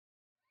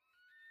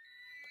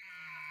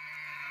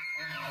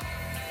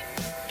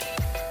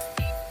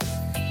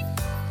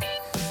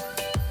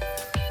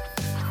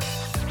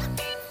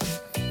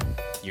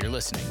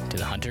listening to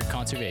the Hunter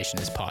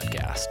Conservationist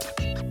Podcast.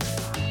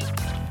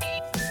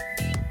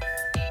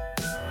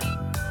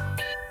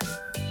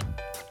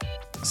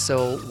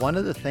 So one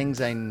of the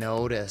things I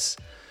notice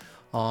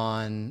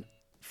from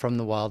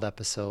the wild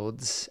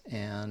episodes,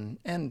 and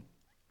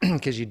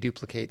because you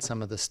duplicate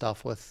some of the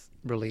stuff with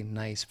really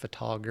nice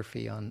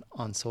photography on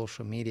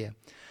social media,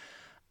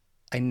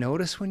 I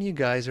notice when you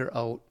guys are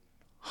out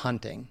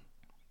hunting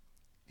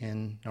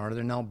in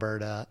northern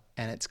Alberta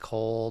and it's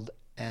cold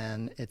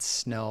and it's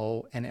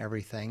snow and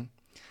everything.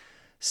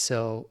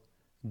 So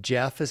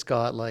Jeff has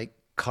got like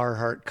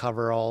Carhartt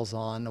coveralls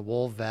on, a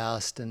wool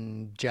vest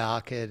and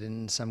jacket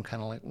and some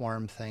kind of like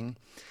warm thing.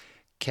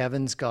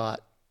 Kevin's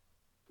got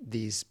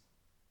these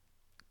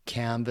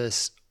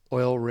canvas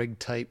oil rig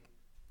type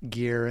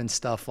gear and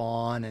stuff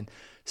on and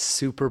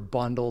super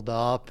bundled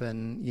up,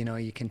 and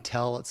you can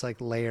tell it's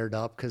like layered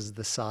up because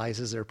the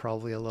sizes are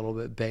probably a little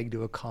bit big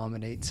to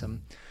accommodate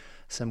some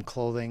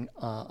clothing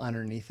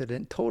underneath it,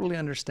 and totally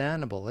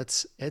understandable.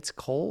 It's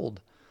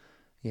cold,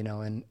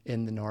 in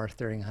the north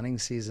during hunting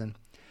season.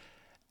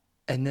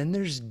 And then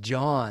there's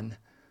John,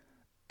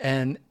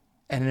 and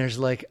there's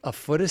like a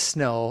foot of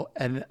snow,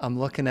 and I'm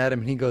looking at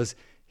him and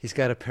he's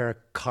got a pair of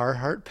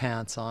Carhartt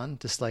pants on,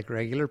 just like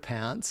regular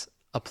pants,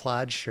 a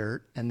plaid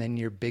shirt, and then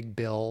your Big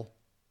Bill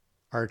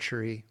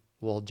archery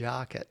wool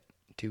jacket,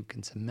 toque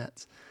and some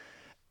mitts.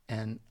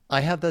 And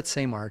I have that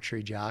same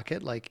archery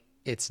jacket. Like,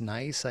 it's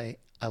nice. I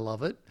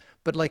love it,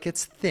 but like,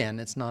 it's thin.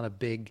 It's not a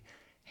big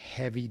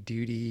heavy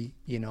duty,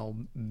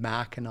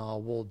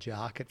 Mackinaw wool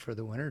jacket for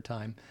the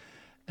wintertime.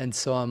 And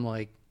so I'm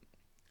like,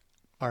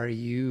 are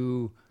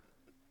you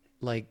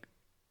like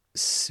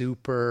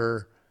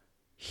super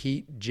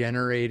heat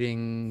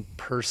generating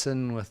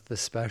person with the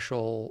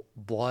special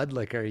blood?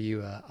 Like, are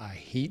you a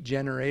heat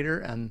generator?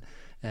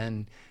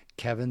 And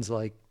Kevin's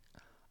like,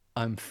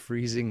 I'm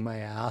freezing my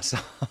ass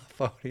off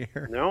out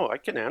here. No, I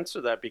can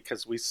answer that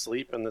because we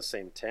sleep in the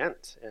same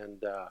tent,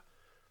 and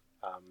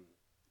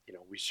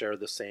we share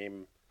the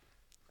same.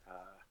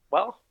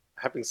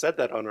 Having said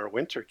that, on our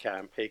winter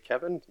camp, hey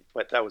Kevin,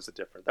 but that was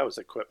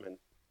equipment.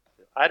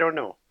 I don't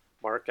know,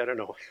 Mark. I don't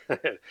know.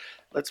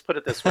 Let's put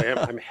it this way: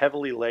 I'm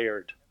heavily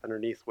layered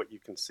underneath what you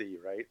can see,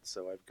 right?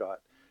 So I've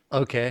got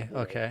okay.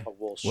 A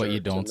wool shirt. What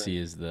you don't see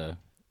is the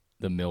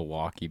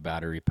Milwaukee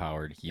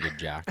battery-powered heated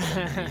jacket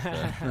underneath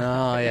the...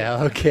 Oh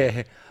yeah,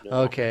 okay, No.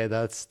 Okay,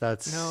 that's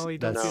No, you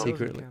don't that's see those in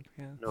secretly. camp,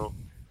 yeah.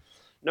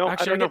 No.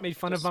 Actually, I don't get know. made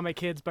fun of by my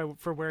kids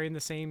for wearing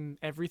the same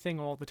everything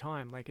all the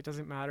time. Like, it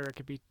doesn't matter. It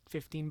could be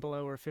 15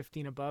 below or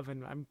 15 above,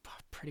 and I'm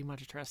pretty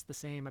much dressed the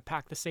same. I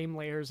pack the same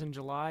layers in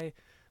July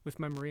with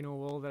my merino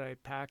wool that I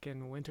pack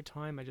in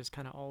wintertime. I just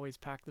kind of always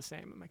pack the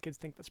same, and my kids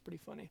think that's pretty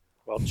funny.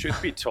 Well,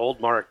 truth be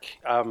told, Mark,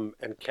 and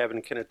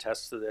Kevin can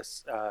attest to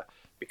this,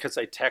 because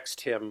I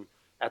text him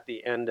at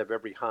the end of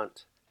every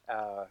hunt,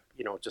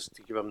 just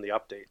to give him the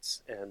updates.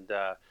 And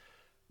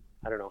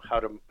I don't know how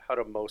do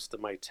most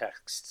of my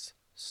texts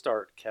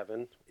start,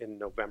 Kevin, in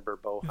November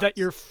bow hunts. That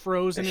you're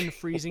frozen and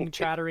freezing,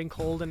 chattering,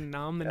 cold and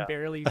numb, and Yeah.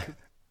 barely,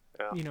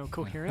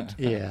 coherent.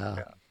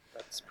 Yeah.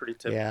 That's pretty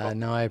typical. Yeah,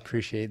 no, I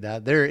appreciate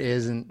that. There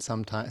isn't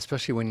sometimes,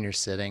 especially when you're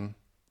sitting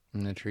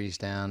in a tree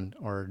stand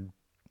or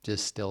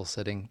just still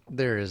sitting,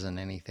 there isn't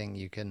anything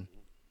you can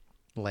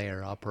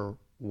layer up or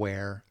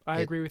wear.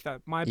 I agree with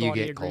that. My you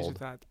body get agrees cold. with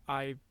that.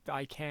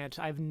 I can't.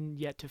 I've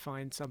yet to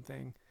find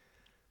something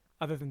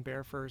other than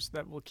bear furs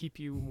that will keep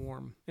you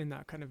warm in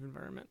that kind of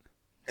environment.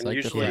 It's And like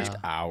usually, the first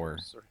hour.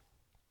 Sorry.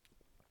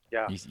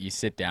 Yeah. You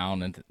sit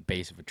down at the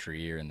base of a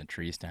tree or in the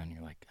tree stand, and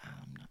you're like,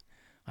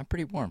 I'm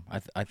pretty warm.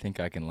 I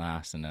think I can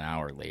last. And an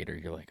hour later,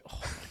 you're like,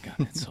 oh my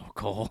God, it's so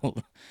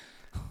cold.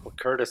 Well,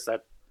 Curtis,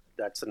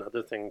 that's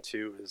another thing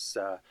too, is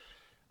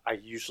I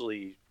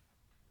usually,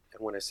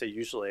 and when I say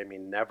usually, I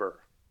mean never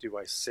do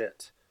I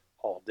sit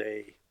all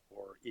day,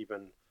 or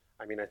even,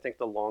 I think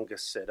the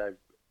longest sit I've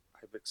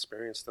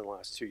experienced in the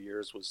last 2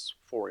 years was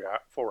 4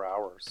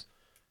 hours.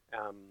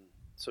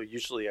 So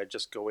usually I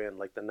just go in,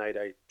 like the night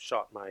I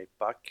shot my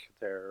buck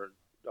there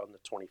on the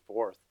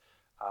 24th,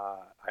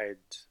 I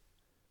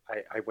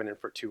went in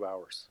for 2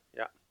 hours.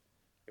 Yeah.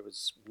 It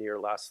was near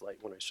last light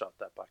when I shot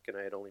that buck, and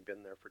I had only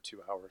been there for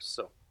 2 hours.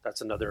 So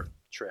that's another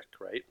trick,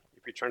 right?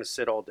 If you're trying to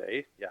sit all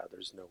day, yeah,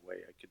 there's no way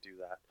I could do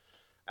that.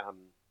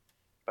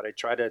 But I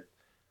try to,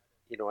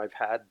 I've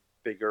had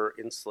bigger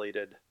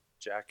insulated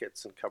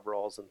jackets and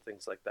coveralls and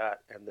things like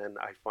that, and then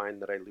I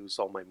find that I lose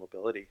all my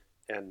mobility.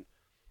 And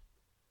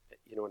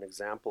an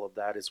example of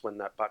that is when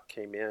that buck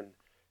came in,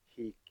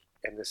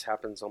 and this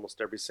happens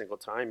almost every single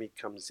time, he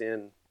comes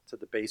in to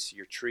the base of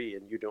your tree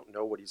and you don't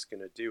know what he's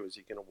going to do. Is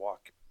he going to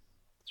walk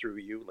through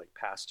you, like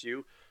past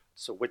you?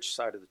 So which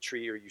side of the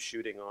tree are you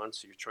shooting on?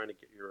 So you're trying to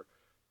get your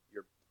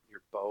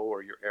bow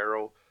or your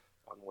arrow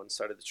on one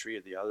side of the tree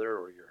or the other,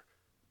 or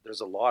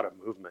there's a lot of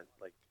movement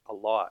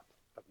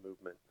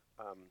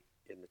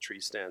in the tree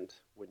stand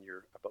when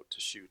you're about to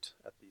shoot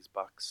at these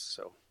bucks.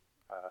 So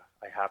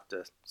I have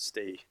to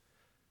stay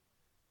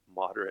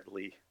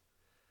moderately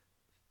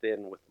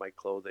thin with my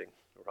clothing,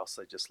 or else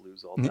I just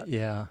lose all that.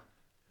 Yeah.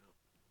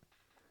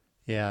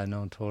 Yeah,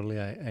 no, totally.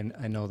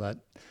 I know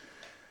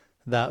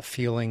that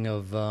feeling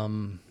of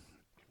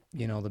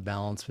the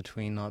balance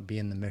between not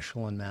being the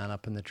Michelin man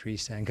up in the tree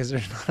stand, because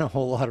there's not a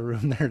whole lot of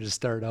room there to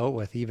start out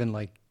with. Even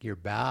like your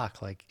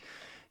back, like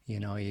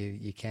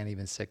you can't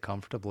even sit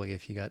comfortably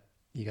if you got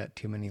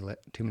too many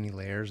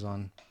layers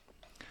on.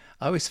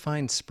 I always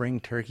find spring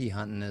turkey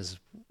hunting is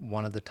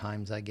one of the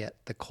times I get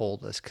the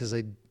coldest, because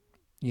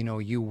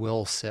you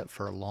will sit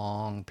for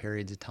long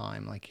periods of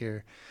time. Like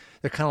they're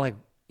kind of like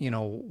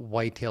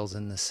whitetails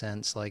in the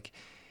sense like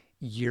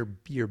you're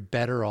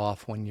better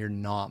off when you're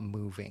not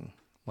moving.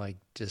 Like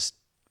just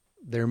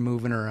they're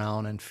moving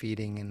around and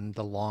feeding, and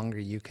the longer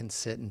you can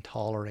sit and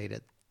tolerate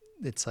it,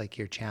 it's like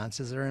your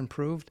chances are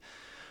improved.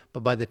 But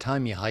by the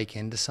time you hike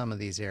into some of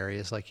these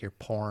areas, like you're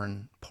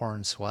pouring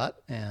sweat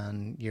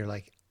and you're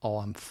like, oh,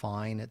 I'm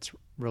fine. It's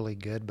really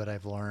good. But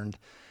I've learned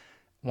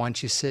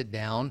once you sit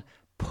down,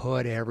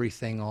 put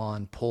everything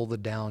on, pull the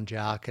down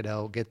jacket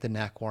out, get the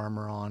neck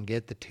warmer on,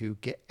 get the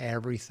toque, get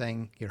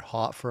everything. You're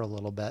hot for a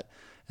little bit.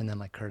 And then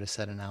like Curtis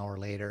said, an hour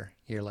later,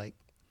 you're like,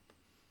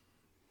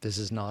 this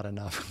is not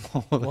enough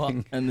clothing.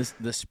 Well, and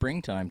the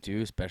springtime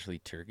too, especially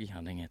turkey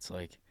hunting, it's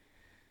like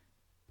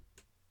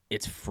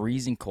it's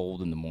freezing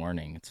cold in the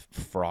morning. It's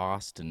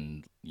frost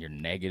and your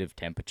negative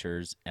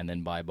temperatures, and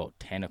then by about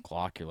 10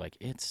 o'clock, you're like,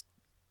 it's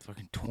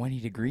fucking 20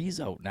 degrees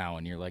out now,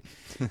 and you're like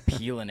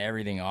peeling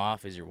everything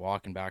off as you're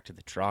walking back to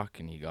the truck,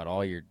 and you got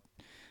all your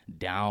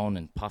down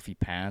and puffy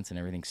pants and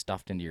everything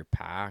stuffed into your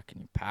pack,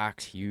 and your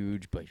pack's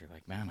huge, but you're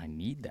like, man, I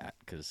need that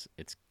because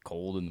it's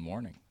cold in the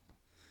morning.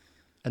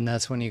 And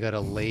that's when you got a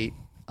late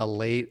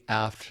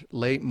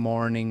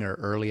morning or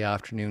early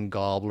afternoon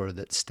gobbler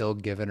that's still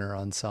giving her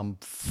on some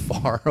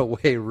far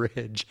away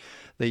ridge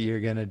that you're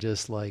gonna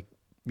just like,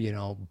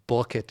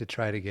 book it to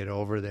try to get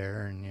over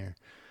there, and you're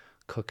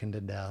cooking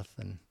to death.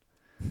 And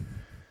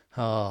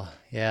oh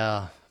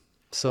yeah.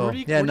 So Where do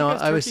you guys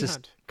I was turkey just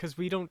hunt? Because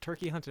we don't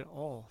turkey hunt at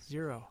all.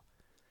 Zero.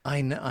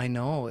 I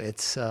know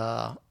it's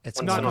Once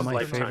one in of a my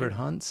lifetime. favorite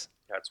hunts.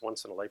 Yeah, it's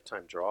once in a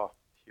lifetime draw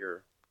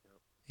here.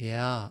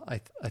 Yeah, I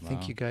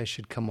think Wow. you guys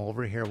should come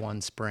over here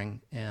one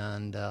spring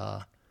and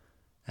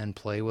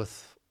play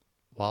with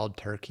wild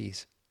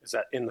turkeys. Is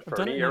that in the I've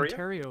done it Fernie in area?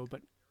 Ontario,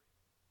 but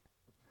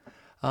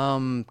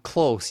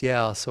Close,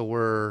 yeah. So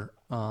we're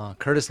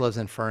Curtis lives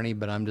in Fernie,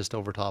 but I'm just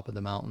over top of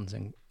the mountains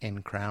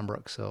in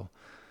Cranbrook. So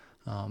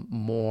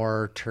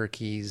more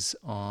turkeys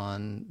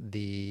on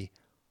the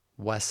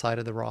west side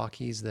of the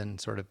Rockies than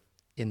sort of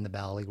in the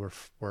valley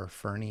where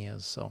Fernie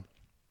is. So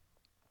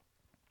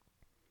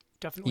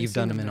definitely you've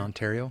seen done them in there.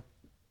 Ontario?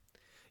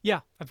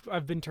 Yeah,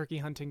 I've been turkey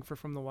hunting for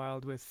From the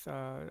Wild with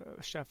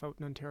a chef out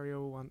in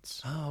Ontario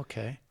once. Oh,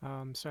 okay.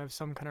 So I have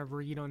some kind of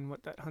read on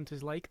what that hunt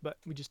is like, but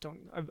we just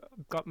don't. I've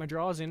got my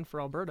draws in for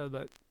Alberta,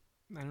 but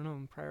I don't know,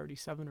 I'm priority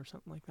 7 or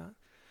something like that.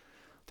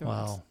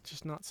 Wow. It's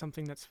just not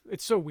something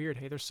it's so weird.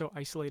 Hey, they're so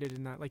isolated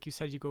in that. Like you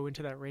said, you go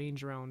into that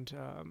range around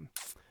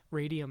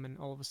Radium, and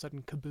all of a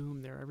sudden,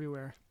 kaboom! They're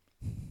everywhere.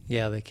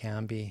 Yeah, they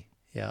can be.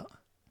 Yeah,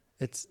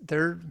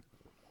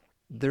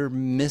 they're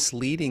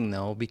misleading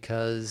though,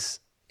 because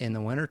in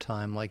the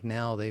wintertime, like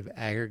now, they've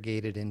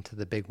aggregated into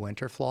the big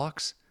winter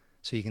flocks,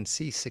 so you can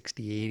see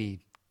 60, 80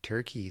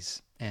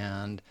 turkeys,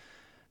 and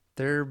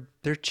they're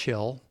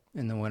chill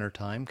in the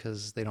wintertime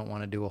because they don't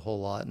want to do a whole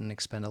lot and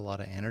expend a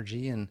lot of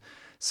energy. And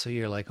so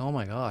you're like, oh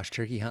my gosh,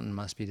 turkey hunting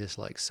must be just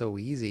like so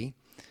easy.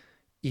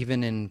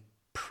 Even in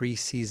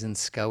preseason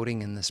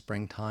scouting in the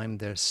springtime,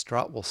 the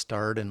strut will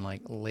start in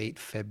like late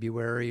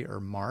February or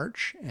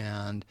March,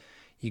 and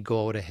you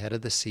go out ahead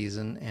of the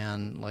season,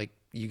 and like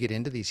you get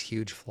into these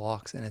huge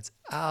flocks, and it's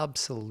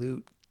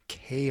absolute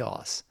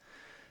chaos.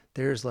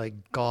 There's like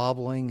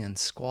gobbling and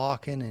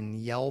squawking and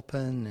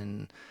yelping,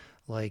 and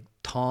like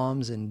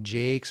toms and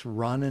jakes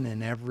running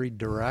in every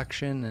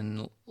direction,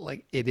 and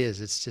like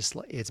it's just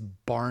like it's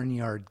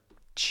barnyard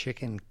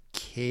chicken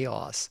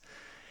chaos.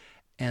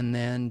 And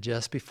then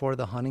just before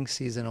the hunting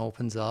season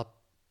opens up,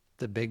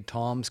 the big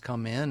toms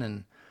come in,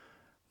 and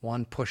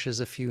one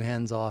pushes a few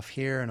hens off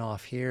here and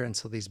off here. And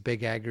so these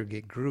big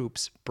aggregate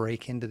groups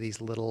break into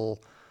these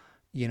little,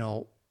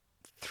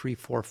 3,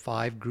 4,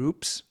 5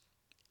 groups.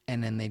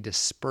 And then they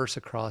disperse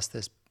across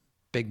this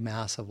big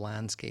massive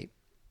landscape.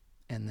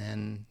 And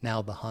then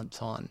now the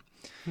hunt's on.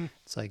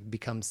 It's like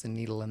becomes the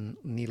needle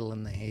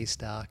in the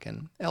haystack.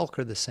 And elk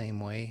are the same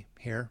way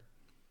here,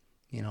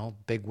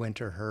 big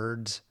winter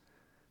herds.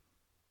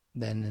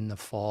 Then in the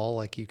fall,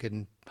 like you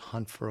can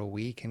hunt for a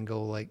week and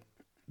go like,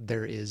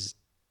 there is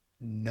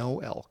no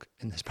elk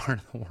in this part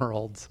of the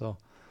world. So,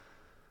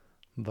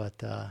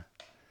 but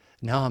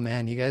no,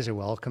 man, you guys are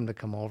welcome to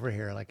come over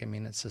here. Like, I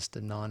mean, it's just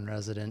a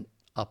non-resident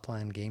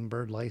upland game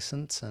bird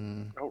license,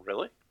 and Oh,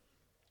 really?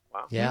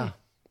 Wow. yeah,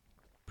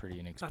 Pretty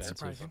That's inexpensive.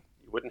 surprising.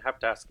 You wouldn't have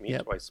to ask me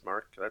Yep. twice,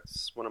 Mark.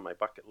 That's one of my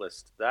bucket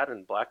lists. That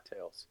and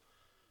blacktails.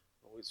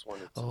 Always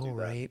wanted to oh do that.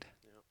 right,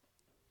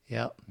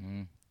 yeah.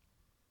 Mm.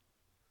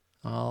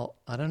 Well,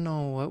 I don't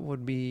know what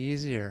would be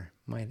easier.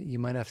 You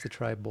might have to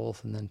try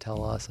both and then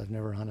tell us. I've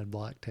never hunted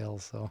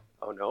blacktails, so.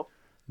 Oh, no?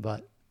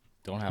 But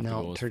Don't have to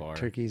no, go as far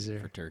turkeys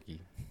for are.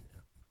 turkey.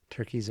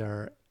 turkeys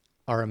are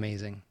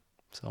amazing.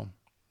 So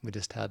we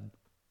just had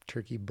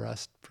turkey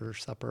breast for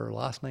supper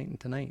last night and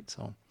tonight.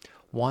 So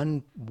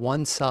one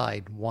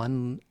side,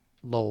 one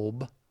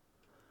lobe,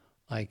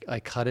 I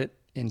cut it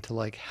into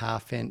like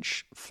 1/2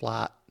 inch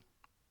flat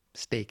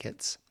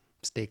steaklets,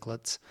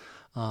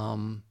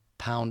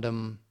 pound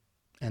them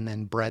and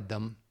then bread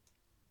them,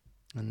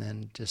 and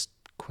then just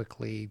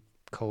quickly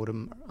coat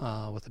them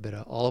with a bit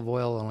of olive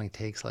oil. It only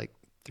takes like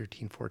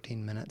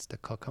 13-14 minutes to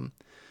cook them.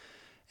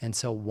 And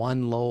so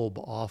one lobe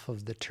off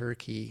of the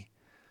turkey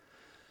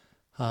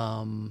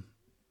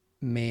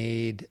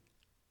made,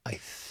 I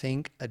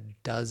think,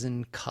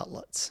 12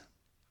 cutlets.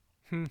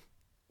 Wow.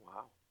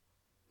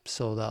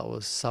 So that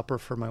was supper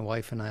for my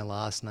wife and I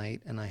last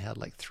night, and I had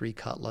like 3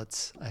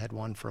 cutlets. I had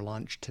one for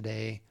lunch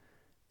today,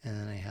 and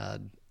then I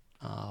had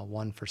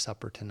one for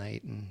supper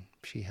tonight, and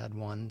she had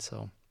one.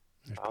 So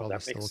there's probably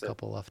still a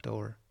couple left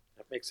over.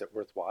 That makes it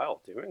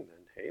worthwhile doing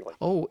then, hey? Like,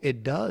 oh,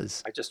 it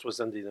does. I just was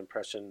under the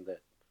impression that,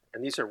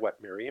 and these are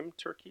what, Merriam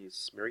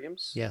turkeys?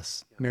 Merriam's?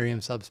 Yes, yeah.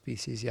 Merriam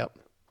subspecies, yep.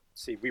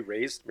 See, we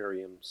raised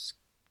Merriam's,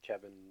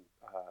 Kevin,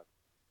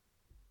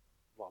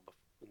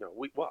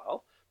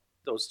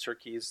 those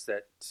turkeys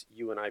that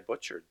you and I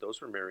butchered,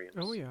 those were Merriam's.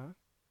 Oh, yeah.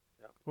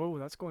 Whoa,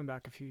 that's going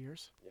back a few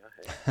years. Yeah,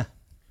 hey.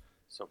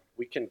 So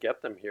we can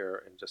get them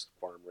here and just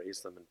farm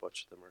raise them and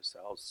butcher them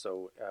ourselves.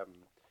 So,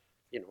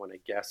 and I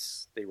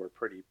guess they were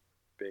pretty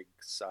big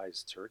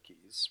sized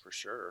turkeys for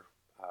sure.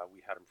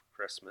 We had them for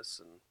Christmas,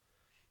 and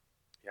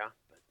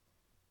but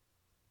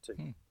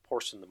to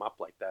portion them up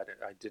like that,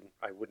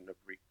 I wouldn't have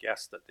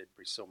guessed that they'd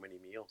be so many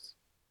meals.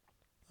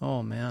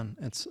 Oh man,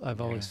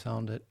 I've always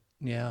found it.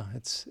 Yeah,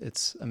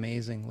 it's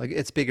amazing. Like,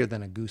 it's bigger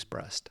than a goose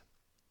breast.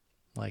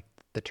 Like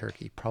the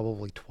turkey,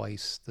 probably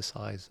twice the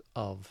size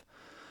of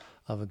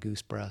a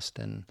goose breast.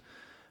 And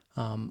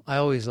I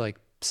always like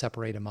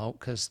separate them out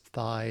because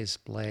thighs,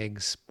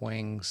 legs,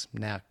 wings,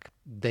 neck,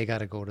 they got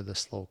to go to the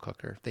slow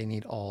cooker. They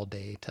need all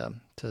day to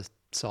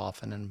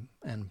soften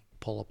and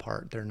pull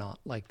apart. They're not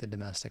like the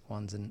domestic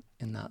ones in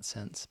that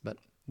sense. But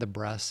the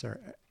breasts are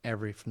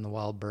from the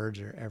wild birds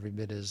are every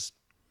bit as,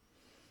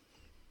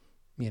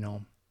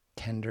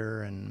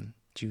 tender and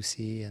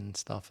juicy and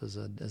stuff as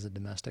a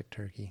domestic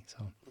turkey.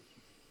 So,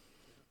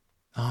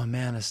 oh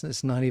man,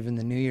 it's not even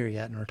the new year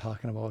yet, and we're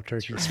talking about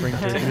turkey, spring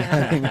turkey.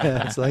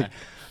 It's like,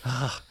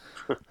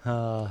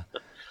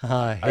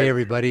 hey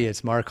everybody,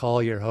 it's Mark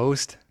Hall, your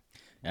host,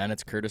 and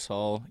it's Curtis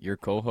Hall, your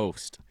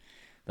co-host.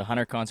 The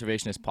Hunter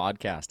Conservationist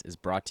Podcast is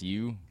brought to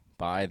you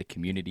by the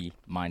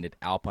community-minded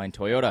Alpine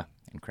Toyota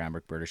in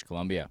Cranbrook, British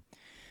Columbia.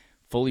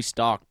 Fully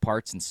stocked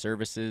parts and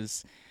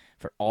services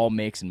for all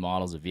makes and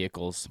models of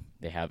vehicles.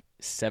 They have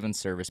 7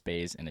 service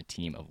bays and a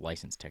team of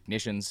licensed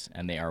technicians,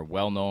 and they are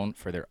well known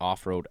for their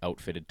off-road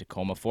outfitted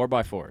Tacoma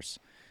 4x4s,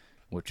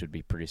 which would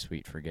be pretty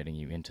sweet for getting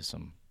you into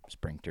some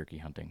spring turkey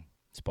hunting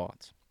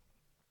spots.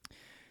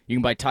 You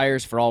can buy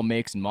tires for all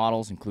makes and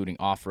models, including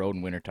off-road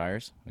and winter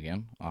tires.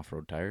 Again,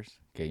 off-road tires,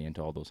 get you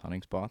into all those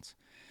hunting spots.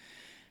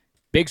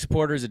 Big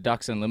supporters of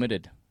Ducks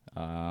Unlimited.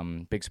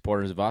 Big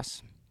supporters of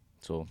us.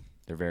 So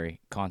they're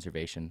very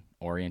conservation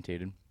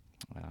orientated.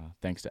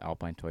 Thanks to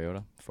Alpine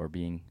Toyota for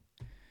being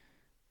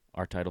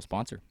our title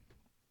sponsor.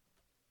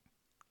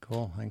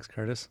 Cool. Thanks,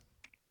 Curtis.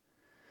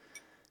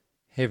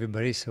 Hey,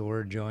 everybody. So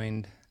we're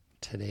joined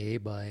today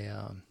by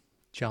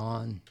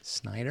John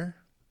Schneider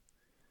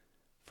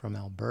from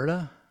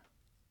Alberta,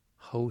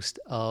 host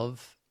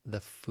of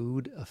the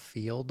Food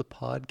Afield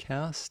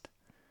podcast,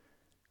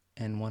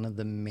 and one of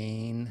the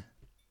main,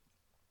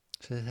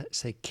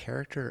 say,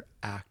 character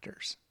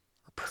actors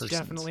or persons.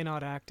 Definitely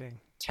not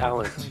acting.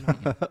 Talent.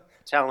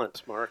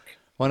 Talent, Mark.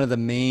 One of the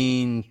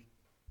main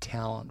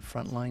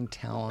frontline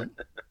talent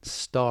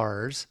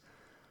stars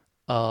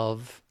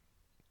of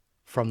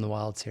From the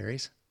Wild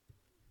series,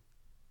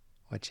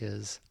 which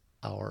is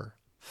our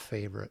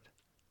favorite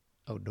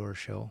outdoor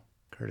show,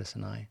 Curtis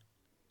and I.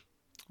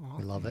 Oh,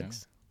 we love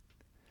thanks.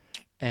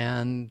 it.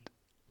 And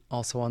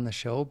also on the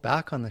show,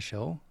 back on the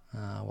show,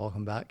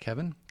 welcome back,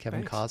 Kevin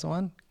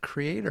Kossowan,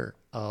 creator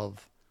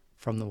of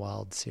From the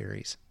Wild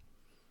series.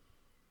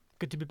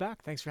 Good to be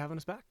back. Thanks for having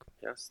us back.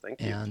 Yes,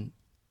 thank you. And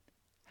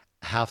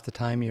half the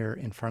time you're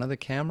in front of the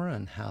camera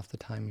and half the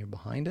time you're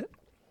behind it.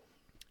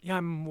 Yeah,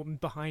 I'm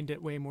behind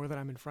it way more than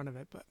I'm in front of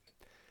it, but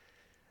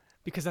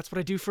because that's what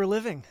I do for a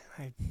living.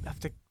 I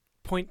have to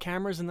point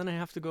cameras, and then I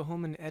have to go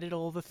home and edit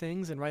all the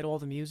things and write all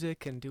the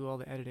music and do all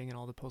the editing and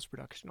all the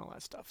post-production, all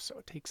that stuff. So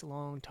it takes a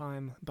long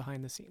time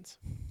behind the scenes.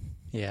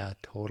 Yeah,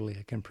 totally.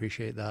 I can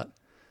appreciate that.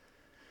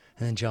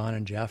 And then John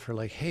and Jeff are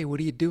like, hey, what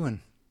are you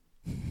doing?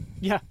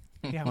 Yeah.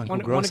 Yeah, want to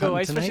to go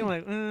ice tonight? fishing?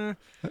 Like,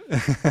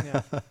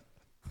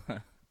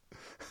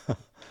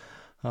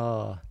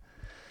 yeah.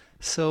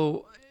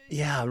 So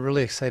yeah,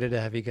 really excited to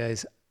have you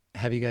guys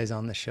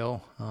on the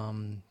show.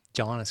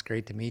 John, it's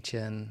great to meet you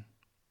in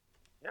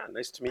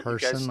nice to meet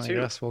person. you guys too.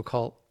 I guess we'll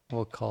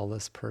call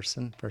this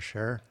person for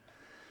sure.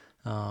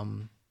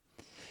 We'll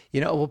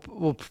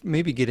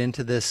maybe get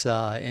into this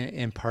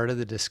in part of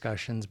the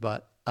discussions,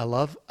 but I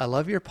love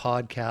your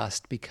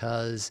podcast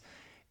because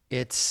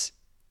it's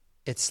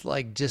it's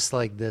like just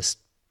like this.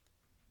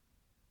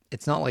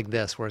 It's not like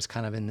this where it's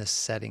kind of in this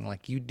setting.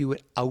 Like you do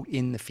it out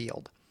in the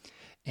field,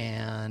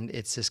 and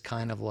it's just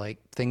kind of like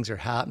things are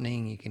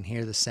happening. You can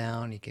hear the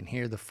sound, you can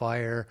hear the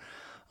fire.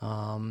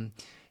 Um,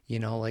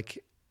 like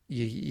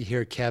you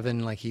hear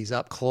Kevin, like he's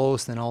up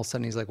close, then all of a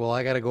sudden he's like, well,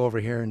 I got to go over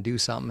here and do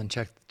something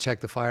and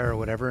check the fire or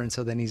whatever. And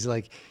so then he's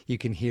like, you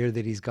can hear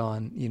that he's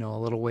gone, a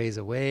little ways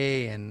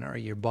away, and or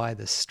you're by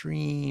the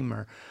stream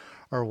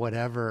or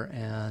whatever.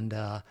 And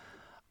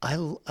I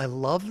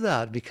love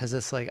that because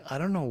it's like I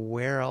don't know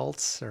where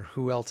else or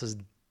who else is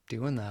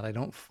doing that. I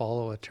don't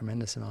follow a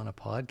tremendous amount of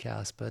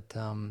podcasts, but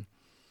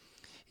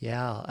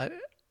yeah,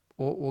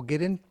 we'll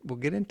get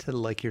into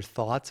like your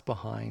thoughts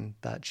behind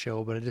that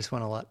show, but I just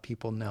want to let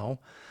people know.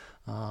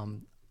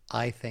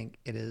 I think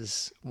it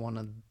is one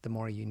of the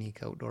more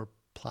unique outdoor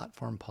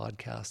platform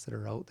podcasts that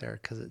are out there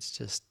because it's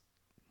just,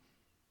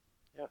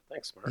 Yeah,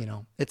 thanks,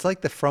 Mark. it's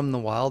like the From the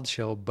Wild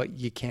show, but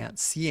you can't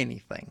see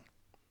anything.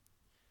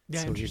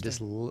 Yeah, So you're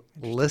just interesting.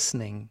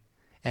 listening.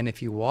 And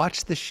if you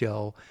watch the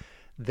show,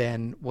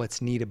 then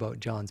what's neat about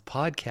John's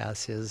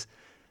podcast is,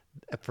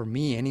 for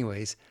me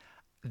anyways,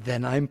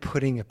 then I'm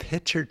putting a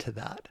picture to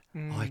that.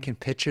 Oh, I can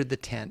picture the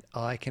tent.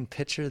 Oh, I can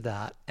picture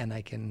that. And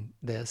I can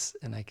this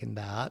and I can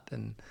that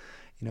and,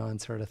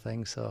 and sort of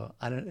thing. So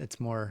it's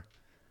more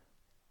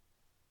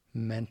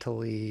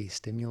mentally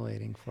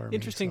stimulating for me.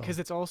 Interesting, So. because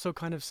it's also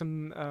kind of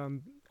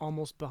some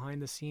almost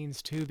behind the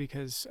scenes too,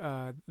 because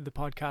the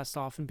podcast's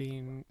often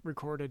being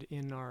recorded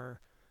in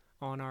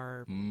on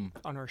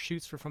our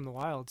shoots for From the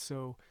Wild.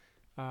 So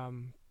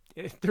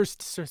there's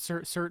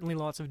certainly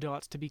lots of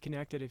dots to be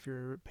connected if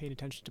you're paying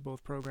attention to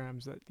both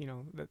programs.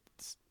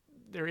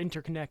 They're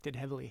interconnected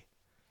heavily.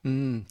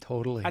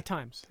 Totally. At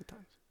times.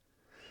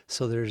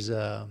 So there's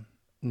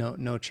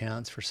no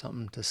chance for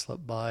something to slip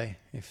by.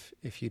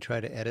 If you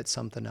try to edit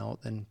something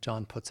out, then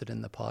John puts it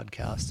in the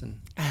podcast and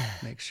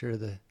makes sure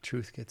the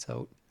truth gets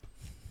out.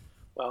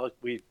 Well,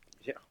 we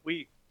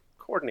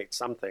coordinate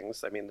some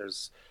things. I mean,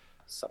 there's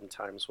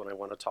sometimes when I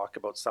want to talk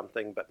about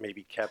something, but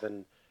maybe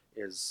Kevin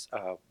is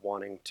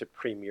wanting to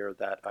premiere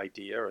that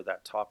idea or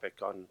that topic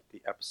on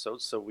the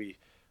episode. So we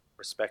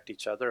respect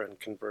each other, and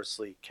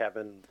conversely,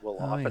 Kevin will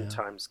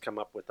oftentimes come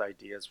up with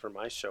ideas for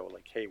my show,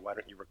 like, hey, why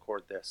don't you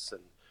record this?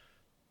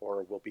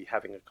 Or we'll be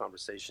having a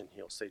conversation.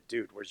 He'll say,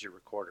 dude, where's your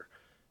recorder?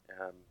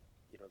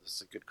 This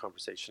is a good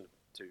conversation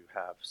to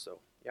have. So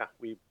yeah,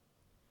 we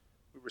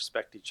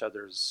respect each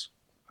other's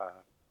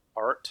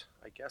art,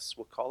 I guess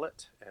we'll call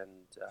it,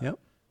 and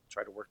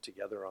try to work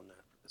together on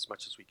that as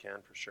much as we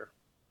can, for sure.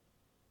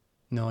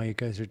 No, you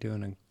guys are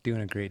doing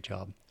a great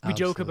job. We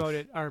joke about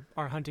it.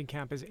 Our hunting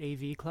camp is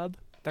AV Club.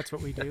 That's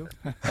what we do.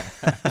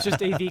 It's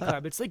just AV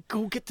Club. It's like,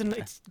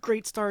 it's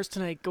great stars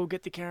tonight. Go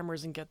get the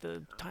cameras and get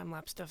the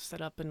time-lapse stuff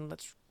set up, and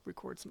let's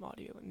record some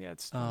audio. And yeah,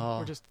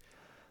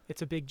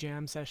 it's a big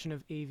jam session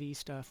of AV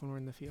stuff when we're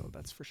in the field.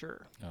 That's for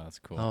sure. Oh, that's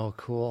cool. Oh,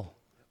 cool.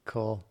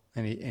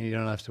 And you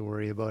don't have to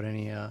worry about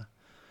any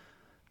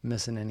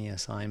missing any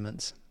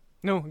assignments.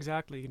 No,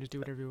 exactly. You can just do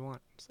whatever you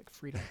want. It's like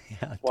freedom.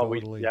 Yeah, Well,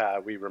 totally.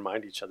 we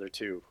remind each other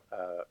too.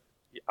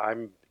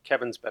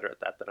 Kevin's better at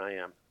that than I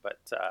am, but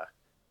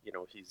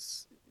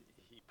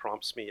he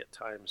prompts me at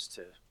times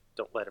to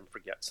don't let him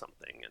forget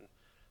something,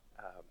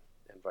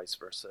 and vice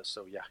versa.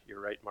 So yeah,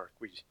 you're right, Mark.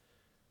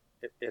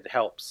 It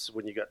helps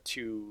when you got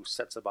two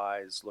sets of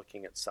eyes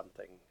looking at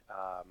something.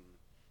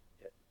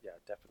 It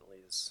definitely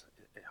is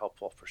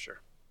helpful for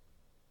sure.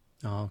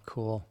 Oh,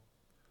 cool.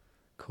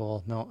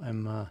 No,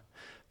 I'm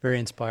very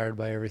inspired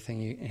by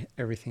everything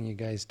you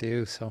guys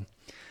do. So,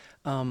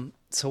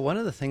 so one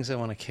of the things I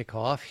want to kick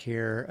off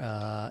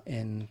here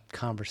in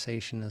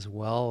conversation as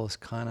well is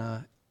kind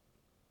of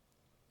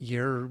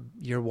your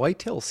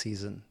whitetail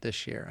season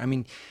this year. I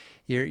mean,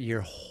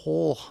 your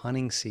whole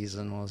hunting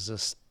season was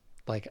just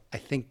like, I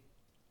think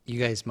you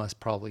guys must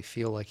probably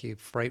feel like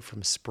you've right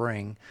from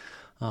spring.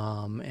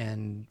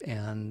 And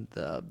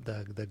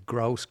the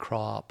grouse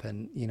crop,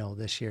 and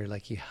this year,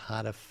 like, you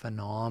had a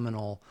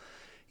phenomenal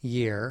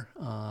year,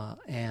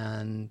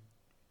 and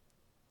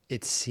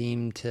it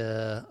seemed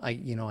to, I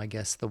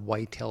guess the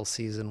whitetail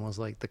season was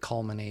like the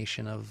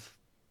culmination of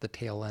the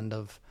tail end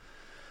of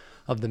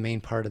the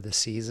main part of the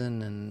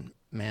season. And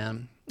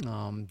man,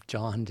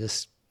 John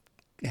just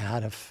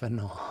had a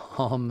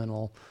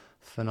phenomenal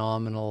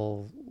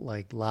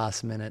like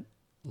last minute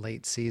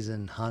late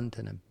season hunt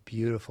and a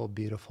beautiful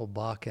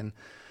buck. And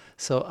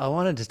so I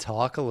wanted to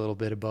talk a little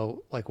bit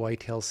about like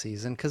whitetail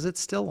season, because it's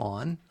still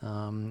on.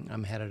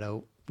 I'm headed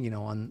out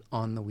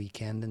on the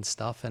weekend and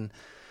stuff, and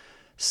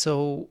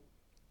so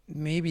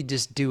maybe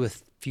just do a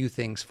few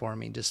things for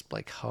me, just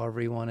like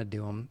however you want to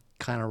do them.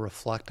 Kind of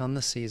reflect on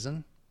the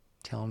season,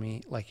 tell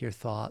me like your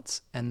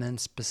thoughts, and then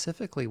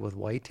specifically with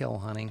whitetail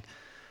hunting,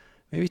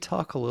 maybe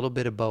talk a little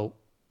bit about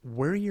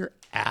where you're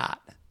at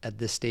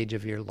this stage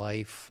of your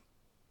life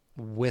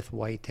with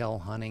whitetail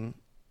hunting,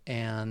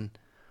 and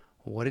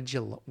what did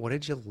you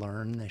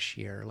learn this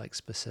year, like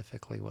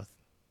specifically with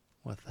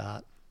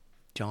that.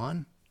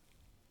 John,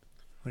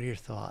 what are your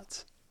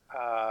thoughts?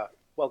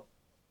 Well,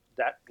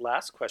 that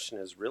last question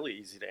is really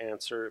easy to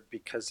answer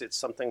because it's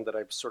something that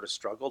I've sort of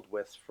struggled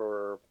with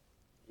for,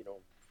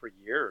 for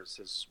years.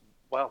 Is,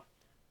 well,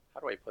 how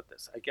do I put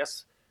this? I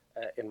guess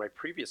in my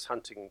previous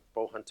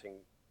bow hunting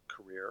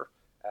career,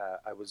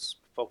 I was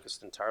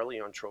focused entirely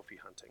on trophy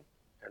hunting,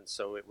 and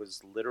so it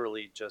was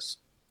literally just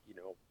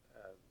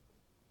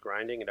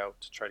grinding it out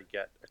to try to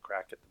get a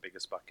crack at the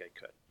biggest buck I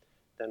could.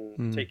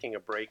 Then taking a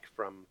break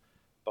from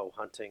bow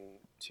hunting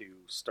to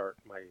start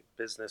my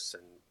business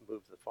and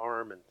move the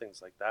farm and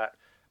things like that.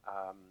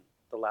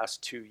 The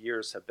last 2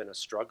 years have been a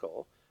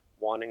struggle,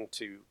 wanting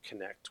to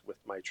connect with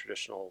my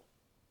traditional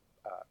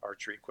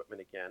archery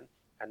equipment again,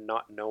 and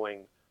not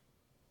knowing,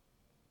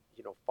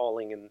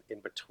 falling in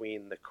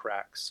between the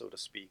cracks, so to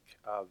speak,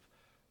 of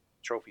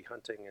trophy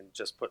hunting and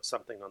just put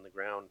something on the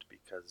ground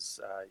because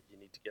you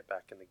need to get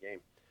back in the game.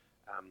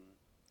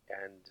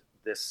 And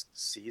this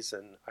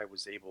season, I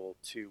was able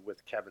to,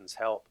 with Kevin's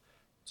help,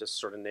 just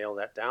sort of nail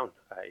that down.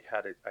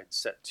 I'd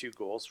set 2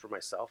 goals for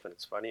myself, and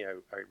it's funny, I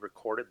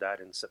recorded that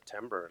in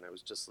September, and I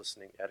was just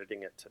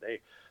editing it today,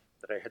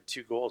 that I had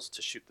 2 goals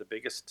to shoot the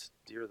biggest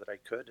deer that I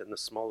could and the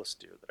smallest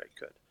deer that I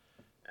could.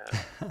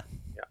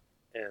 Yeah.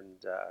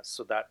 And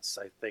so that's,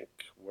 I think,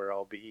 where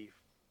I'll be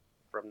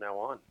from now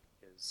on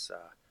is,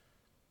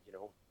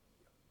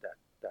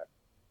 that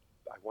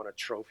I want to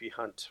trophy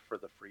hunt for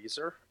the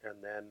freezer,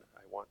 and then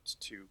I want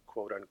to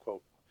quote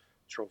unquote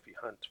trophy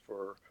hunt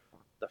for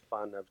the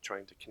fun of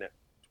trying to connect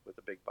with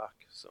a big buck.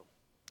 So,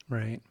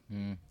 right.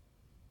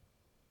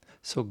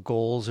 So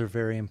goals are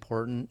very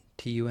important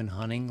to you in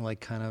hunting, like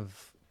kind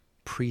of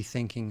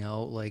pre-thinking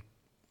out, like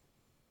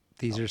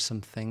these are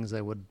some things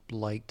I would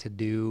like to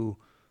do.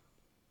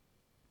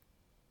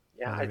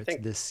 Yeah, whether I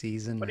think this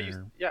season. For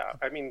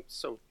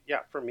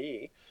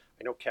me,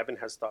 I know Kevin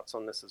has thoughts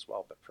on this as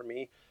well, but for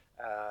me,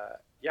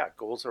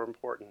 goals are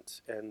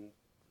important. And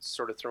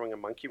sort of throwing a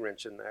monkey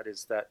wrench in that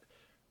is that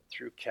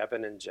through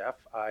Kevin and Jeff,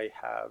 I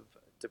have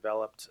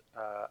developed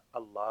a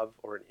love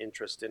or an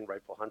interest in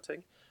rifle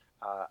hunting.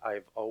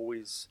 I've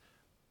always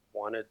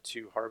wanted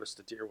to harvest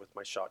a deer with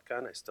my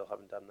shotgun. I still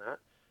haven't done that.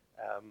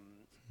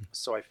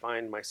 So I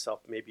find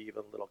myself maybe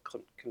even a little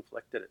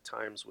conflicted at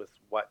times with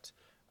what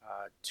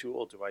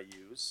tool do I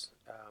use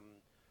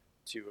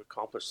to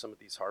accomplish some of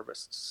these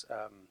harvests.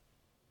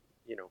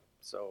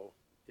 So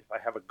if I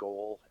have a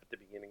goal at the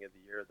beginning of the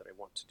year that I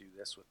want to do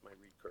this with my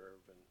recurve,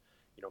 and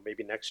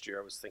maybe next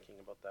year, I was thinking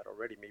about that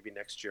already. Maybe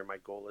next year my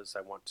goal is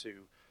I want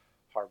to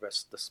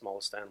harvest the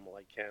smallest animal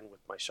I can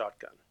with my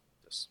shotgun,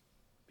 just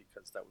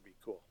because that would be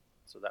cool.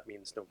 So that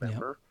means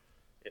November.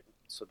 Yep.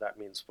 So that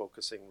means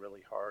focusing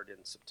really hard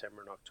in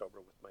September and October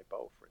with my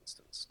bow, for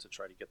instance, to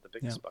try to get the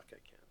biggest buck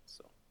I can.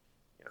 So,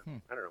 I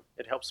don't know.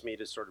 It helps me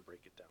to sort of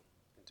break it down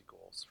into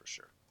goals for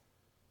sure.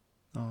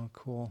 Oh,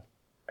 cool.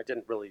 I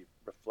didn't really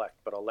reflect,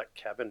 but I'll let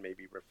Kevin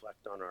maybe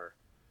reflect on our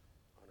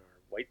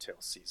whitetail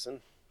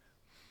season.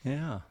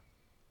 Yeah.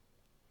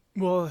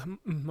 Well,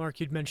 Mark,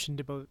 you'd mentioned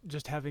about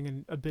just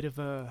having a bit of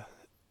a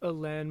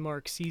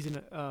landmark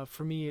season.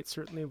 For me, it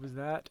certainly was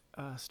that.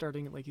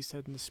 Starting, like you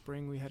said, in the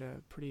spring, we had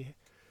a pretty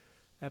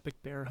epic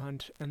bear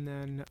hunt. And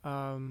then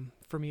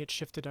for me, it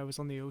shifted. I was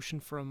on the ocean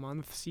for a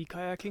month sea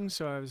kayaking.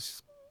 So I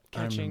was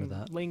catching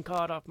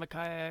lingcod off my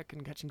kayak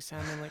and catching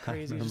salmon like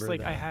crazy. Just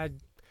like I had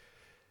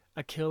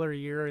a killer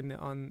year in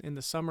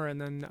the summer,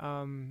 and then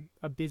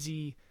a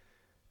busy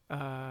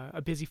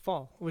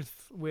fall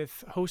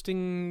with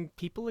hosting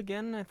people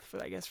again.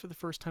 I guess for the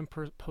first time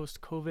post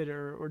COVID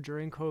or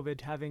during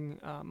COVID, having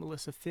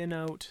Melissa Finn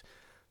out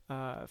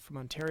from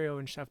Ontario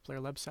and Chef Blair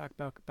Lebsack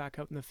back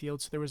out in the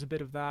field. So there was a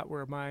bit of that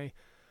where my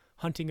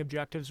hunting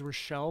objectives were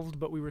shelved,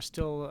 but we were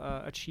still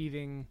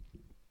achieving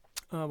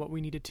what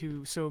we needed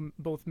to. So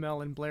both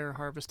Mel and Blair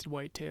harvested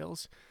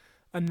whitetails.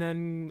 And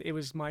then it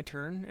was my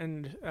turn,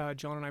 and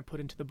John and I put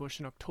into the bush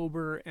in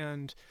October,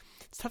 and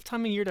it's a tough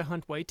time of year to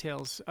hunt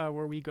whitetails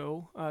where we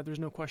go. There's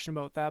no question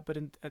about that, but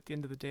at the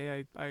end of the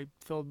day, I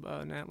filled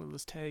an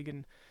antlerless tag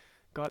and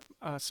got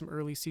some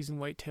early season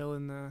whitetail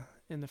in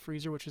the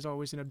freezer, which is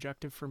always an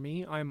objective for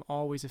me. I'm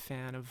always a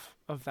fan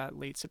of that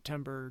late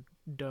September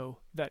doe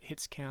that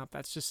hits camp.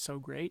 That's just so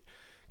great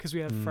because we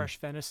have fresh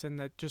venison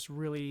that just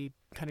really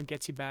kind of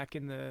gets you back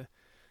in the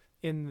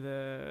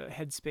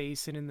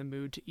headspace and in the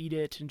mood to eat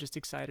it and just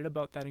excited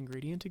about that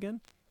ingredient again.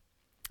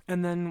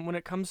 And then when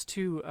it comes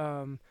to,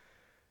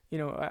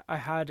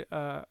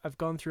 I've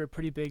gone through a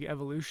pretty big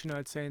evolution,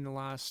 I'd say, in the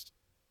last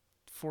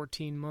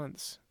 14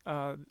 months,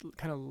 kind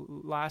of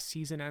last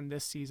season and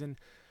this season,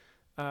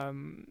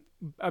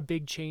 a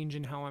big change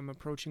in how I'm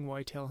approaching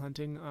whitetail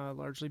hunting,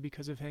 largely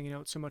because of hanging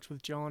out so much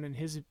with John and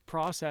his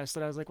process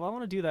that I was like, well, I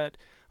want to do that.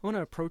 I want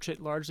to approach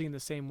it largely in the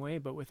same way,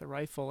 but with a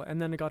rifle.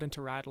 And then I got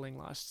into rattling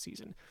last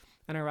season.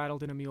 And I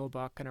rattled in a mule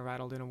buck and I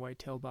rattled in a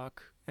whitetail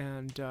buck,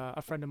 and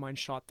a friend of mine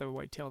shot the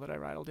whitetail that I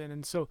rattled in.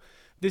 And so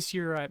this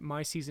year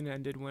my season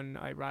ended when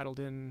I rattled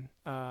in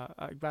a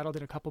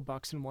couple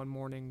bucks in one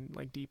morning,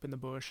 like deep in the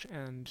bush,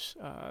 and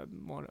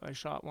I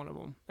shot one of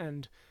them.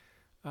 And,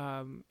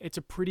 it's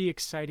a pretty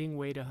exciting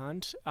way to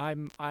hunt.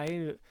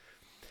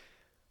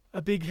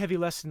 a big heavy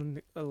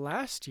lesson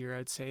last year,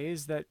 I'd say,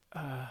 is that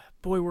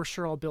boy, we're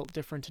sure all built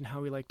different in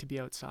how we like to be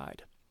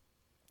outside.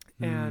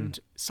 And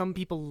some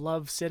people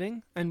love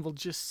sitting and will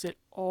just sit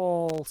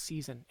all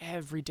season,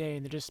 every day,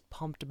 and they're just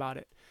pumped about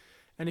it.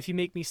 And if you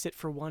make me sit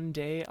for one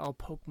day, I'll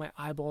poke my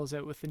eyeballs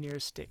out with the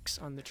nearest sticks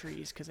on the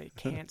trees because I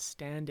can't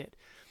stand it.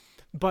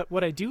 But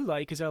what I do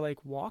like is I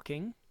like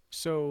walking.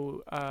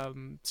 So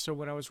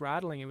when I was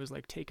rattling, it was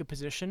like take a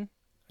position.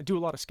 I do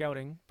a lot of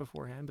scouting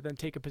beforehand, but then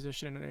take a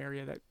position in an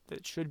area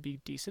that should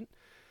be decent.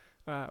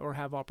 Or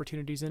have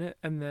opportunities in it,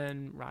 and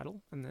then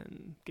rattle, and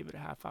then give it a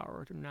half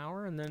hour to an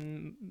hour, and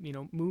then,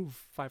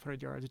 move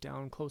 500 yards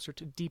down closer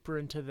to deeper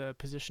into the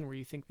position where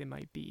you think they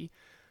might be,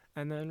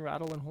 and then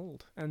rattle and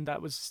hold. And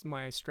that was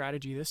my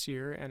strategy this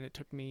year, and it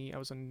took me, I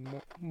was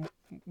on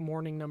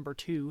morning number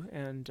 2,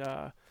 and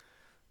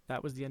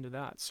that was the end of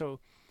that. So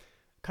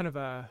kind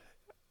of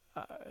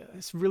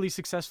it's a really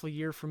successful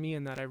year for me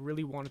in that I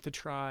really wanted to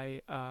try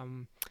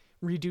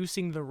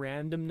reducing the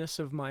randomness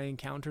of my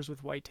encounters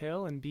with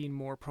whitetail and being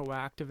more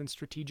proactive and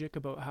strategic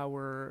about how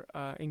we're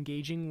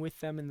engaging with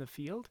them in the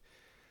field.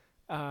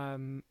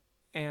 And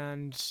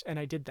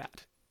I did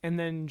that. And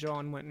then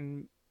John went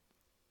and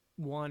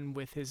won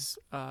with his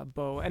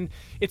bow. And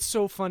it's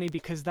so funny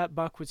because that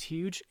buck was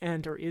huge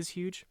or is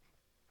huge.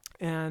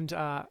 And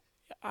I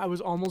was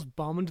almost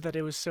bummed that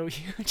it was so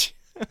huge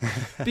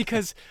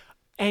because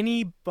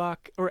any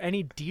buck or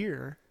any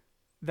deer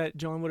that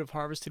John would have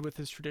harvested with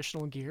his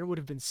traditional gear would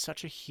have been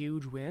such a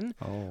huge win.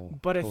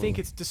 But I think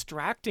it's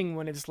distracting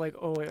when it's like,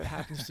 oh, it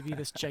happens to be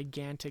this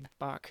gigantic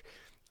buck.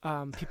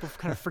 People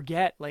kind of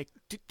forget, like,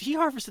 he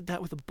harvested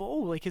that with a bow,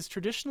 like his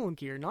traditional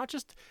gear, not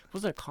just,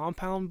 was it a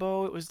compound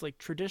bow? It was like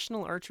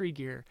traditional archery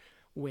gear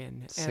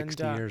win.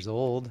 60 years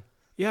old.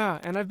 Yeah,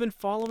 and I've been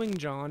following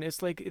John.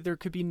 It's like there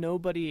could be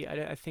nobody,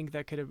 I think,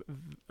 that could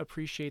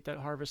appreciate that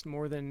harvest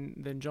more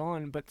than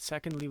John. But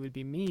secondly would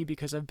be me,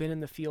 because I've been in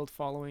the field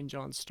following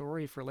John's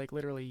story for like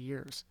literally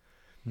years.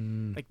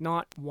 Like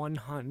not one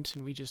hunt,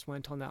 and we just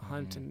went on that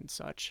hunt and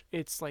such.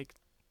 It's like,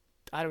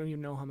 I don't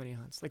even know how many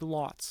hunts, like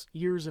lots,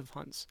 years of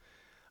hunts.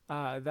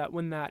 That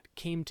when that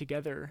came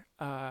together,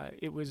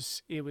 it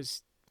was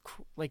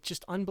like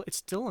just it's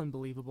still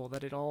unbelievable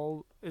that it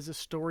all is a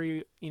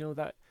story,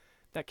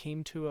 that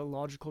came to a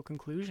logical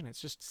conclusion. It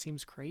just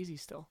seems crazy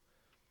still.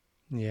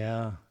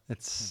 Yeah,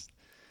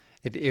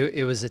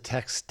 it was a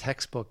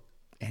textbook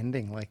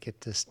ending. Like it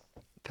just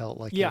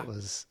felt like it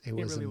was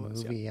really a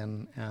movie,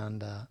 and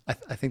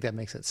I think that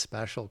makes it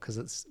special because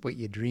it's what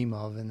you dream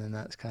of, and then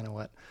that's kind of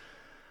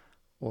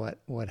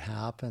what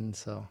happened.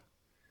 So,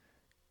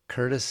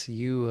 Curtis,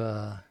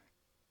 you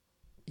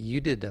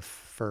did a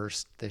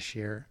first this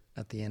year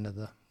at the end of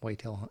the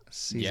whitetail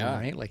season,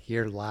 right? Like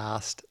your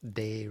last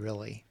day,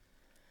 really.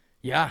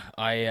 Yeah,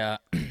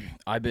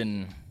 I've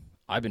been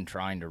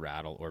trying to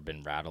rattle, or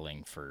been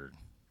rattling for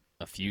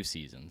a few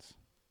seasons.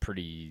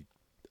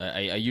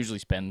 I usually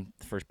spend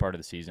the first part of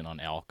the season on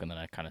elk, and then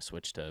I kind of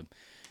switch to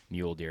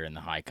mule deer in the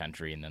high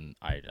country, and then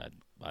I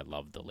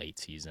love the late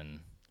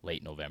season,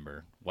 late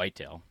November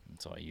whitetail,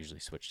 and so I usually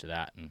switch to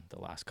that. And the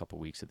last couple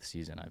weeks of the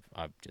season,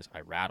 I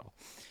rattle,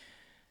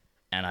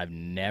 and I've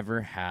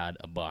never had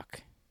a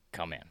buck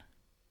come in.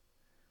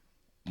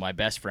 My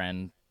best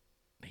friend,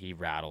 he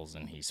rattles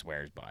and he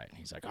swears by it. And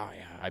he's like, oh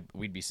yeah,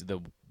 we'd be the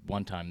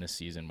one time this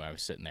season where I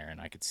was sitting there and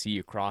I could see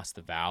across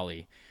the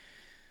valley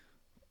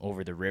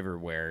over the river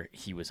where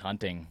he was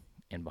hunting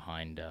in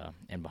behind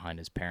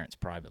his parents'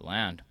 private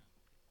land.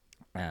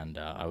 And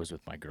I was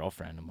with my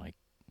girlfriend. I'm like,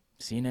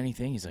 seeing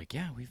anything? He's like,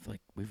 yeah,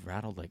 we've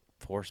rattled like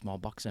 4 small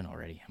bucks in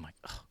already. I'm like,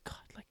 oh God,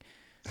 like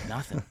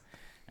nothing.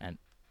 And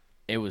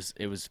it was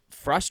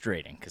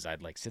frustrating because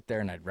I'd like sit there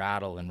and I'd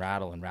rattle and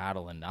rattle and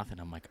rattle and nothing.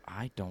 I'm like,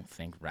 I don't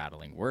think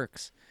rattling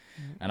works.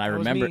 And I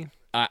remember,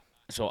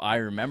 I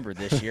remember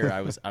this year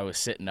I was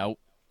sitting out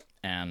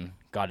and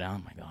got down.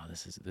 I'm like, oh,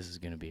 this is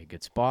going to be a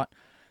good spot.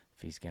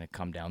 If he's going to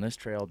come down this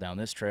trail,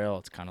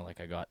 it's kind of like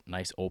I got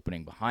nice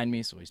opening behind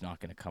me, so he's not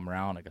going to come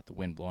around. I got the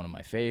wind blowing in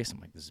my face. I'm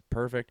like, this is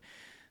perfect.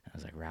 And I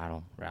was like,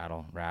 rattle,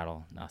 rattle,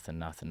 rattle, nothing,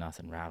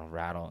 rattle,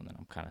 rattle. And then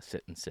I'm kind of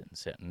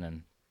sitting,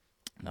 and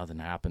nothing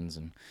happens.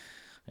 And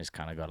I just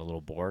kind of got a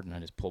little bored, and I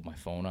just pulled my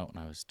phone out,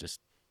 and I was just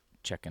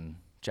checking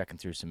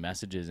through some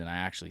messages, and I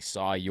actually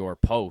saw your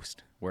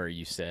post where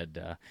you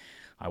said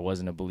I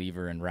wasn't a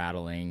believer in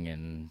rattling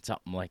and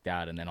something like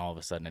that, and then all of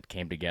a sudden it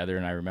came together,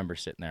 and I remember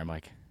sitting there, I'm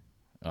like,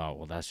 oh,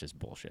 well, that's just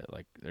bullshit.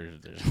 Like, there's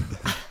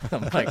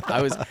I'm like,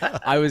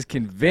 I was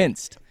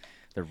convinced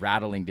the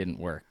rattling didn't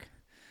work.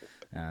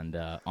 And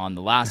on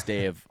the last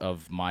day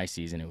of my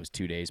season, it was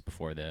 2 days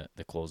before the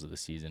close of the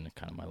season,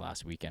 kind of my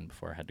last weekend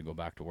before I had to go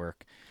back to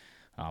work.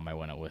 I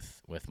went out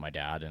with my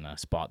dad in a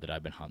spot that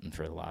I've been hunting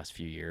for the last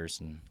few years,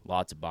 and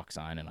lots of buck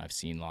sign, and I've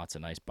seen lots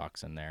of nice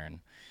bucks in there,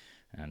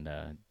 and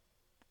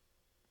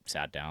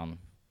sat down,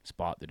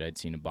 spot that I'd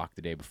seen a buck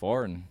the day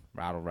before, and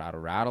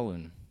rattle,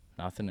 and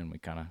nothing, and we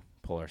kind of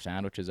pull our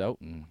sandwiches out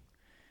and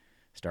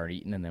start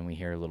eating, and then we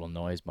hear a little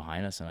noise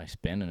behind us, and I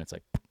spin, and it's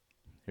like,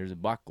 there's a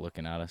buck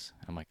looking at us.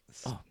 I'm like,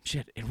 oh,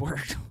 shit, it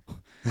worked.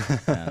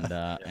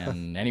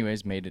 And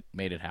anyways, made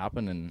it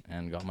happen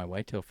and got my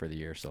whitetail for the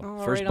year. So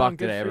Oh, first right buck on. that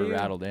Good I for ever you.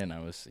 rattled in, I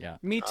was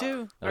Me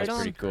too. that Right was on.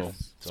 pretty cool.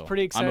 It's So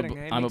pretty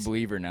exciting. I'm a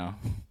believer now.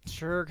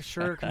 Sure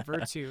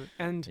converts you.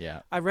 And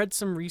Yeah. I read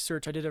some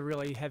research. I did a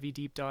really heavy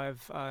deep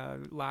dive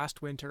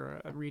last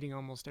winter, reading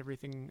almost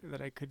everything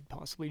that I could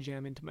possibly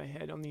jam into my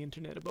head on the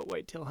internet about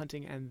whitetail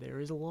hunting, and there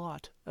is a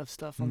lot of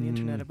stuff on the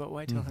internet about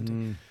whitetail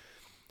hunting.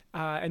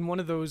 And one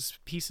of those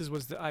pieces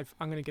was that I'm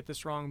going to get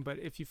this wrong, but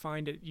if you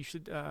find it, you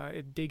should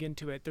dig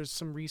into it. There's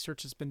some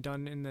research that's been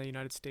done in the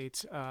United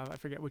States. I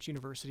forget which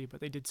university,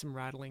 but they did some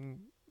rattling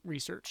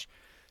research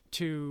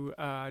to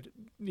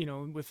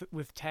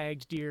with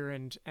tagged deer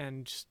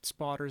and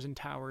spotters and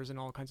towers and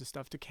all kinds of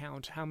stuff to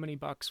count how many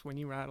bucks when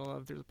you rattle.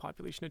 If there's a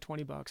population of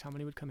 20 bucks, how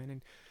many would come in,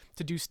 and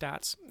to do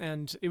stats.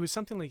 And it was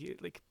something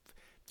like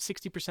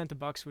 60% of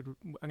bucks would,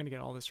 I'm going to get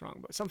all this wrong,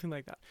 but something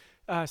like that.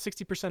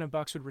 60% of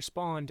bucks would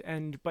respond,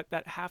 but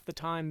that half the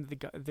time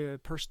the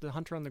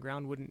hunter on the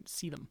ground wouldn't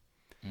see them.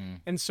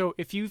 And so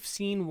if you've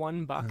seen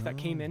one buck that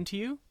came into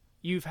you,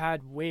 you've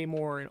had way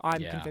more, and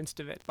I'm convinced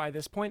of it by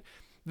this point.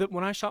 That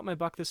when I shot my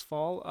buck this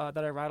fall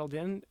that I rattled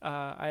in,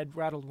 I had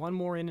rattled one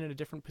more in a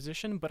different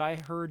position, but I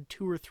heard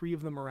 2 or 3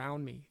 of them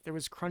around me. There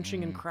was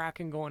crunching and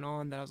cracking going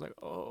on that I was like,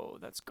 oh,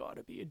 that's got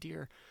to be a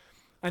deer.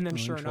 And then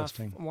sure enough,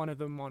 one of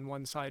them on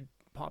one side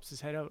pops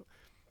his head out.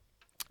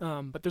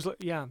 But there's,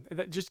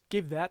 just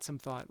give that some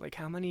thought. Like,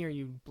 how many are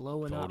you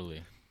blowing up?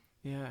 Totally.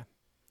 Yeah.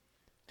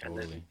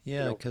 Totally.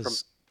 Yeah, from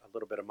a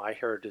little bit of my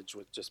heritage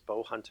with just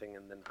bow hunting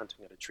and then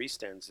hunting at a tree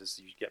stands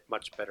is you get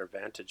much better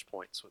vantage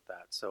points with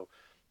that. So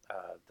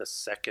the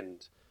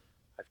second,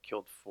 I've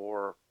killed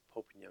 4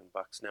 Pope and Young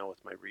bucks now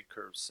with my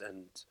recurves,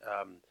 and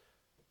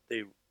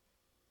the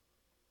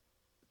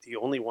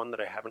only one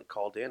that I haven't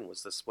called in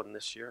was this one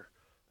this year.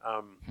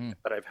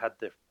 But I've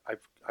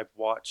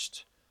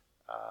watched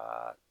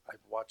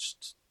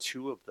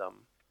 2 of them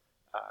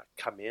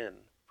come in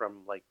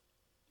from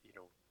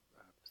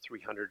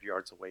 300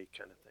 yards away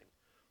kind of thing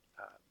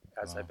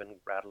as I've been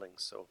rattling.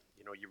 So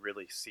you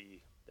really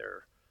see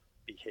their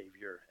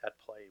behavior at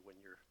play when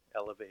you're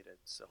elevated.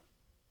 So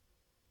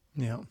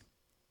yeah,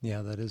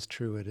 that is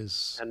true. It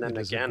is. And then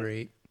again,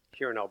 great...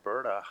 here in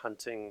Alberta,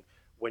 hunting,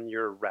 when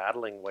you're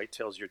rattling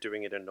whitetails, you're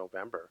doing it in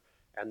November.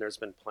 And there's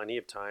been plenty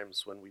of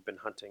times when we've been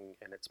hunting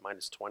and it's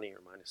 -20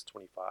 or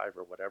 -25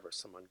 or whatever,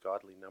 some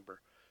ungodly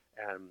number.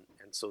 And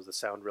so the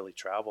sound really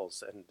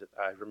travels. And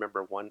I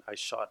remember I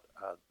shot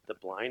the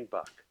blind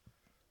buck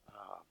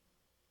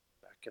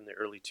back in the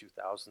early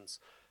 2000s.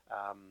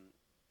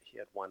 He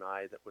had one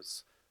eye that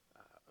was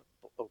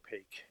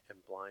opaque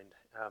and blind.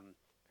 And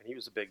he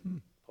was a big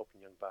Pope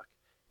and Young buck.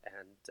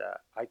 And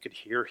I could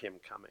hear him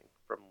coming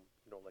from,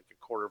 like a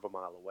quarter of a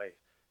mile away.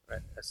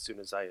 Right? As soon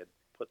as I had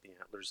put the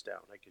antlers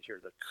down, I could hear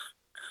the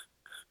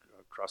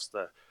across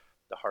the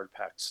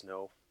hard-packed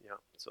snow. Yeah,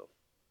 so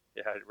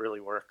yeah, it really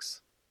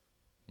works.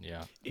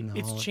 Yeah,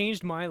 it's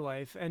changed my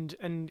life, and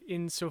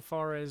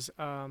insofar as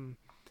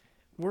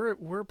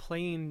we're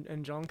playing,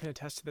 and John can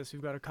attest to this.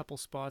 We've got a couple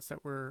spots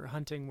that we're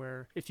hunting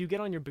where if you get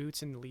on your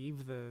boots and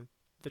leave the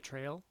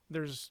trail,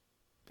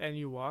 and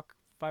you walk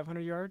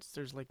 500 yards,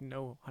 there's like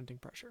no hunting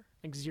pressure,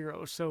 like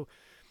zero. So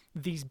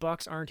these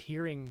bucks aren't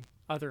hearing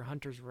other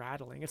hunters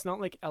rattling. It's not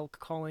like elk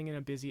calling in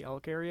a busy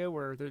elk area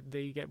where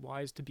they get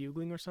wise to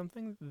bugling or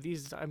something.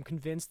 I'm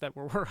convinced that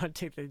where we're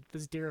hunting,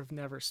 this deer have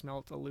never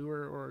smelt a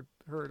lure or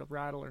heard a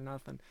rattle or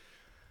nothing.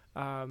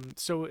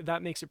 So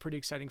that makes it pretty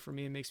exciting for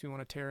me and makes me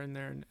want to tear in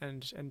there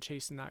and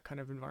chase in that kind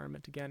of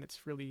environment again.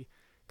 It's really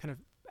kind of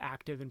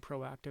active and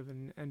proactive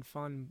and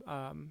fun.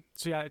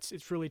 So yeah,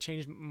 it's really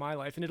changed my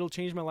life, and it'll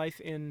change my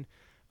life in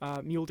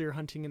mule deer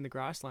hunting in the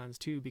grasslands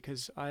too,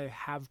 because I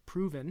have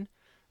proven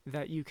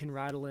that you can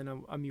rattle in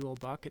a mule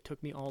buck. It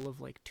took me all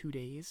of like 2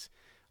 days.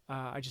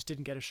 I just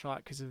didn't get a shot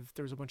because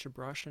there was a bunch of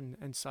brush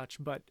and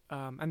such. But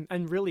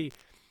and really,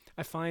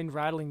 I find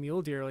rattling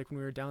mule deer, like when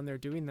we were down there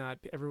doing that,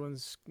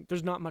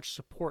 there's not much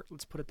support.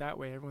 Let's put it that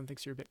way. Everyone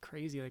thinks you're a bit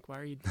crazy. Like, why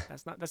are you?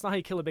 That's not how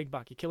you kill a big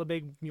buck. You kill a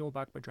big mule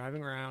buck by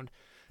driving around,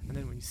 and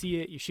then when you see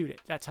it, you shoot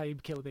it. That's how you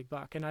kill a big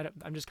buck. And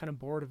I'm just kind of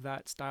bored of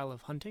that style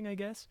of hunting, I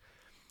guess.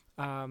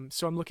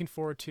 So I'm looking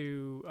forward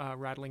to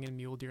rattling in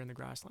mule deer in the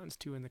grasslands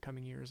too in the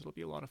coming years. It'll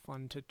be a lot of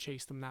fun to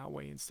chase them that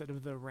way instead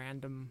of the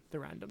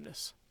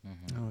randomness.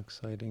 Oh,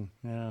 exciting!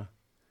 Yeah.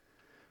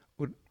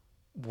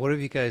 What have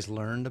you guys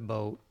learned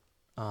about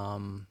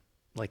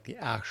like the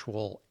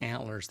actual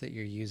antlers that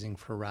you're using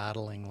for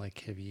rattling? Like,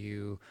 have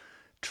you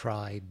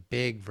tried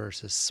big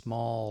versus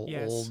small,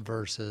 Yes. old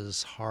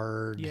versus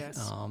hard?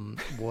 Yes.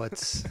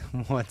 What's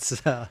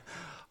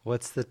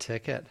the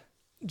ticket?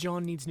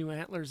 John needs new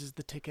antlers is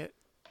the ticket.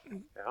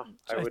 Yeah,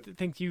 I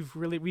think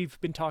we've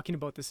been talking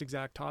about this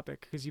exact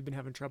topic because you've been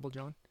having trouble,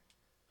 John.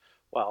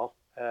 Well,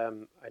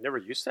 I never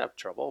used to have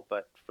trouble,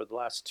 but for the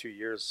last 2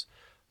 years,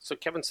 so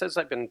Kevin says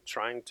I've been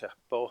trying to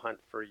bow hunt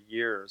for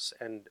years,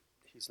 and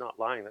he's not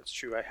lying. That's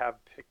true. I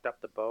have picked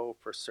up the bow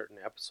for certain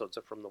episodes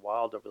of From the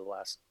Wild over the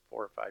last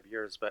 4 or 5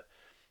 years, but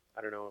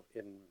I don't know,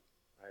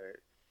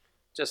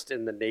 just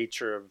in the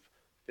nature of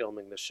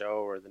filming the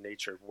show or the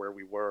nature of where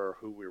we were or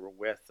who we were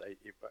with.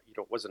 It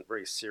wasn't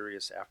very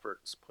serious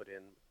efforts put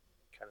in,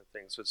 kind of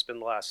thing. So it's been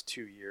the last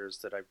 2 years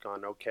that I've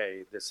gone,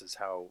 okay, this is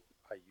how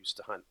I used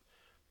to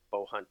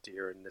bow hunt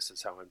deer, and this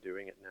is how I'm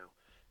doing it now.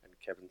 And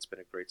Kevin's been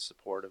a great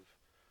support of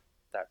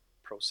that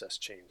process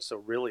change. So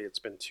really, it's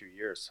been 2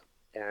 years,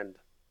 and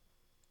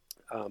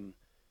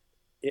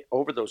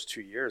over those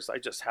 2 years, I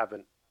just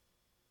haven't.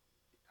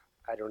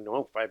 I don't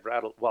know if I've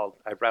rattled. Well,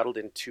 I've rattled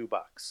in 2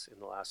 bucks in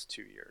the last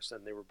 2 years,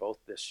 and they were both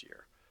this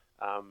year.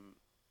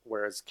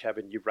 Whereas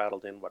Kevin, you've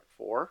rattled in what,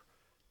 4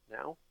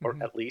 now, or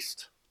at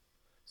least.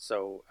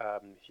 So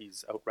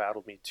he's out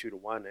rattled me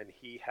 2-1, and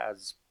he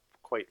has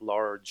quite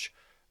large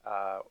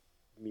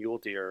mule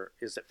deer.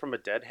 Is it from a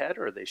deadhead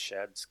or are they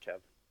sheds, Kev?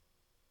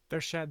 They're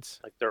sheds.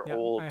 Like they're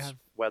old,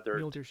 weathered.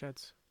 Mule deer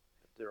sheds.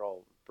 They're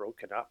all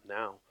broken up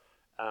now.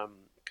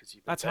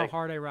 That's how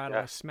hard I rattle.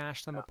 Yeah. I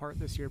smashed them apart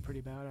this year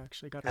pretty bad. I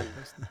actually got to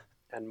replace them.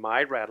 And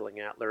my rattling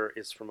antler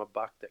is from a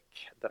buck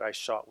that I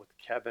shot with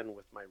Kevin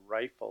with my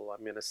rifle.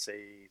 I'm gonna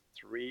say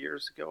 3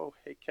 years ago.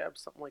 Hey Kev,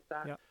 something like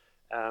that. Yeah.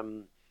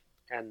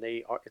 And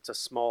it's a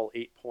small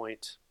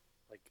 8-point,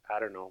 like I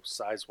don't know,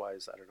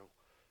 size-wise, I don't know,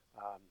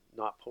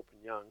 not Pope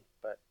and Young,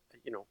 but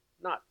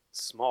not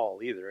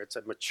small either. It's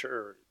a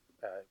mature,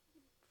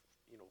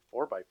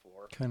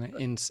 4x4. Kind of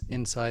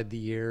inside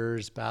the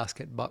ears,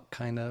 basket buck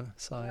kind of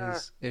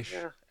size-ish.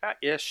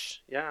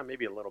 Ish. Yeah,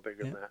 maybe a little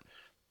bigger than that.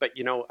 But,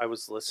 I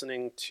was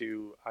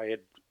I had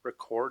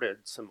recorded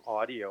some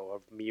audio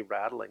of me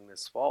rattling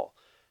this fall,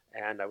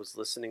 and I was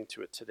listening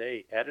to it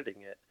today,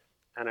 editing it,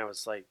 and I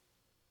was like,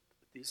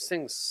 these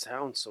things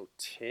sound so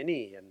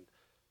tinny and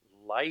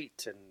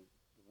light and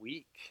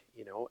weak,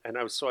 and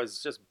I was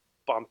just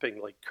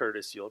bumping, like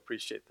Curtis, you'll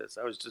appreciate this.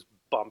 I was just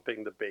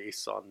bumping the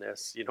bass on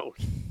this,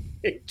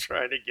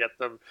 trying to get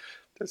them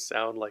to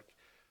sound like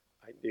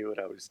I knew what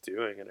I was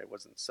doing and I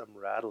wasn't some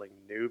rattling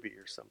newbie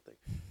or something.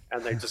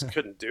 And they just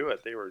couldn't do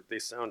it. They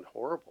sound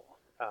horrible.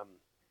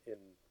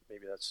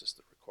 Maybe that's just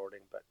the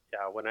recording, but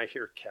yeah, when I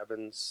hear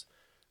Kevin's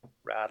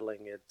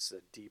rattling, it's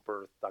a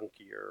deeper,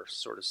 thunkier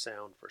sort of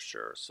sound for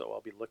sure. So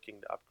I'll be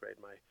looking to upgrade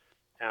my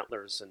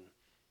antlers, and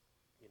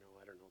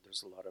I don't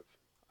know,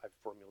 I've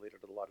formulated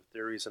a lot of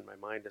theories in my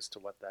mind as to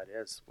what that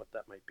is, what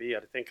that might be. I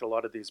think a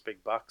lot of these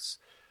big bucks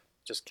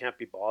just can't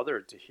be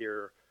bothered to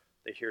hear.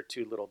 They hear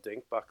 2 little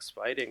dink bucks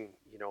fighting,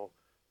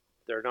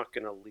 they're not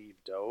going to leave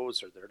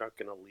does, or they're not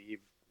going to leave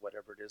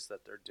whatever it is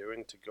that they're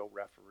doing to go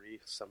referee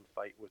some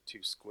fight with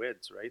 2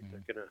 squids, right?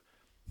 Mm-hmm.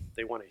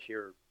 They want to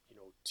hear,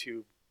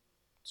 2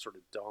 sort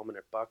of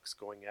dominant bucks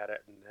going at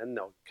it, and then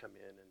they'll come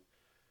in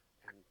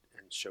and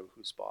show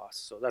who's boss.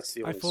 So that's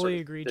the only fully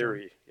agree,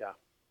 theory. John.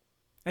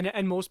 Yeah.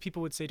 And most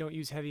people would say don't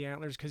use heavy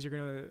antlers because you're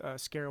going to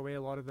scare away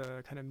a lot of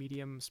the kind of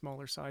medium,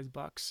 smaller size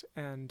bucks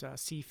and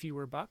see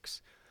fewer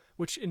bucks,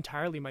 which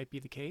entirely might be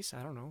the case.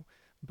 I don't know.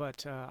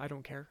 But I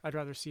don't care. I'd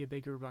rather see a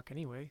bigger buck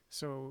anyway.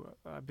 So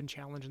I've been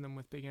challenging them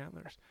with big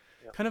antlers.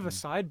 Yep. Kind of a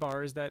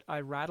sidebar is that I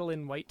rattle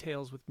in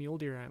whitetails with mule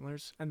deer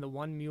antlers, and the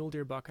one mule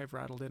deer buck I've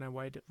rattled in,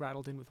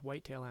 rattled in with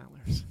whitetail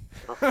antlers.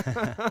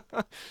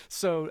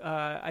 So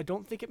I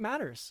don't think it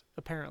matters,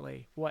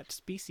 apparently, what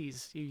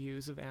species you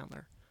use of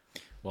antler.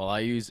 Well,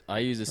 I use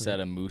a set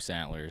of moose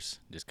antlers,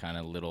 just kind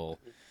of little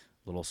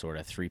sort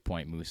of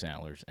 3-point moose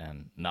antlers,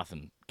 and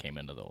nothing came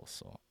into those.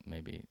 So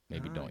maybe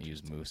don't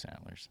use moose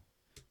antlers.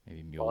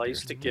 Maybe mule deer. I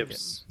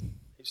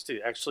used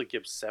to actually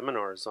give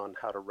seminars on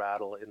how to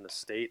rattle in the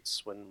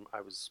States when I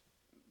was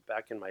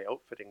back in my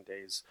outfitting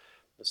days.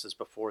 This is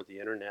before the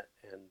internet,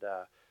 and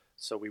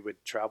so we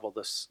would travel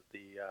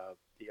the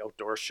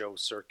outdoor show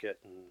circuit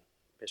in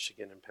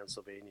Michigan and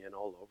Pennsylvania and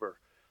all over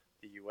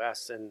the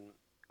U.S. And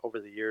over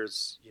the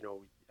years,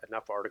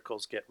 enough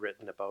articles get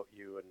written about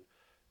you, and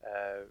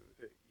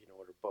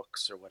or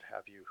books or what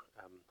have you.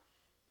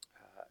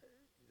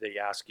 They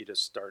ask you to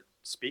start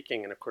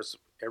speaking, and of course,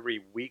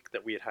 every week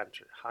that we had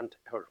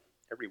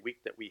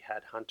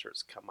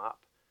hunters come up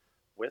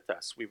with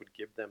us, we would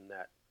give them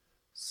that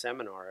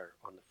seminar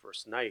on the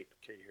first night.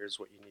 Okay, here's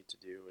what you need to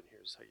do, and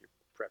here's how you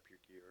prep your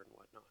gear and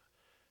whatnot.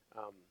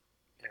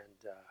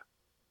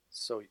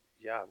 So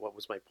yeah, what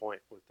was my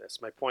point with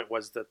this? My point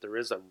was that there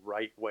is a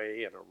right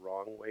way and a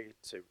wrong way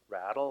to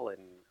rattle,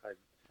 and I've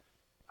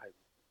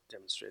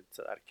demonstrated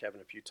to that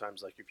Kevin a few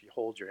times. Like if you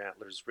hold your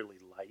antlers really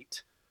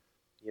light,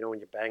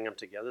 when you bang them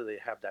together, they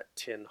have that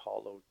tin,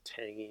 hollow,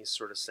 tangy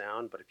sort of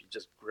sound. But if you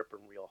just grip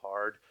them real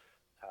hard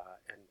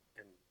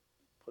and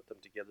put them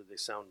together, they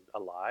sound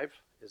alive,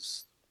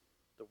 is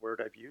the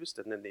word I've used.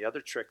 And then the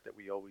other trick that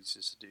we always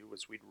used to do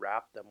was we'd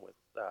wrap them with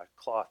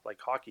cloth, like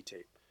hockey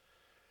tape.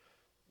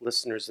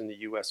 Listeners in the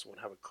U.S.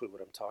 won't have a clue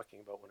what I'm talking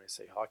about when I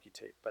say hockey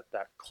tape, but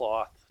that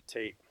cloth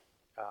tape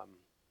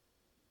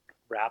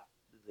wrap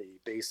the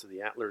base of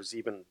the antlers,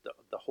 even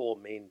the whole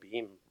main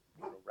beam,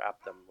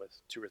 wrap them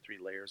with 2 or 3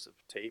 layers of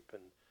tape,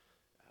 and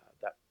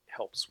that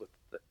helps with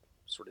the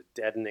sort of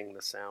deadening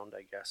the sound,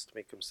 I guess, to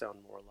make them sound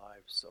more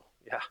alive. So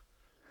yeah,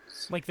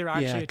 Like they're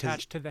Yeah, actually 'cause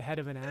attached to the head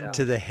of an animal.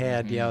 to the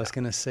head, yeah, I Mhm. was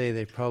gonna say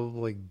they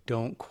probably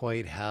don't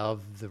quite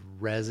have the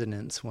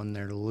resonance when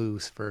they're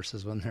loose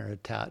versus when they're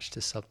attached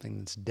to something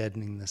that's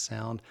deadening the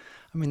sound.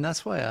 I mean,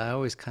 that's why I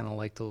always kind of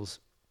like those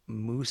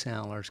moose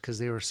antlers because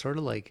they were sort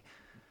of like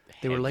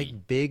they were Heavy.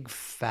 like big,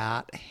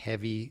 fat,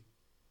 heavy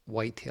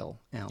whitetail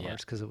Yeah.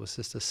 antlers because it was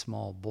just a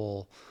small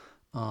bull.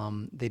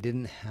 They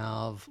didn't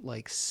have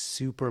like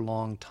super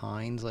long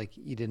tines, like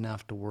you didn't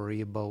have to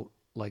worry about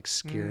like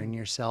scaring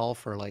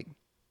yourself or like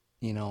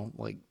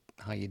like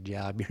how you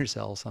jab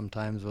yourself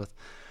sometimes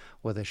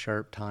with a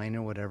sharp tine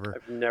or whatever.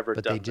 I've never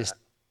But they done just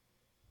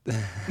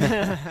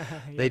Yeah,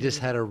 they me just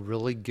either. had a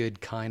really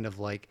good kind of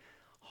like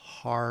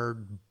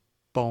hard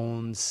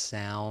bone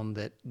sound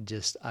that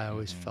just I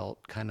always Mhm.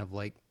 felt kind of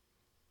like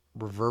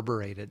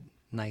reverberated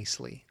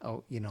nicely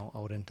out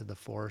out into the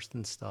forest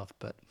and stuff.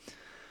 But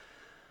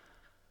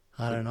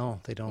I Which, don't know,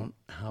 they don't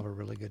have a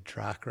really good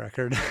track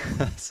record.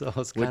 So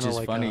it's kind which of is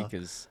like funny a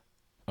because,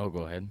 oh,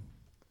 go ahead.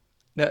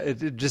 no,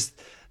 it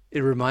just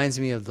it reminds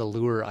me of the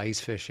lure ice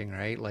fishing,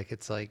 right? Like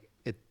it's like,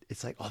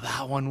 oh,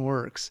 that one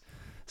works.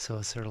 So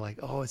it's sort of like,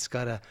 oh, it's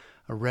got a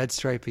red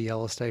stripe, a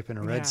yellow stripe, and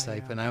a red Yeah,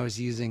 stripe. yeah. And I was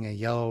using a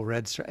yellow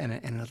red stripe, and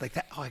it's like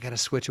that. Oh, I got to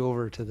switch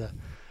over to the,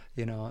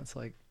 it's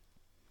like,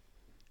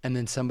 and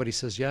then somebody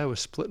says, yeah, I was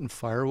splitting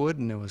firewood,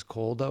 and it was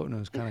cold out, and it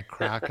was kind of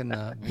cracking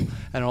the,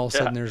 and all of a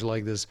Yeah, sudden there's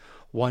like this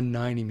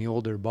 190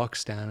 mule deer buck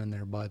standing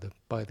there by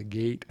the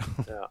gate.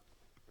 yeah,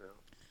 yeah.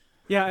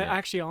 Yeah, Yeah.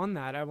 actually, on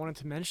that, I wanted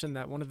to mention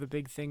that one of the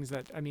big things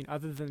that, I mean,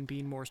 other than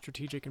being more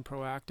strategic and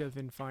proactive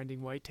in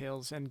finding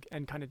whitetails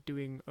and kind of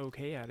doing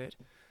okay at it,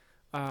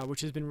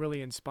 which has been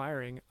really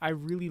inspiring,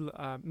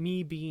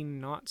 me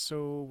being not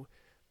so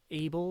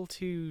able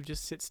to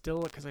just sit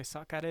still because I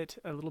suck at it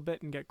a little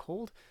bit and get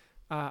cold.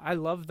 I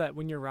love that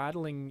when you're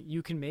rattling,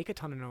 you can make a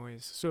ton of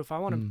noise. So if I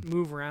want Mm. to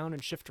move around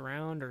and shift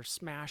around or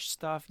smash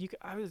stuff,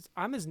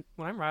 when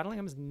I'm rattling,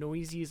 I'm as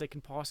noisy as I can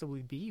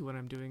possibly be when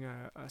I'm doing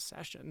a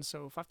session.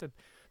 So if I have to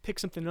pick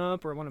something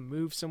up or I want to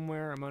move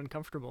somewhere, I'm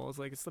uncomfortable.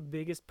 It's the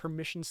biggest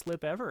permission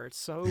slip ever. It's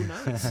so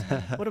nice.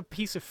 What a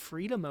piece of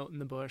freedom out in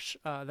the bush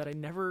that I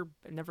never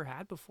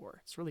had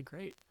before. It's really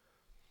great.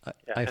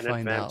 Yeah, I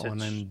find that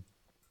when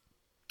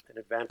an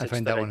I advantage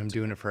find that that when I'm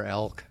doing it for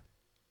elk.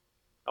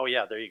 Oh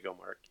yeah, there you go,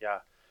 Mark. Yeah,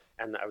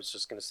 and I was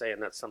just going to say,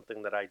 and that's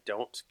something that I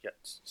don't get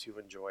to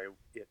enjoy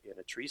in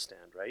a tree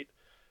stand, right?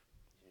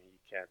 You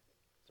can't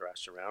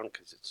thrash around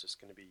because it's just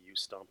going to be you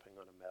stomping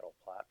on a metal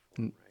platform,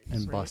 and, right? and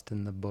So Right.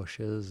 busting the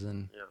bushes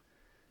and yeah,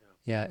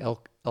 yeah,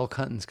 elk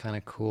hunting's kind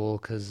of cool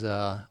because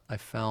I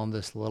found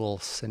this little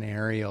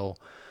scenario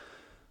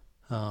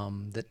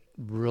that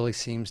really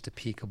seems to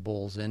pique a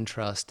bull's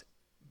interest,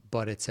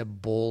 but it's a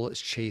bull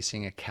that's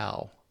chasing a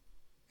cow,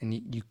 and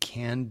you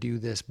can do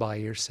this by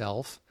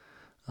yourself.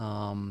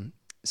 Um,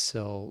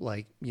 so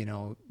like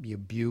you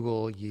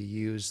bugle, you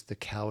use the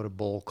cow to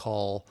bull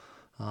call,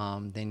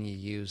 then you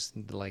use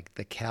like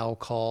the cow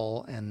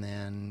call, and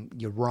then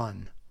you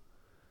run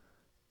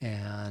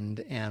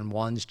and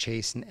one's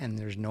chasing and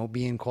there's no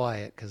being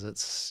quiet because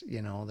it's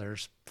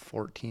there's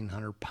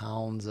 1,400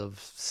 pounds of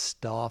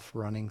stuff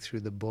running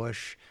through the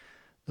bush.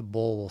 The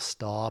bull will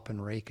stop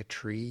and rake a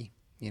tree,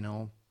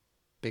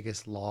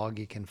 biggest log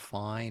you can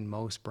find,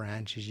 most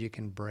branches you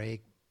can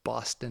break,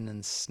 busting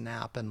and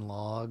snapping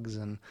logs.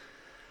 And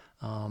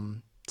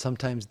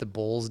sometimes the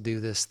bulls do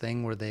this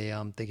thing where they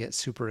get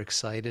super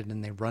excited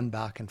and they run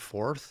back and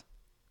forth,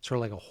 sort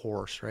of like a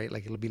horse, right?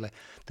 Like they'll be like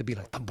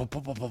boom, boom,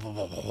 boom, boom, boom,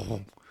 boom, boom,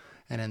 boom,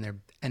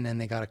 and then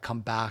they got to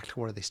come back to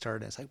where they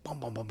started. It's like boom,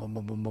 boom, boom, boom,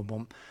 boom, boom, boom,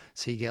 boom.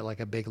 So you get like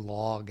a big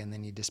log, and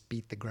then you just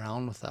beat the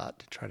ground with that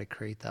to try to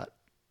create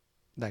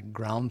that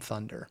ground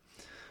thunder.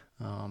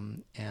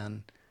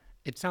 And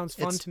Sounds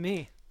fun it's to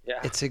me.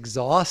 yeah, it's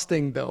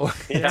exhausting though.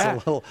 It's a yeah,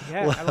 little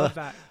Yeah, I love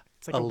that.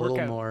 It's like a a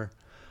little workout. more.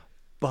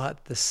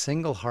 But the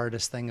single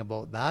hardest thing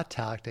about that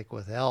tactic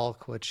with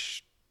elk,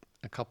 which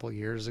a couple of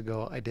years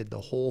ago I did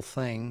the whole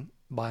thing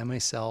by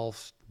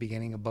myself,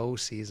 beginning of bow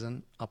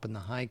season up in the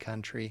high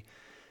country,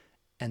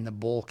 and the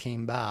bull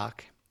came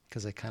back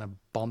because I kind of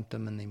bumped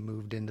him and they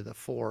moved into the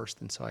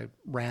forest. And so I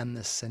ran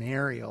this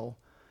scenario,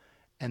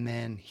 and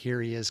then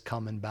here he is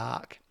coming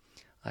back.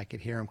 I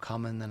could hear him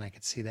coming, then I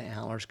could see the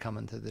antlers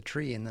coming to the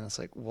tree, and then it's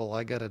like, well,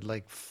 I gotta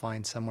like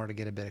find somewhere to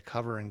get a bit of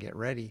cover and get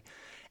ready.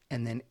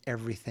 And then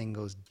everything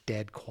goes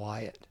dead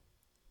quiet.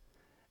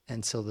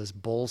 And so this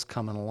bull's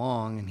coming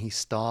along and he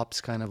stops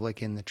kind of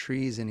like in the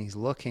trees and he's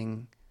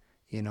looking,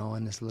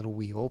 in this little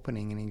wee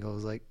opening, and he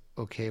goes like,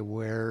 okay,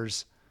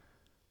 where's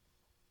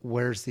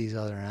these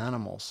other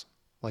animals?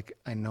 Like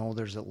I know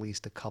there's at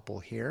least a couple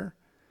here,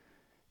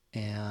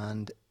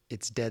 and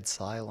it's dead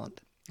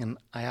silent. And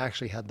I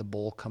actually had the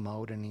bull come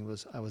out, and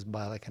I was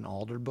by like an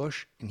alder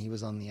bush, and he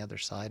was on the other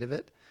side of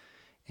it,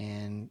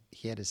 and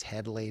he had his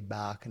head laid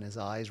back and his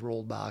eyes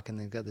rolled back, and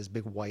they've got this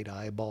big white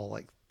eyeball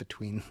like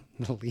between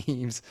the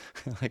leaves,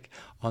 like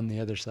on the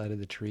other side of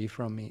the tree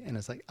from me. And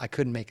it's like I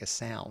couldn't make a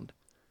sound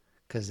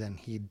because then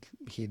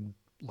he'd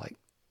like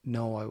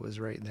know I was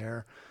right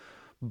there.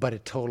 But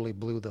it totally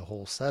blew the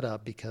whole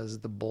setup because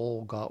the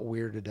bull got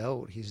weirded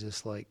out. He's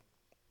just like,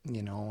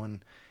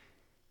 and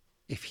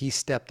if he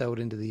stepped out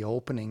into the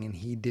opening and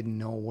he didn't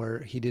know where,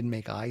 he didn't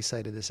make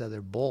eyesight of this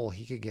other bull,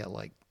 he could get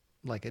like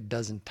a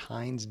dozen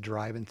tines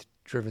driven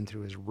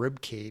through his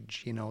rib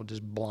cage,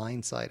 just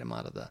blindside him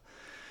out of the.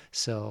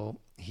 So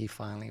he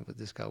finally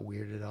just got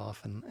weirded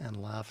off and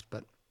left.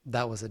 But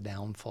that was a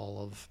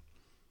downfall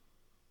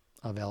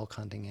of elk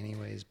hunting,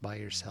 anyways, by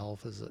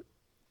yourself. Is that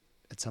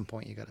at some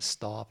point you got to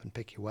stop and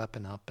pick your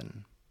weapon up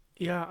and.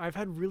 Yeah, I've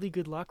had really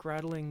good luck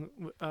rattling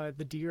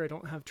the deer. I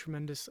don't have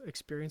tremendous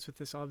experience with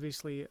this,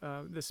 obviously,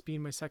 this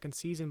being my second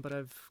season, but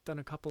I've done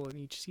a couple in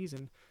each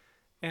season.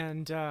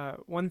 And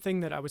one thing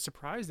that I was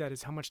surprised at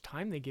is how much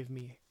time they give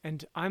me.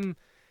 And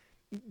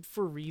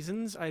for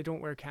reasons, I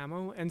don't wear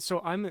camo, and so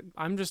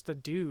I'm just a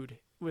dude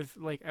with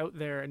like out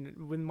there.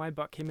 And when my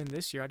buck came in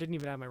this year, I didn't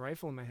even have my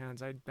rifle in my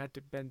hands. I had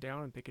to bend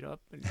down and pick it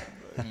up,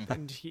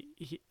 and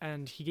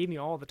he gave me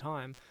all the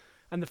time.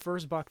 And the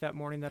first buck that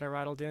morning that I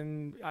rattled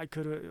in, I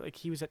could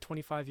he was at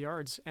 25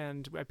 yards,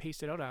 and I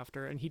paced it out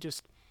after, and he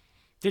just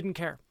didn't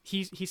care.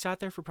 He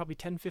sat there for probably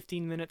 10,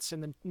 15 minutes,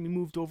 and then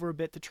moved over a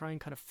bit to try and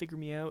kind of figure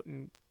me out,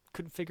 and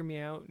couldn't figure me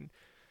out. And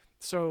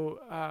so,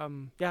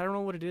 yeah, I don't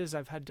know what it is.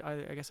 I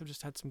guess I've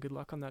just had some good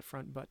luck on that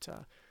front, but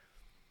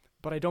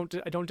I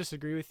don't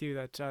disagree with you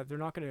that they're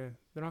not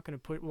gonna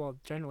put. Well,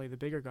 generally the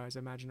bigger guys,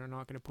 I imagine, are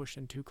not gonna push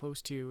in too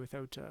close to you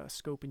without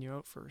scoping you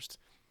out first.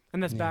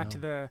 And that's back to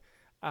the.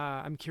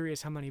 I'm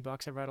curious how many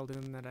bucks I've rattled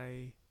in that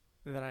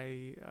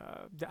I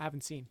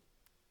haven't seen,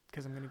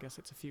 because I'm gonna guess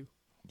it's a few.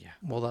 Yeah.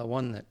 Well, that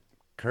one that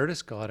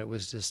Curtis got, it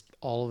was just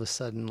all of a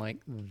sudden like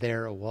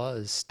there it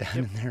was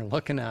standing there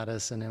looking at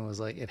us, and it was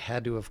like it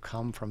had to have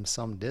come from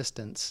some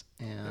distance,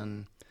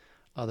 and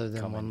other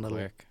than one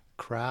little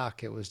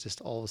crack, it was just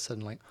all of a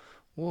sudden like,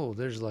 whoa,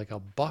 there's like a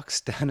buck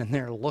standing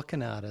there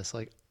looking at us,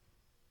 like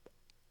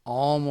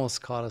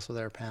almost caught us with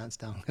our pants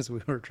down because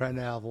we were trying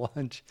to have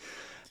lunch.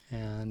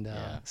 And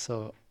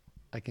so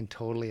I can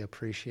totally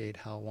appreciate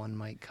how one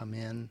might come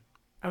in.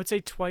 I would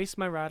say twice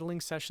my rattling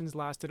sessions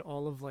lasted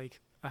all of like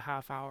a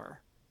half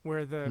hour,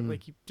 where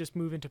like you just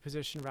move into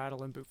position,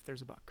 rattle, and boof,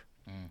 there's a buck.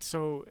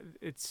 So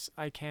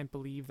I can't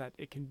believe that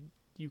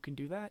you can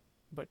do that,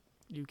 but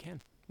you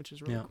can, which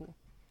is really cool.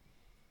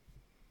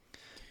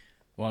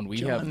 Well, and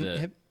we have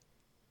the.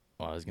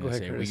 Well, I was gonna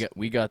say Curtis.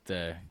 we got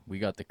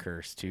the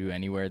curse too.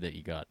 Anywhere that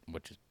you got,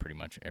 which is pretty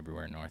much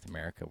everywhere in North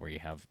America, where you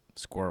have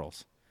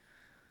squirrels.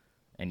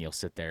 And you'll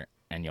sit there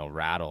and you'll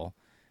rattle,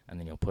 and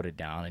then you'll put it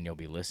down and you'll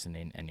be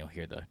listening, and you'll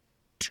hear the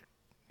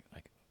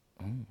like,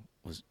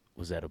 was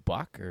that a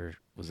buck or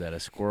was that a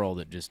squirrel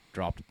that just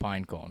dropped a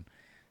pine cone?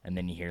 And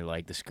then you hear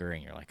like the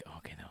scurrying. You're like, oh,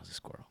 okay, that was a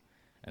squirrel.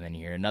 And then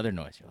you hear another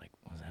noise. You're like,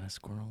 was that a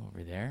squirrel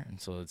over there?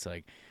 And so it's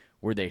like,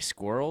 were they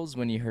squirrels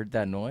when you heard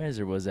that noise,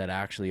 or was that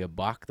actually a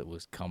buck that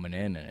was coming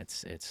in? And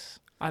it's.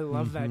 I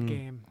love that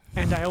game,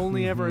 and I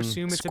only ever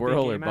assume it's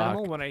Squirrel a big game or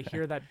animal when I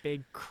hear that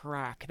big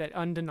crack, that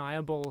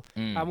undeniable.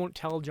 I won't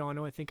tell John.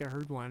 I think I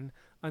heard one,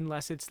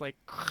 unless it's like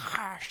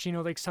crash,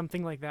 like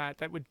something like that.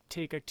 That would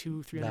take a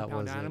 200-300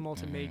 pound animal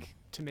to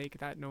make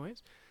that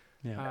noise.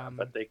 Yeah,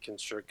 but they can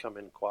sure come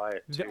in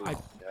quiet too.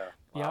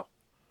 Yep.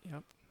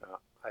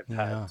 I've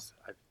had,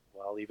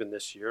 even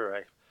this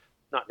year,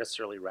 not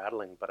necessarily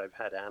rattling, but I've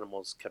had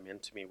animals come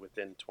into me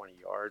within 20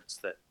 yards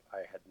that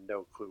I had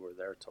no clue were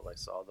there till I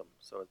saw them.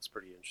 So it's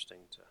pretty interesting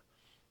to.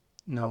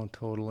 No,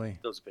 totally.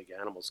 Those big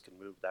animals can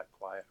move that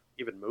quiet.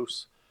 Even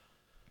moose.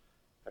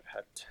 I've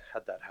had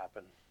that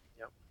happen.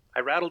 Yeah,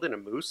 I rattled in a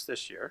moose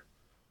this year.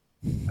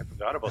 I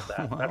forgot about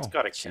that. Wow. That's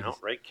got to count,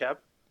 right, Kev?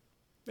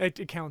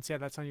 It counts. Yeah,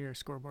 that's on your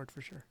scoreboard for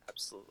sure.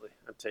 Absolutely,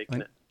 I'm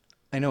taking it.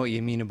 I know what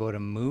you mean about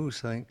a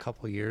moose. I think a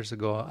couple of years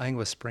ago, I think it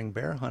was spring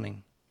bear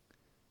hunting.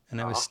 And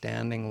I was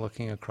standing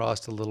looking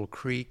across a little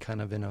creek kind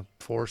of in a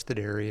forested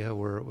area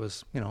where it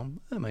was,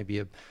 it might be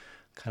a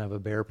kind of a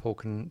bear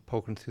poking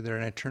through there.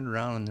 And I turned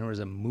around and there was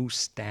a moose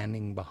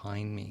standing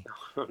behind me.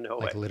 Oh, no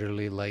like way.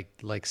 Literally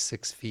like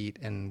 6 feet.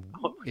 And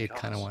it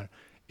kind of went,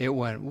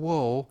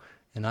 whoa.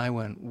 And I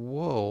went,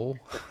 whoa.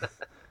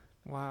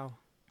 Wow.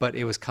 But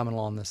it was coming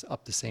along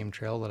up the same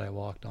trail that I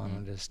walked on,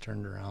 and just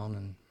turned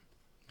around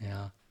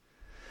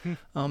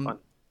and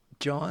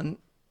John,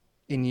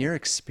 in your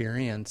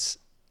experience,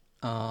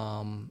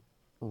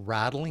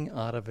 rattling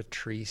out of a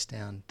tree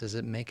stand, does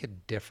it make a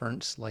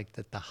difference, like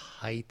that the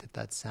height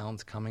that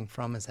sound's coming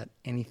from? Is that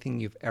anything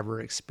you've ever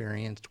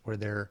experienced where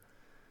they're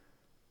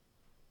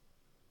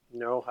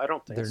No, I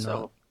don't think so.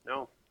 Not?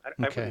 No, I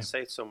wouldn't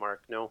say so,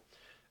 Mark. No.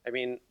 I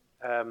mean,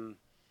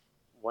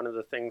 one of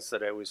the things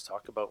that I always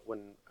talk about when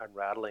I'm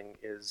rattling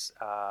is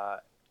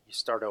you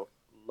start out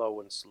low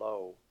and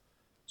slow,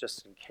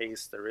 just in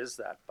case there is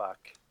that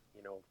buck,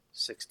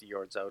 60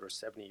 yards out or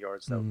 70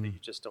 yards out that you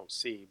just don't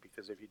see,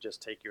 because if you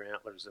just take your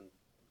antlers and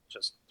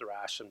just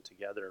thrash them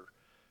together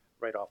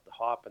right off the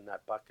hop and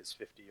that buck is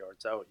 50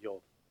 yards out,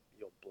 you'll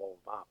blow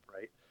them up,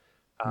 right?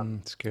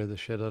 Scare the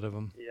shit out of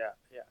them. Yeah.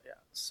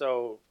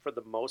 So for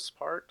the most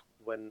part,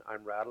 when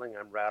I'm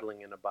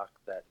rattling in a buck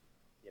that,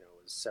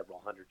 is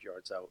several hundred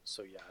yards out.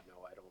 So yeah, no,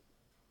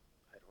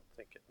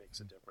 think it makes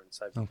a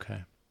difference. I've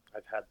Okay.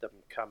 I've had them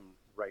come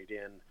right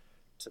in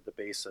to the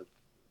base of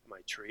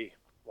my tree,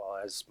 well,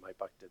 as my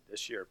buck did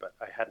this year, but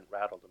I hadn't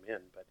rattled him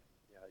in. But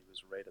yeah, he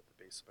was right at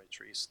the base of my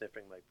tree,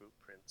 sniffing my boot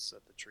prints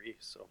at the tree.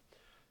 So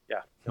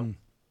yeah, no,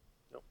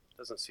 no,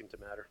 doesn't seem to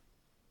matter.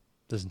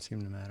 Doesn't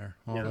seem to matter.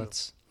 Well, Yeah.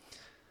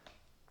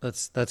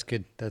 that's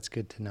good. That's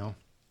good to know.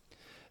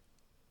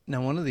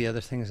 Now, one of the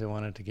other things I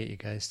wanted to get you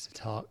guys to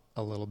talk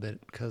a little bit,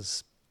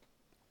 because,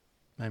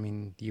 I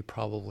mean, you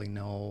probably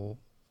know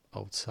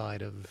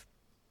outside of,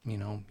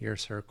 your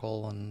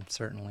circle and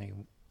certainly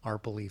our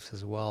beliefs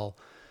as well,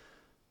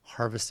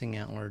 harvesting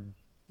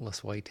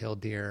antlerless whitetail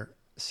deer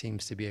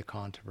seems to be a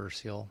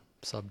controversial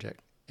subject.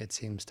 It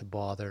seems to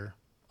bother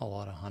a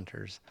lot of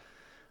hunters.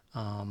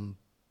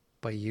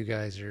 But you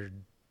guys are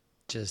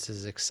just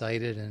as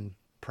excited and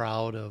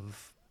proud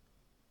of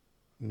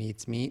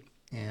meat's meat,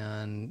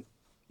 and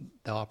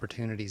the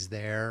opportunity's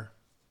there,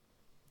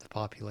 the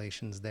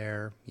population's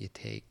there. You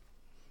take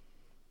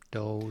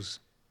does,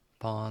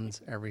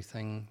 fawns,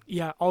 everything.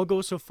 Yeah, I'll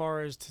go so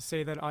far as to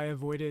say that I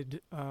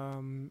avoided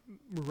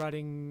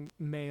rutting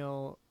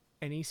male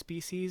any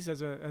species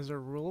as a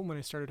rule when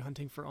I started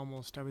hunting for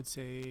almost, I would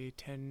say,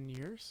 10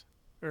 years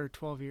or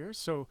 12 years.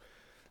 So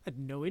I had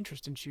no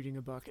interest in shooting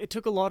a buck. It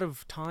took a lot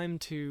of time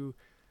to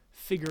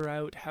figure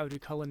out how to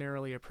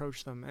culinarily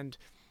approach them. And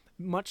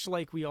much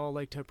like we all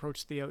like to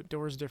approach the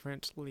outdoors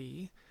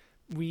differently,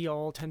 we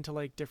all tend to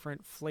like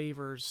different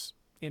flavors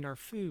in our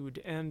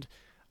food. And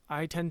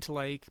I tend to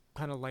like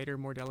kind of lighter,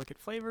 more delicate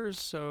flavors.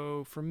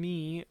 So for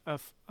me,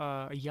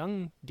 a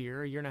young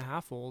deer, a year and a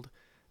half old,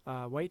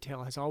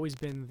 whitetail has always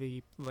been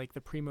the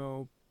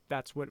primo.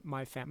 That's what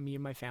me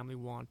and my family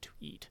want to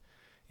eat.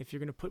 If you're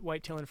going to put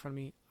whitetail in front of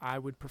me, I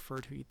would prefer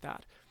to eat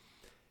that.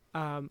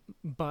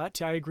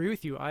 But I agree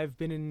with you. I've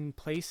been in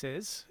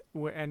places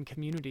and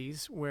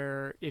communities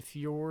where if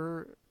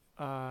you're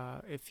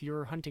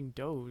hunting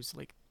does,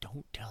 like,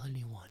 don't tell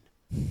anyone.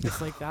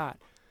 It's like that.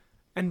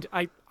 And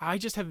I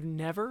just have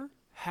never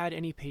had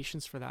any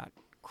patience for that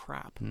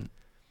crap. No,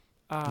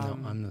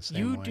 I'm the same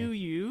you way. do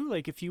you.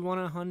 Like, if you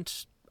want to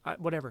hunt,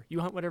 whatever.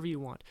 You hunt whatever you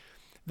want.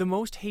 The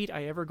most hate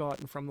I ever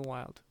gotten from the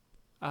wild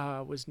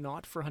was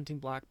not for hunting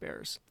black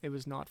bears. It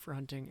was not for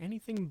hunting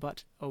anything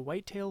but a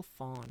whitetail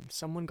fawn.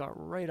 Someone got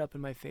right up in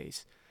my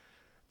face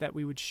that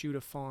we would shoot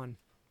a fawn.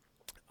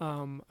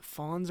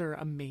 Fawns are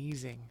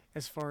amazing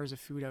as far as a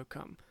food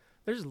outcome.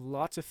 There's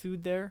lots of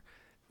food there.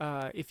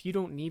 If you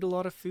don't need a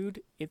lot of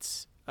food,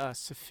 it's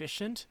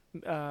sufficient.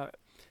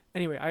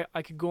 Anyway,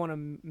 I could go on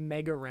a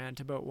mega rant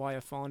about why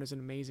a fawn is an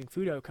amazing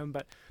food outcome,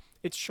 but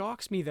it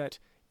shocks me that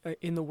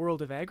in the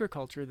world of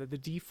agriculture, that the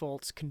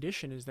default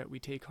condition is that we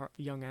take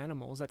young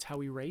animals. That's how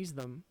we raise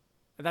them.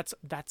 That's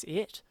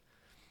it.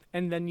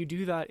 And then you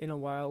do that in a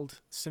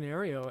wild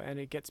scenario, and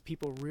it gets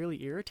people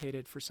really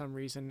irritated for some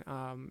reason.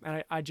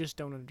 And I just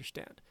don't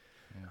understand.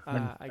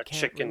 Yeah. I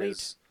can't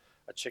relate.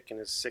 A chicken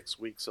is 6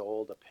 weeks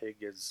old. A pig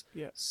is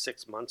Yeah.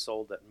 6 months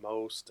old at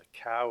most. A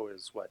cow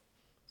is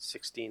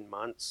 16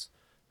 months.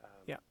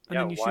 Yeah, and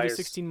then you shoot why a is-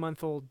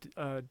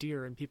 16-month-old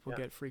deer, and people Yeah.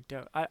 get freaked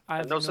out. I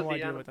have those are no the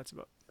idea anim- what that's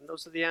about. And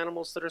those are the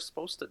animals that are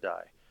supposed to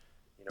die.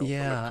 From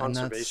Yeah, a and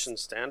conservation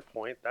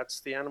standpoint, that's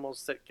the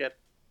animals that get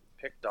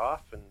picked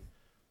off. And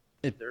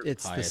they're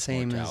It's the highest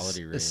same as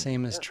mortality rate. the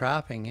same as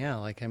trapping. Yeah,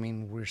 like, I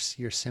mean,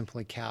 you're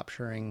simply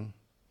capturing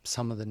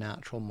some of the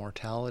natural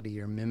mortality.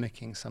 You're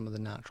mimicking some of the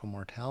natural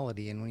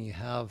mortality, and when you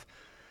have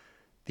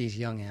these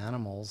young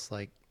animals,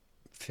 like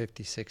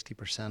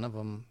 50-60% of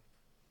them,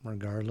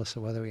 regardless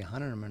of whether we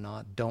hunted them or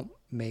not, don't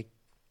make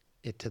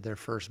it to their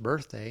first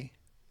birthday,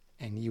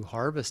 and you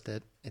harvest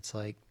it. It's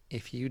like,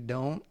 if you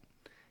don't,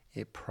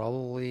 it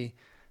probably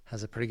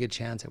has a pretty good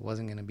chance it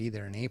wasn't going to be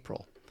there in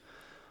April.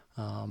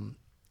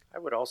 I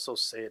would also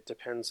say it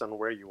depends on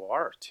where you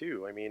are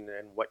too. I mean,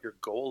 and what your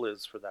goal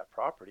is for that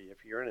property.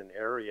 If you're in an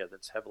area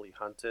that's heavily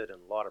hunted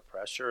and a lot of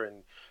pressure,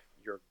 and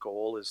your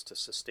goal is to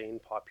sustain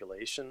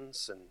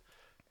populations and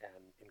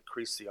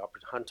increase the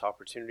hunt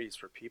opportunities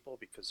for people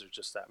because there's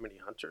just that many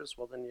hunters,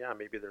 well then yeah,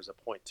 maybe there's a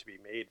point to be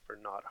made for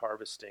not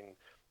harvesting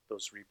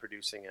those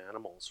reproducing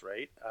animals,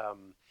 right?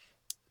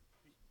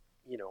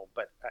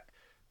 But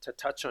to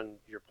touch on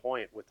your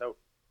point without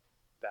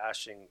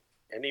bashing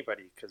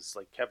anybody, because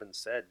like Kevin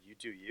said, you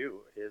do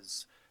you,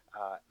 is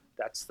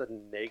that's the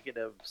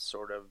negative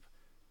sort of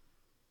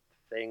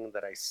thing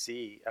that I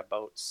see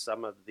about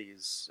some of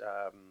these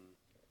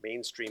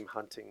mainstream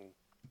hunting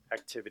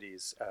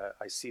activities.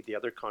 I see the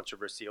other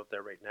controversy out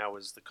there right now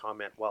is the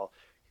comment, well,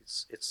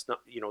 it's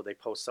not, they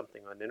post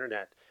something on the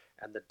internet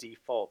and the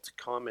default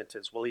comment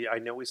is, well, I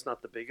know he's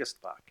not the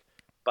biggest buck,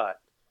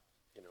 but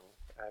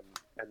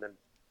and then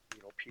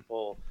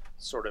people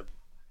sort of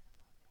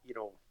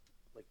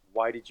like,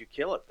 why did you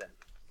kill it then?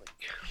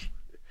 Like,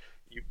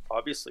 you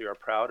obviously are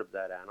proud of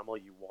that animal.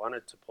 You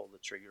wanted to pull the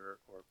trigger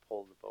or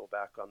pull the bow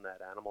back on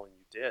that animal, and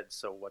you did.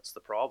 So what's the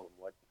problem?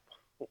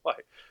 Why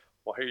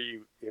are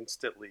you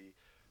instantly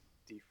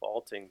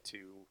defaulting to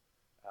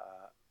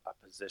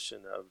a position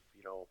of,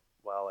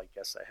 well, I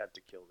guess I had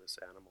to kill this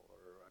animal,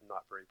 or I'm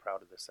not very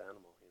proud of this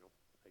animal,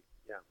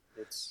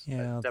 Yeah, it's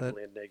Yeah,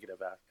 definitely a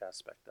negative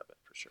aspect of it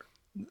for sure.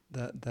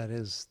 that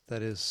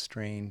is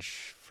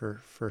strange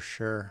for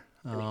sure.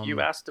 And you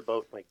asked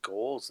about my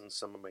goals and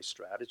some of my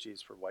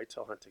strategies for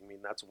whitetail hunting. I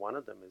mean, that's one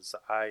of them. Is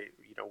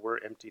we're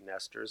empty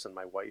nesters, and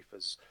my wife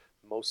is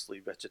mostly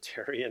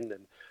vegetarian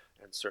and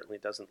certainly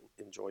doesn't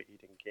enjoy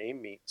eating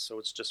game meat. So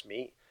it's just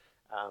me.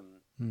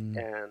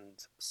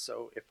 And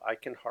so if I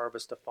can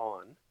harvest a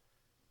fawn,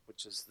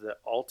 which is the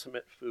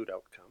ultimate food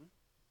outcome,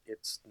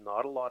 it's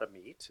not a lot of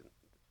meat,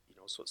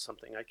 so it's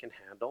something I can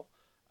handle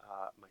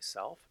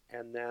myself.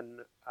 And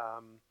then,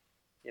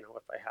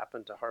 if I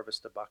happen to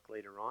harvest a buck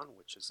later on,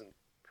 which isn't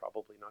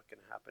probably not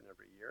going to happen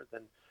every year,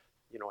 then,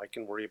 I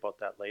can worry about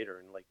that later.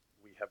 And like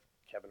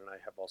Kevin and I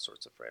have all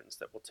sorts of friends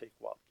that will take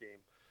wild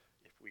game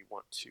if we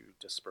want to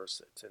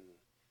disperse it. And,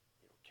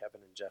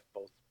 Kevin and Jeff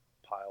both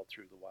pile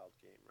through the wild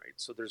game, right?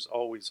 So there's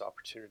always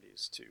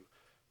opportunities to,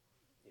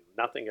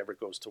 nothing ever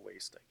goes to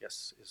waste, I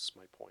guess, is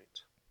my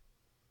point.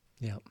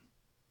 Yeah.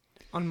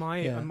 On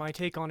my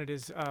take on it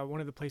is one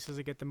of the places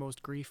I get the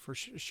most grief for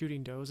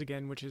shooting does,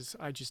 again, which is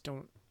I just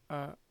don't,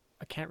 I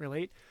can't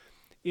relate,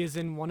 is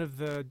in one of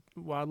the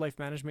wildlife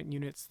management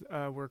units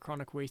where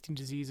chronic wasting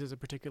disease is a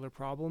particular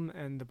problem,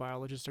 and the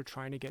biologists are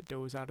trying to get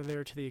does out of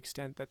there to the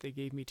extent that they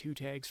gave me 2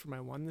 tags for my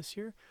one this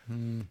year.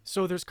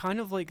 So there's kind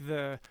of like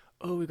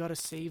we got to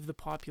save the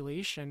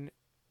population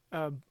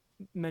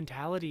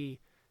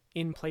mentality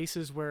in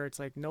places where it's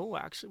like, no,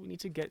 actually, we need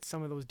to get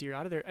some of those deer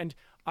out of there. And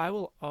I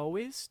will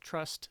always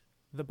trust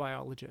the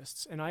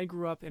biologists. And I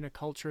grew up in a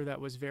culture that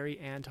was very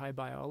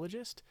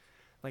anti-biologist.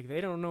 Like, they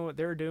don't know what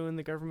they're doing,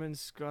 the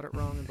government's got it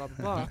wrong, and blah,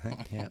 blah,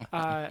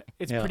 blah.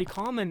 It's pretty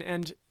common.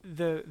 And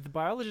the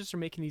biologists are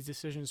making these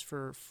decisions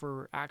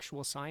for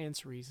actual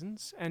science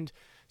reasons. And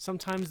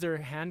sometimes they're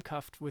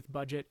handcuffed with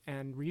budget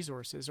and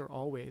resources, or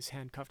always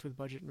handcuffed with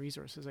budget and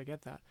resources. I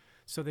get that.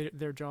 So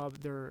their job,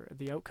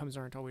 the outcomes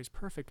aren't always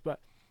perfect. But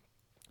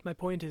my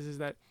point is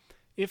that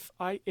if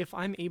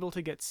I'm able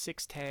to get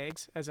 6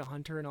 tags as a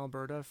hunter in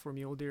Alberta for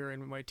mule deer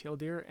and whitetail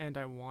deer, and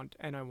I want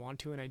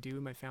to, and I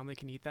do, my family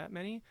can eat that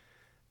many,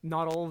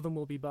 not all of them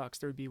will be bucks.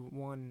 There would be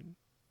 1,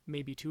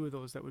 maybe 2 of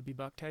those that would be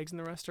buck tags, and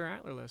the rest are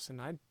antlerless.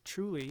 And I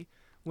truly,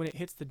 when it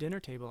hits the dinner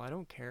table, I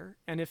don't care.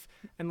 And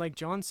like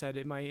John said,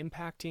 how am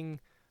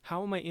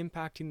I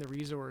impacting the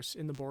resource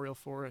in the boreal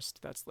forest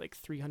that's like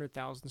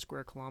 300,000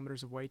 square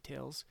kilometers of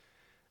whitetails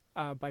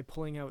by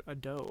pulling out a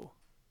doe?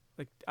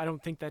 Like, I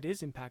don't think that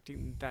is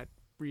impacting that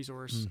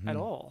resource at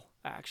all,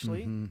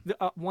 actually.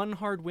 One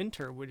hard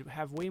winter would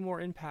have way more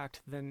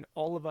impact than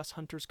all of us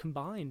hunters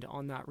combined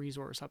on that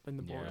resource up in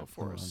the boreal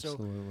forest.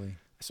 Absolutely.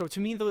 So to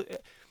me,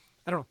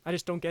 I don't know. I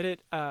just don't get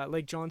it.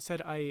 Like John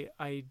said,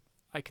 I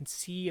can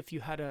see if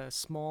you had a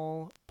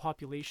small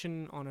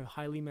population on a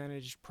highly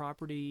managed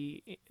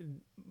property,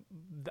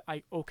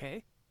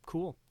 okay,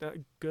 cool,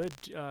 good,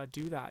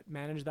 do that,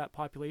 manage that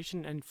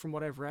population. And from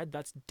what I've read,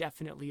 that's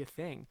definitely a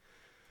thing.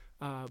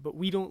 But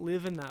we don't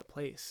live in that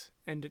place,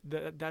 and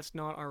that's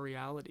not our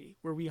reality.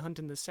 Where we hunt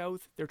in the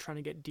south, they're trying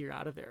to get deer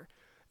out of there.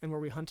 And where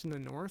we hunt in the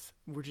north,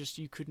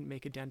 you couldn't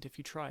make a dent if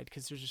you tried,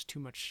 because there's just too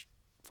much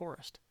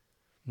forest.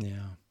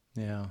 Yeah.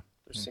 There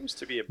seems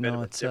to be a bit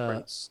of a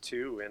difference,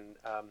 too, in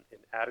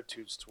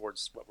attitudes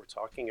towards what we're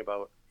talking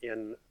about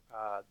in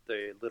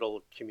the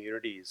little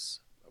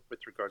communities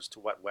with regards to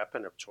what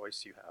weapon of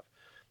choice you have.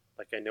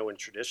 Like, I know in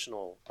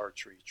traditional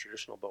archery,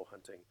 traditional bow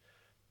hunting,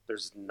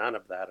 there's none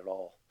of that at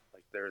all.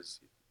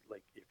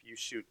 Like, if you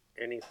shoot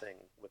anything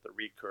with a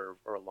recurve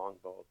or a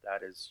longbow,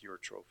 that is your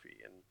trophy,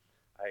 and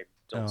I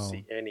don't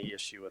see any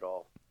issue at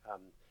all.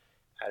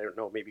 I don't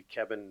know, maybe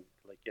Kevin,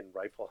 like in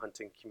rifle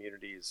hunting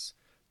communities,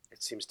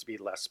 it seems to be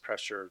less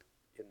pressure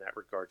in that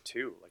regard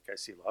too. Like, I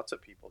see lots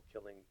of people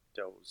killing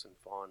does and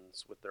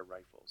fawns with their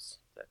rifles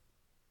that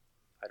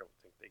I don't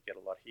think they get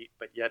a lot of heat,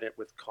 but yet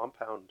with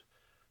compound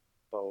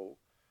bow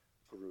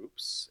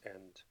groups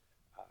and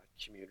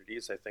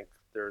communities, I think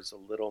there's a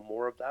little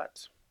more of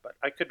that. But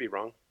I could be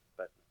wrong,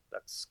 but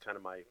that's kind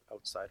of my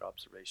outside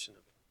observation of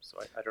it. So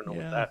I don't know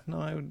what that. No,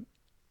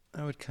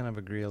 I would kind of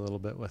agree a little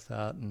bit with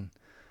that. And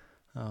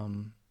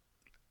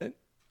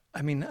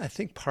I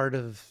think part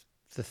of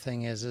the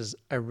thing is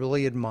I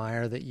really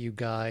admire that you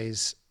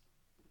guys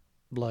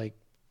like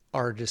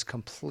are just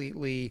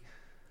completely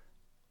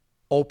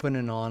open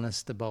and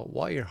honest about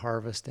what you're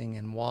harvesting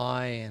and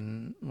why,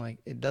 and like,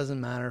 it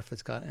doesn't matter if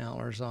it's got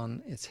antlers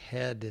on its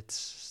head,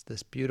 it's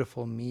this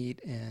beautiful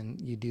meat, and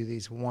you do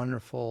these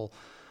wonderful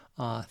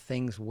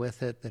things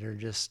with it that are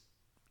just,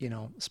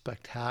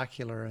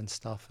 spectacular and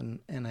stuff.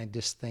 And I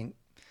just think,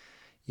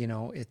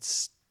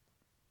 it's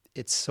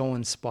so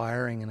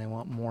inspiring, and I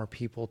want more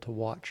people to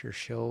watch your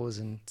shows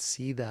and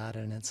see that.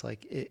 And it's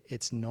like,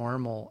 it's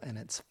normal and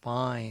it's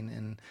fine.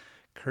 And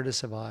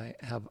Curtis and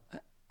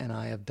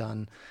I have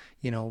done,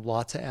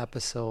 lots of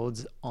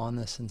episodes on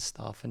this and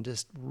stuff, and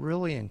just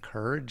really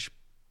encourage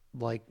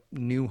like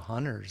new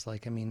hunters.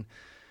 Like,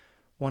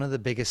 one of the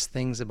biggest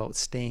things about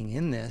staying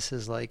in this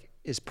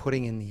is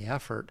putting in the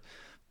effort.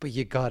 but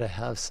you got to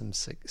have some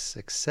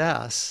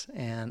success,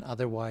 and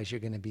otherwise you're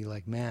going to be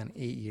like, man,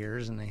 8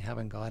 years and they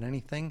haven't got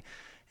anything.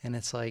 And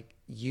it's like,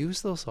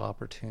 use those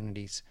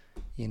opportunities.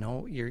 You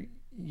know,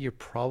 you're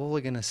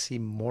probably going to see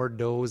more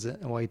does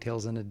and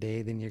whitetails in a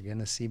day than you're going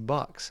to see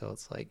bucks. So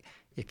it's like,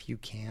 if you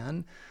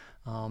can,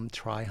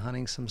 try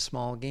hunting some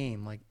small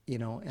game, like, you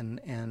know,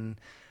 and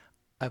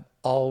I've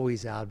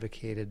always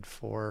advocated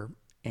for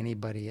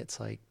anybody. It's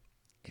like,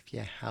 if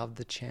you have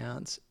the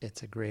chance,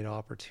 it's a great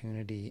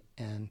opportunity,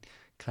 and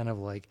kind of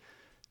like,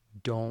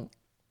 don't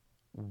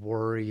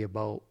worry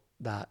about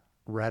that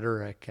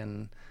rhetoric.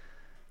 And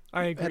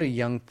I I had a agree.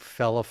 young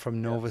fella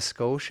from Nova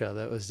Scotia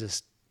that was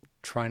just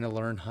trying to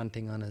learn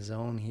hunting on his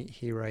own.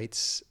 He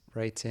writes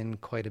in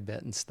quite a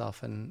bit and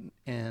stuff, and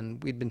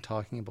we'd been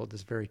talking about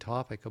this very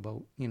topic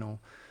about, you know,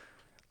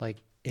 like,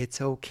 it's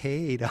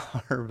okay to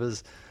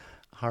harvest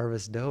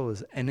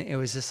does. And it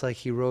was just like,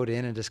 he wrote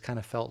in and just kind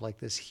of felt like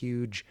this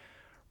huge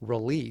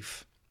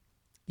relief,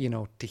 you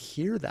know, to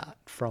hear that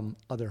from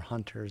other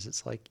hunters.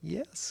 It's like,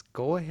 yes,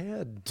 go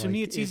ahead. To Like,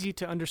 me, it's easy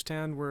to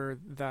understand where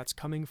that's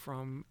coming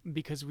from,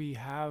 because we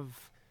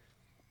have,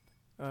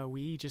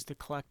 just the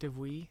collective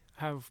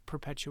have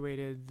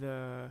perpetuated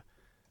the,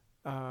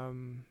 I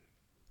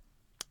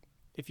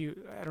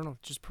don't know,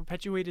 just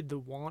perpetuated the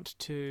want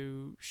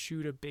to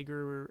shoot a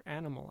bigger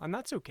animal. And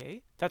that's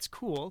okay. That's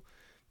cool.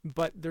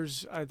 But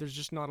there's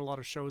just not a lot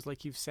of shows,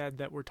 like you've said,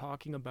 that we're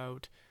talking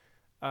about.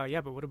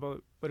 Yeah, but what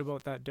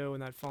about that doe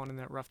and that fawn and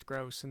that ruffed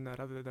grouse and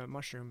that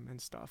mushroom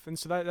and stuff? And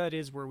so that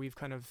is where we've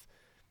kind of,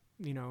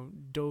 you know,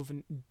 dove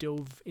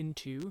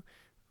into,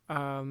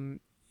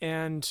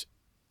 and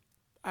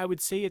I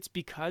would say it's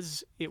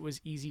because it was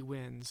easy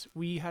wins.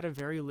 We had a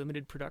very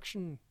limited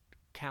production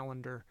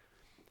calendar,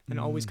 and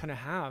always kind of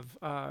have.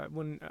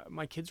 When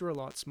my kids were a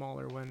lot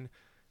smaller when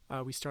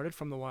we started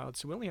From the Wild,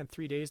 so we only had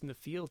 3 days in the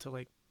field to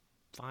like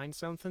find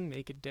something,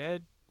 make it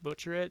dead,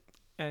 butcher it,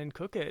 and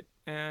cook it,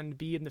 and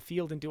be in the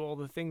field and do all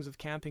the things of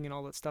camping and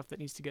all that stuff that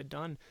needs to get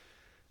done.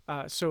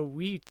 So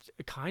we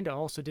kind of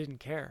also didn't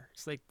care.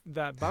 It's like,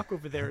 that buck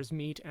over there is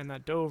meat, and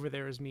that doe over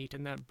there is meat,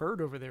 and that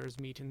bird over there is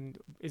meat, and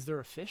is there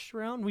a fish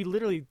around? We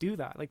literally do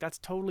that. Like, that's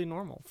totally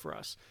normal for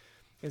us.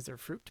 Is there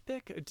fruit to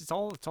pick? It's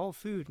all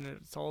food, and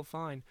it's all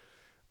fine.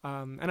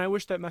 And I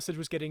wish that message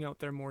was getting out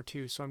there more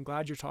too. So I'm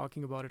glad you're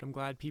talking about it. I'm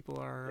glad people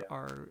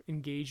are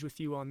engaged with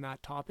you on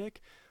that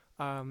topic.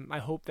 I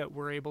hope that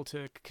we're able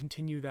to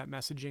continue that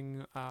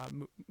messaging,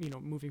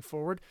 moving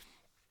forward.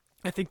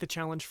 I think the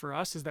challenge for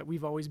us is that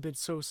we've always been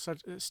such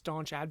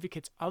staunch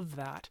advocates of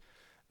that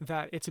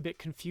it's a bit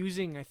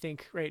confusing, I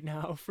think, right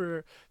now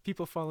for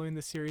people following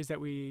the series, that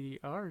we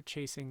are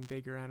chasing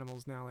bigger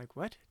animals now. Like,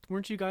 what?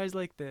 Weren't you guys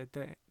like the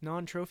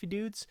non-trophy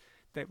dudes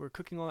that were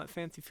cooking all that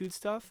fancy food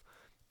stuff?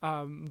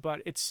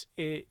 But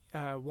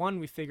one,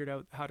 we figured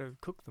out how to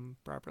cook them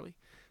properly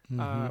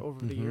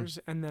over the years,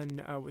 and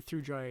then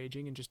through dry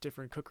aging and just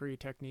different cookery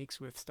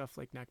techniques with stuff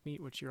like neck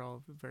meat, which you're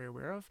all very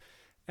aware of,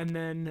 and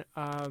then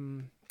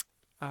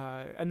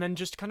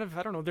just kind of,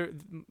 I don't know.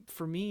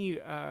 For me,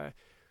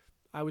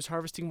 I was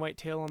harvesting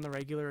whitetail on the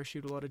regular. I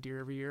shoot a lot of deer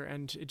every year,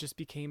 and it just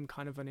became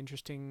kind of an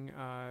interesting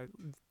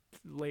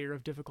layer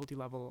of difficulty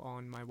level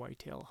on my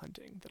whitetail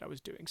hunting that I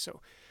was doing. So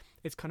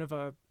it's kind of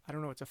I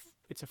don't know.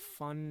 It's a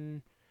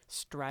fun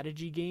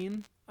strategy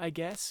game, I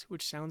guess,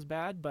 which sounds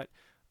bad, but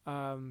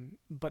that's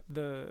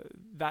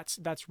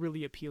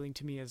really appealing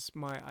to me as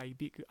I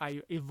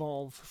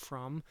evolve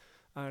from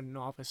a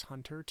novice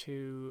hunter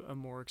to a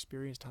more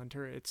experienced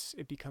hunter.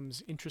 It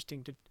becomes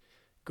interesting to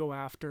go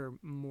after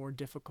more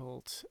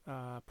difficult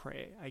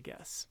prey, I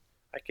guess.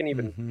 I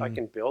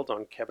can build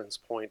on Kevin's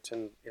point,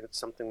 and it's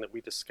something that we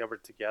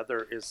discovered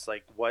together, is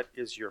like, what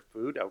is your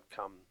food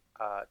outcome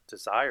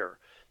desire?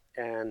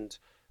 And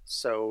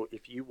so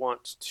if you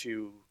want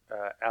to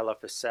a la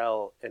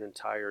ficelle an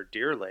entire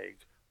deer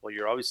leg, well,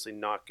 you're obviously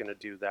not going to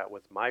do that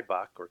with my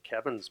buck or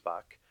Kevin's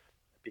buck,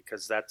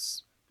 because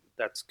that's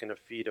going to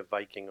feed a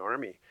Viking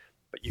army.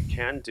 But you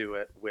can do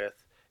it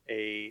with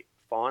a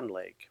fawn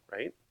leg,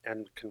 right?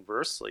 And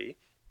conversely,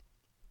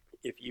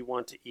 if you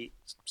want to eat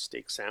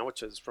steak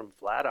sandwiches from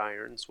flat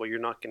irons, well, you're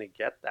not going to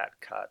get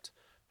that cut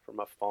from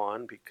a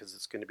fawn, because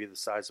it's going to be the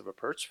size of a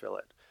perch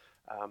fillet,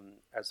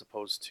 as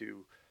opposed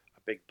to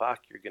a big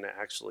buck. You're going to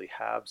actually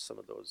have some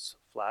of those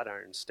flat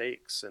iron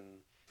steaks, and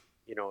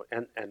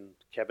and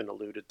Kevin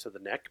alluded to the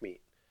neck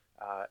meat.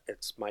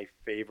 It's my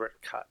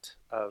favorite cut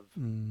of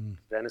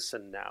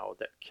venison now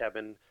that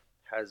Kevin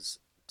has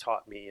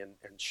taught me and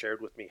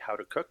shared with me how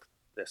to cook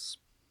this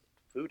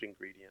food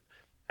ingredient.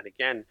 And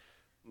again,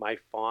 my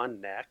fawn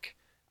neck,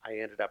 I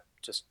ended up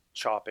just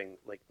chopping,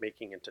 like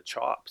making into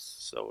chops.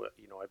 So,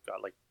 I've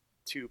got like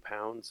 2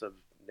 pounds of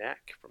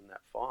neck from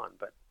that fawn,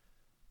 but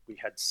we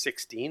had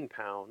 16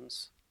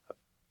 pounds of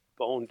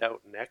boned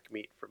out neck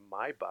meat from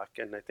my buck.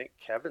 And I think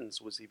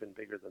Kevin's was even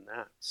bigger than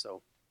that.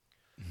 So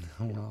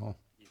wow.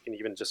 You can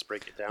even just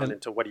break it down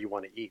into what do you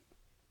want to eat.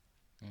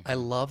 I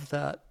love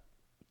that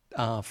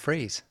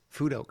phrase,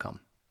 food outcome.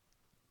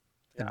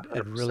 Yeah,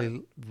 I'd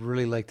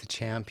really like to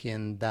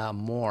champion that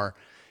more.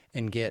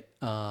 and get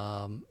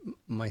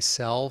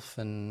myself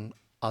and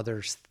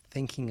others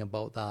thinking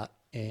about that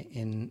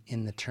in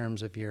the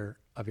terms of your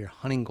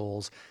hunting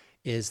goals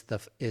is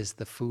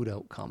the food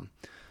outcome.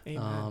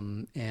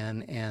 Amen.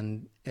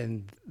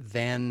 And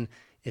then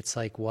it's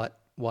like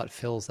what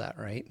fills that,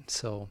 right?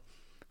 So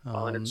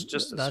Well, and it's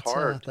just as that's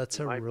hard.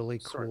 a really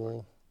Sorry, Mark.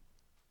 cool.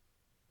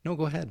 No,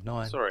 go ahead.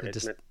 No, Sorry, I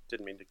just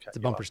didn't mean to cut it's a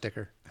you bumper off.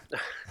 sticker.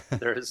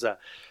 There is a,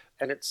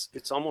 and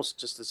it's almost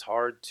just as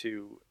hard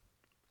to,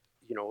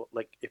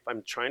 like if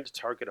I'm trying to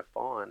target a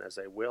fawn as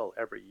I will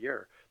every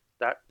year,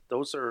 that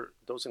those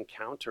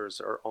encounters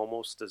are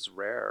almost as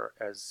rare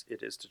as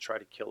it is to try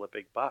to kill a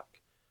big buck,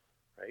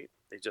 right?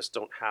 They just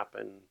don't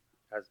happen,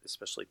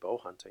 especially bow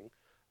hunting.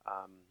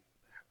 Um,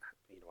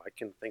 I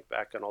can think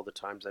back on all the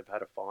times I've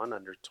had a fawn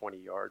under 20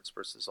 yards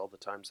versus all the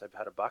times I've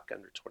had a buck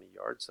under 20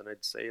 yards, and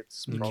I'd say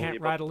it's You probably can't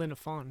about, rattle in a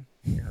fawn.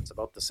 yeah, it's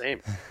about the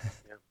same,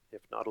 yeah,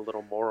 if not a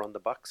little more on the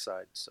buck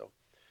side. So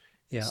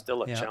it's Yeah,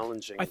 still a yeah.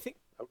 challenging I think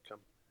outcome.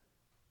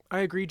 I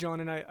agree, John,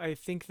 and I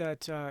think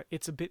that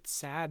it's a bit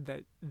sad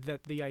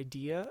that the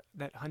idea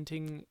that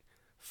hunting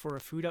for a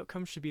food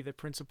outcome should be the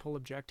principal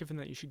objective, and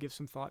that you should give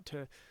some thought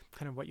to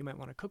kind of what you might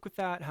want to cook with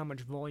that, how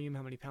much volume,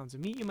 how many pounds of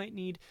meat you might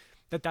need.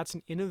 That's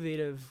an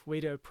innovative way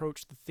to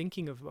approach the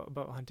thinking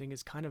about hunting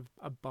is kind of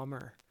a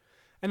bummer.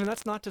 And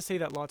that's not to say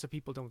that lots of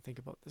people don't think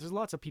about this. There's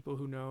lots of people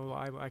who know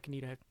I can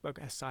eat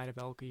a side of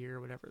elk a year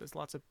or whatever. There's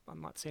lots of,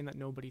 I'm not saying that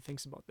nobody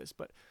thinks about this,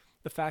 but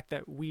the fact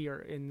that we are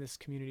in this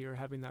community are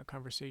having that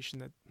conversation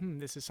that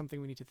this is something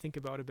we need to think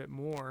about a bit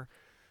more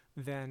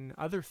than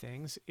other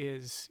things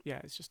is,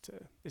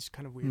 it's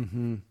kind of weird.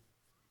 Mm-hmm.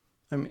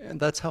 I mean,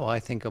 that's how I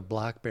think of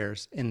black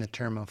bears in the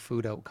term of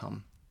food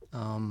outcome.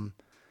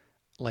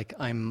 Like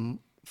I'm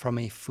from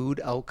a food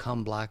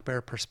outcome black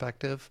bear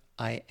perspective,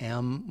 I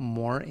am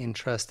more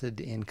interested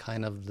in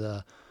kind of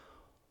the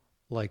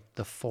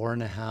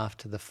 4.5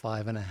 to the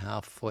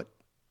 5.5 foot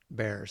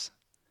bears,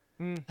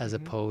 as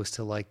opposed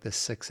to like the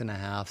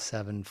 6.5,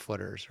 7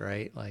 footers,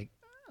 right? Like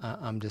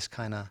I'm just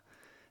kind of,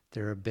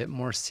 they're a bit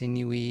more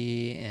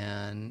sinewy,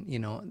 and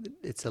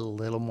it's a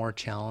little more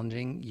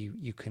challenging.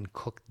 You can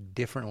cook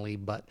differently,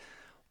 but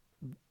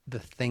the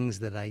things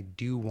that I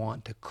do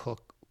want to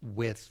cook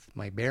with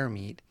my bear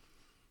meat,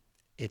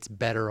 it's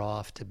better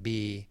off to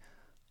be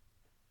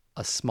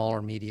a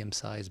smaller,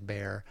 medium-sized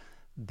bear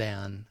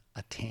than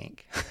a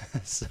tank.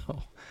 So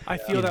I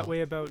feel that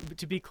way about,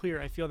 to be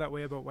clear, I feel that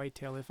way about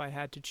whitetail. If I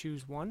had to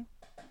choose one,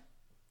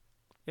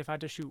 if I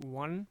had to shoot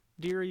one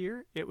deer a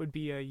year, it would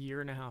be 1.5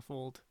 year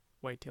old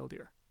whitetail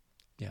deer.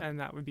 Yeah. And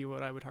that would be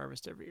what I would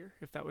harvest every year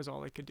if that was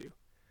all I could do.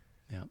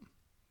 Yeah.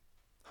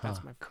 That's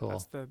cool.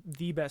 That's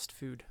the best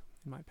food,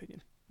 in my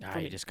opinion.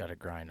 You just got to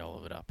grind all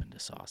of it up into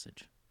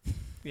sausage.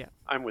 Yeah.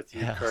 I'm with you,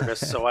 Yeah.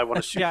 Curtis. So I want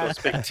to shoot those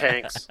big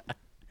tanks.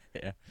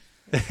 Yeah.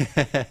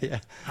 Yeah.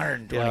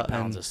 120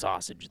 pounds of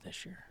sausage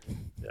this year.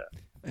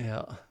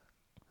 Yeah.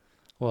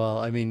 Well,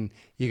 I mean,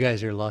 you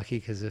guys are lucky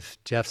because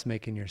if Jeff's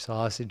making your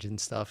sausage and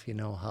stuff, you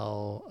know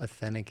how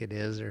authentic it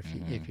is. Or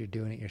if you're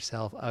doing it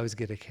yourself, I always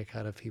get a kick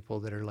out of people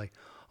that are like,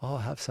 "Oh,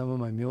 have some of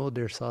my mule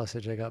deer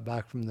sausage I got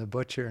back from the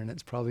butcher," and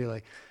it's probably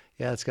like,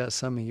 "Yeah, it's got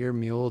some of your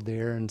mule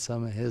deer and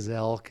some of his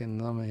elk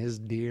and some of his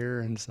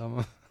deer and some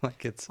of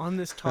like it's." On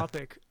this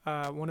topic,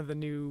 one of the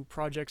new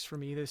projects for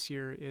me this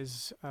year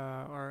is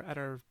at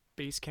our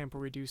base camp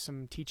where we do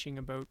some teaching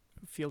about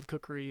field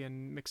cookery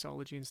and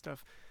mixology and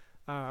stuff.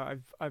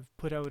 I've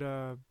put out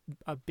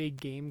a big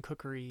game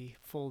cookery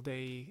full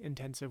day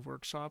intensive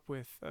workshop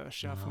with a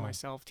chef and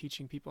myself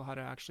teaching people how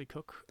to actually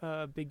cook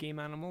a big game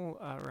animal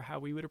or how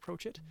we would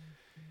approach it.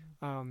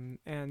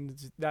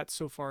 And that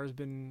so far has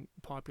been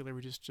popular.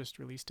 We just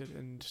released it,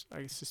 and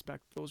I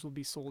suspect those will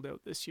be sold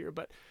out this year.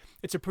 But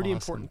it's a pretty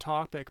important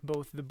topic,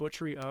 both the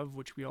butchery of,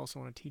 which we also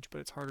want to teach,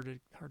 but it's harder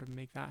to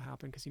make that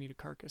happen because you need a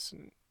carcass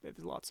and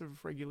there's lots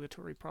of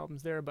regulatory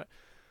problems there. But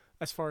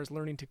as far as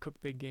learning to cook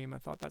big game, I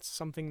thought that's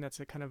something that's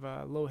a kind of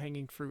a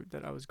low-hanging fruit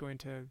that I was going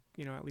to,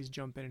 at least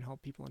jump in and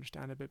help people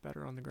understand a bit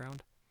better on the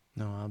ground.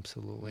 No,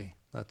 absolutely.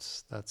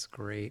 That's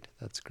great.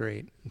 That's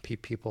great. And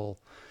people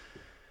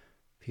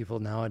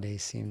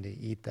nowadays seem to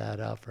eat that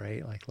up,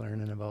 right? Like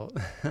learning about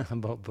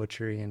about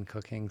butchery and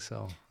cooking.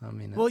 So I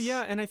mean, well,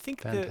 yeah, and I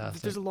think that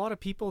fantastic. there's a lot of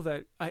people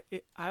that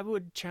I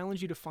would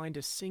challenge you to find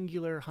a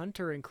singular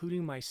hunter,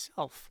 including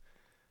myself,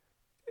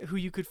 who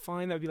you could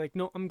find that would be like,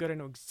 no, I'm gonna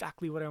know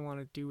exactly what I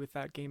want to do with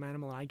that game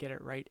animal, and I get it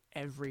right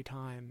every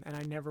time, and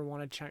I never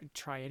want to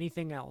try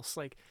anything else.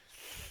 Like,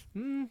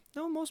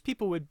 no, most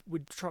people would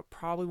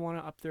probably want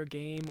to up their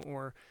game,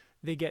 or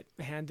they get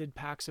handed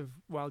packs of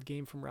wild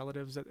game from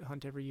relatives that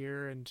hunt every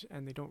year, and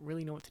they don't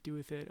really know what to do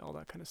with it, all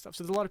that kind of stuff.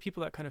 So there's a lot of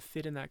people that kind of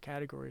fit in that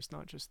category. It's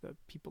not just the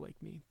people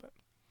like me, but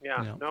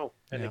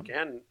and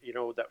again,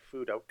 that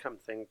food outcome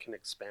thing can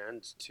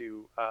expand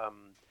to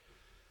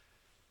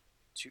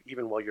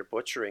even while you're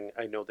butchering.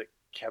 I know that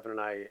Kevin and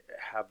I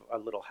have a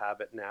little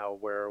habit now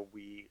where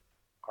we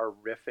are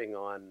riffing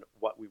on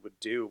what we would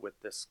do with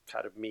this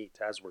cut of meat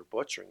as we're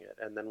butchering it,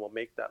 and then we'll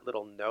make that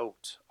little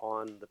note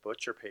on the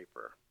butcher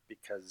paper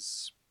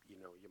because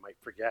you might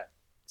forget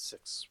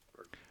 6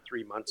 or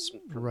 3 months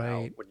from now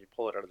Right. when you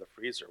pull it out of the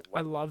freezer.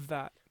 I love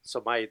that.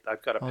 So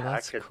I've got a Oh,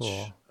 that's package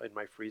cool. in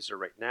my freezer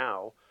right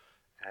now,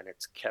 and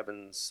it's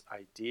Kevin's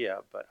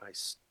idea, but I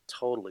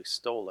totally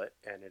stole it,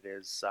 and it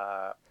is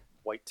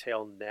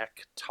whitetail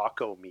neck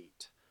taco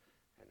meat.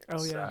 And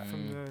Oh it's, yeah,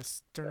 from the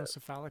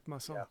sternocephalic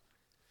muscle. yeah.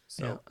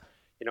 So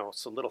Yeah.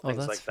 so little Oh,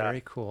 things that's like very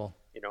that, cool.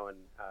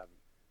 and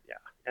yeah.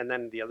 And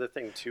then the other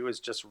thing too is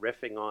just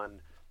riffing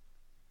on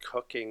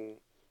cooking.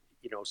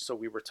 So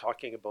we were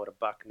talking about a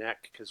buck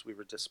neck because we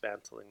were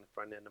dismantling the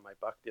front end of my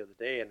buck the other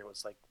day, and it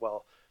was like,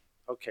 well,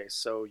 okay,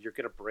 so you're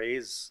going to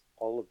braise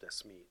all of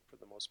this meat for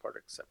the most part,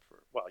 except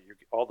for, well,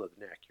 all the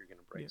neck you're going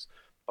to braise. Yeah.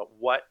 But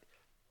what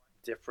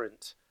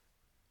different,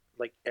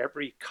 like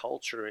every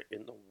culture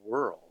in the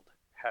world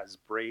has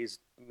braised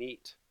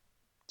meat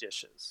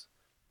dishes.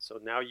 So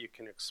now you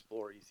can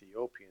explore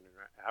Ethiopian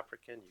and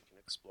African, you can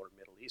explore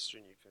Middle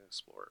Eastern, you can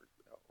explore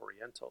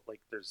Oriental,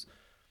 like there's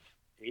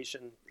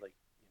Asian, like,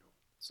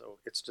 so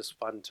it's just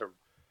fun to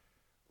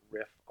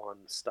riff on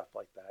stuff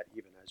like that,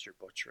 even as you're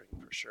butchering,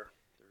 for sure.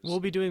 We'll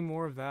be doing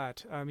more of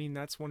that. I mean,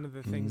 that's one of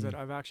the things that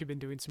I've actually been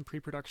doing some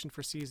pre-production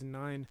for season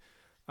 9.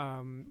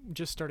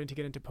 Just starting to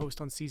get into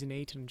post on season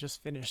 8 and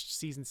just finished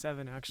season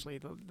 7. Actually,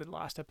 the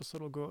last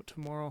episode will go out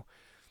tomorrow.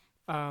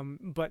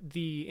 But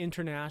the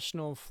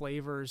international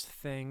flavors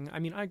thing, I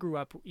mean, I grew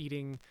up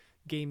eating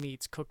game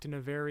meats cooked in a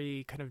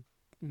very kind of,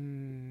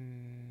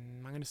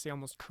 I'm going to say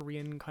almost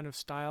Korean kind of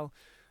style.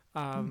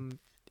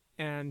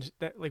 And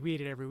that, like, we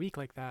ate it every week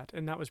like that,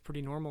 and that was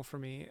pretty normal for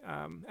me.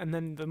 And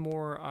then the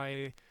more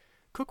I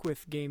cook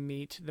with game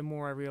meat, the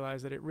more I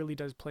realize that it really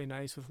does play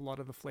nice with a lot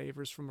of the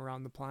flavors from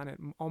around the planet,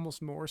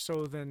 almost more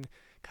so than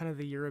kind of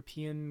the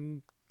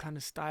European kind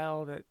of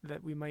style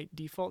that we might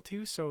default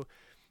to. So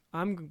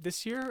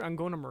this year I'm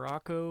going to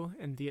Morocco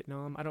and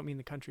Vietnam. I don't mean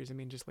the countries, I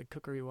mean just like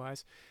cookery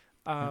wise.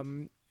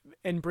 And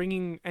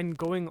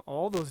going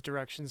all those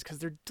directions because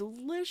they're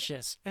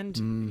delicious.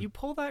 And you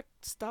pull that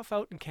stuff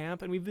out in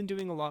camp, and we've been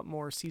doing a lot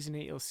more. Season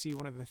 8, you'll see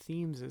one of the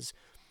themes is,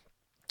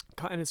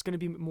 and it's going to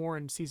be more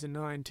in season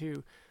 9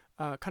 too,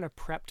 kind of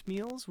prepped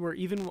meals where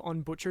even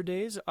on butcher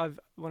days,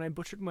 when I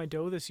butchered my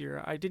doe this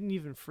year, I didn't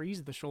even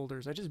freeze the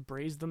shoulders. I just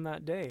braised them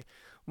that day.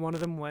 One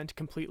of them went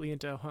completely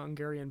into a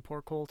Hungarian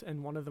pork holt,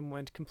 and one of them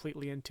went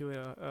completely into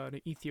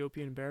an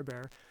Ethiopian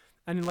bear.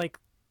 And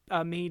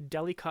made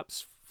deli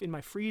cups in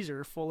my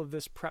freezer full of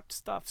this prepped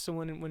stuff. So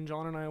when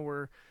John and I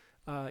were,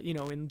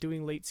 in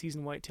doing late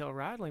season whitetail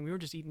rattling, we were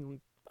just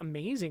eating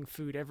amazing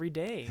food every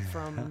day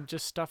from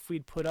just stuff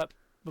we'd put up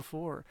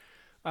before.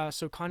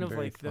 So kind of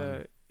Very like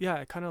fun.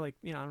 I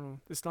don't know,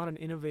 it's not an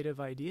innovative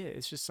idea.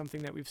 It's just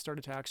something that we've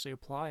started to actually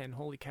apply. And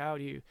holy cow,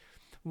 do you,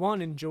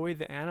 one, enjoy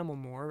the animal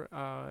more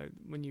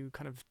when you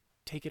kind of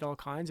take it all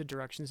kinds of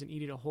directions and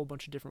eat it a whole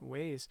bunch of different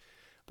ways.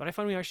 But I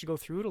find we actually go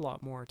through it a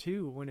lot more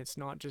too when it's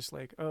not just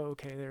like, oh,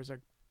 okay, there's a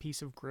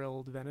piece of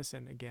grilled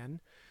venison again,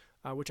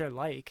 which I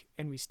like,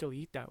 and we still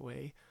eat that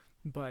way.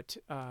 But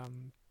yeah,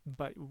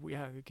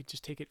 you could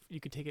just take it. You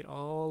could take it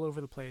all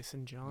over the place.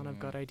 And John, I've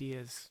got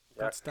ideas.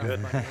 Yeah, Got stuff.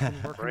 good. Buddy. I've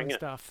been working Bring on it.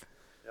 stuff.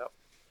 Yep.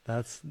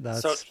 That's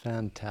So-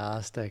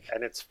 fantastic.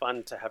 And it's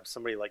fun to have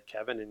somebody like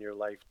Kevin in your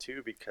life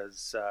too,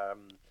 because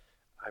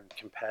I'm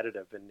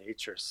competitive in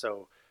nature.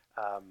 So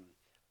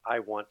I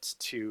want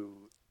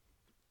to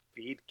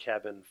feed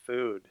Kevin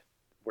food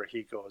where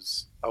he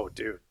goes, "Oh,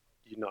 dude,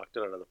 you knocked it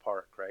out of the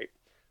park," right?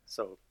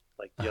 So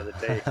like the other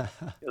day,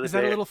 Is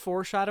that a little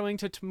foreshadowing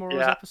to tomorrow's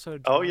Yeah.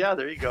 episode? Oh John? yeah,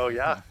 there you go.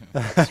 Yeah,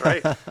 that's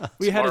right.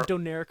 We had a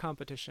Tomorrow- donaire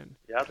competition.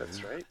 Yeah,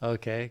 that's right.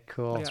 Okay,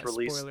 cool. It's Yeah,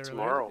 released spoiler alert.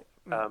 tomorrow.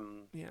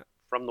 Yeah.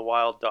 From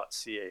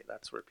thewild.ca.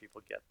 That's where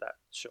people get that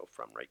show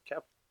from, right,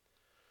 Kev?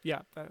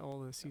 Yeah, all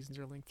the seasons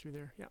are linked through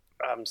there. Yeah.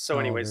 So Oh,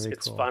 anyways, very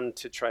it's cool. fun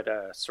to try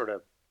to sort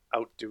of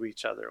outdo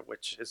each other,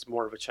 which is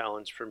more of a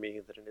challenge for me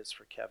than it is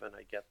for Kevin.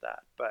 I get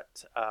that,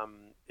 but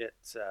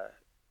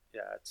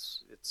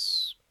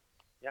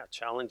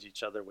challenge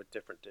each other with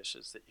different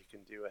dishes that you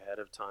can do ahead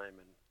of time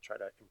and try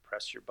to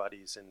impress your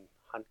buddies in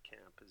hunt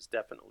camp is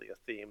definitely a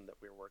theme that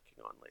we're working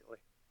on lately.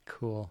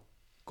 Cool.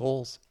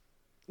 Goals.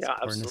 Yeah,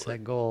 Important to absolutely.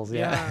 set goals.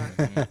 Yeah.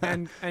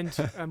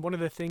 and one of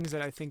the things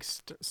that I think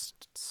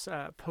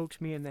poked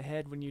me in the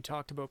head when you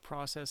talked about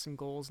process and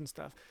goals and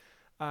stuff,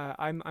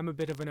 I'm a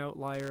bit of an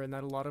outlier in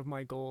that a lot of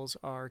my goals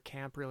are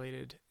camp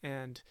related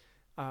and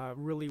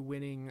really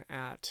winning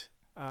at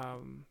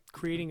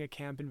creating a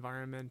camp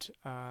environment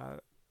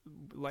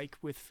like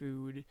with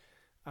food,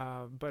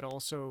 but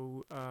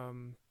also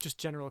just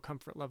general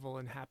comfort level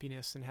and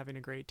happiness and having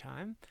a great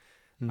time.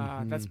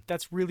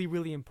 That's really,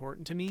 really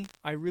important to me.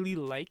 I really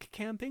like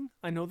camping.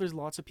 I know there's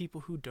lots of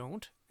people who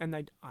don't, and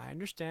I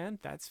understand.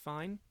 That's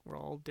fine. We're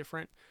all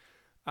different.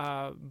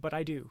 But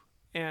I do.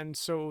 And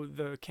so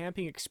the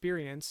camping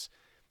experience,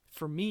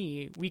 for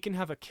me, we can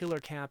have a killer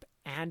camp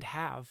and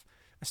have,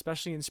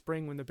 especially in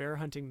spring when the bear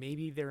hunting,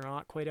 maybe they're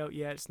not quite out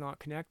yet, it's not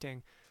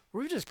connecting.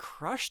 We just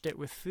crushed it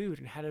with food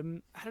and had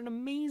an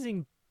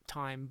amazing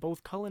time,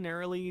 both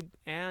culinarily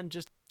and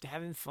just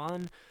having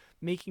fun,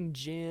 making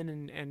gin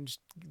and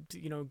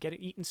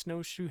eating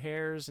snowshoe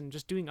hares and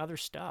just doing other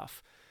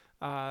stuff.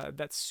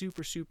 that's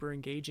super, super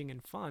engaging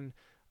and fun.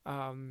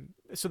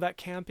 So that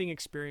camping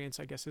experience,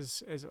 I guess,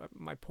 is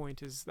my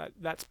point, is that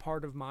that's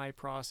part of my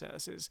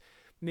process, is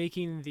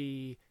making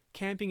the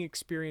camping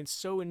experience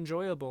so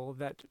enjoyable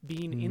that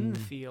being in the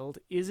field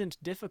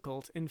isn't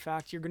difficult. In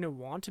fact, you're going to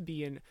want to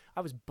be in.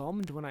 I was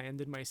bummed when I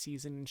ended my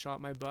season and shot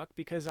my buck,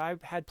 because I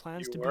had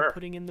plans to be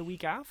putting in the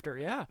week after.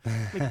 Yeah.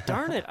 Like,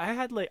 darn it. I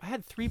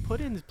had 3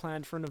 put-ins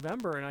planned for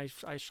November, and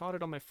I shot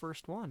it on my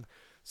first one.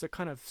 So it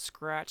kind of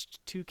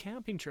scratched 2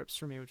 camping trips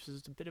for me, which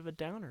is a bit of a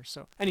downer.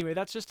 So anyway,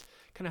 that's just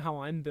kind of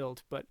how I'm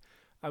built. But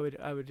I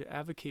would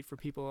advocate for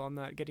people on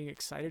that getting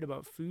excited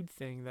about food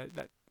thing,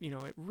 that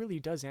it really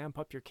does amp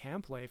up your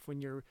camp life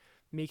when you're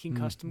making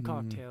custom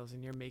cocktails,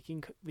 and you're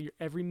making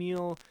every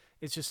meal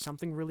is just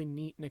something really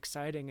neat and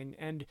exciting.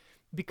 And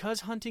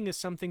because hunting is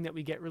something that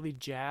we get really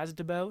jazzed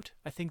about,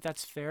 I think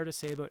that's fair to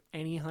say about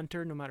any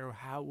hunter, no matter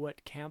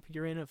what camp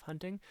you're in of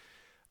hunting.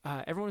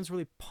 Everyone's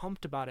really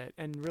pumped about it,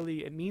 and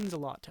really it means a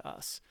lot to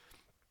us.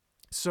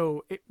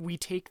 So we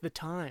take the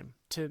time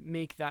to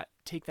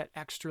take that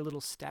extra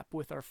little step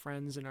with our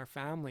friends and our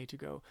family to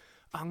go,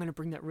 I'm going to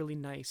bring that really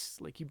nice,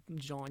 like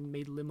John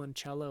made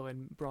limoncello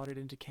and brought it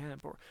into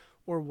camp,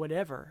 or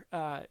whatever.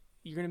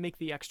 You're going to make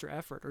the extra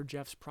effort, or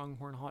Jeff's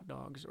pronghorn hot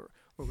dogs, or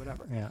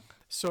whatever. Yeah.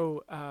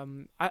 So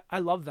I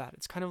love that.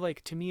 It's kind of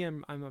like, to me,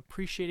 I'm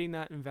appreciating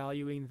that and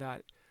valuing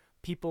that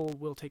people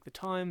will take the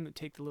time,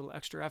 take the little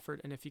extra effort,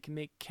 and if you can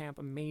make camp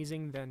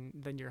amazing,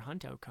 then your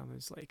hunt outcome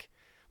is like,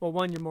 well,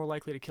 1, you're more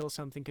likely to kill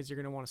something because you're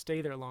going to want to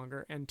stay there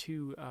longer, and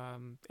 2,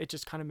 it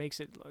just kind of makes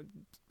it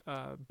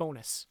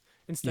bonus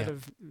instead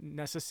of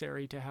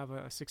necessary to have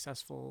a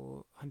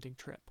successful hunting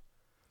trip.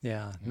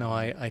 Yeah, no,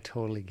 I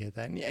totally get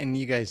that. And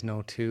you guys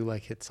know too,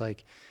 like, it's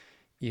like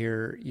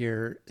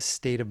your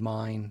state of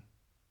mind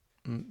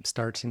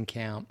starts in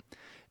camp.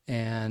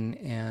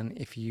 And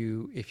if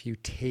you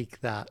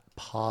take that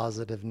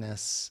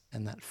positiveness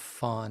and that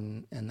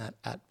fun and that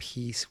at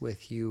peace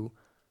with you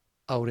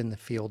out in the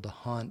field to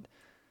hunt,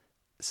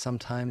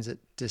 sometimes it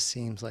just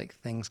seems like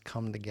things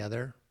come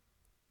together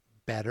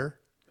better.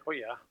 Oh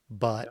yeah.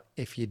 But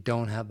if you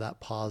don't have that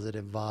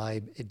positive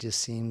vibe, it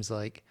just seems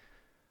like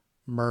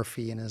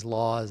Murphy and his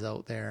law is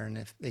out there, and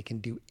if they can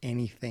do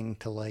anything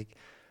to like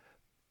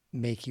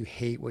make you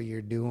hate what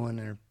you're doing,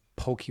 or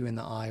poke you in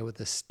the eye with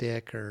a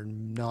stick, or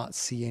not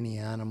see any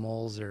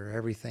animals, or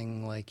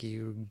everything like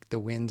the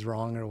wind's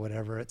wrong or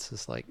whatever, it's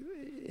just like,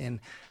 and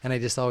I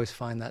just always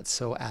find that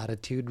so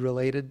attitude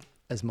related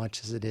as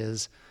much as it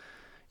is,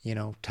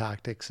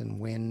 tactics and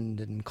wind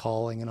and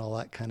calling and all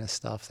that kind of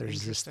stuff.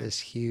 There's just this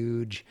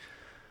huge,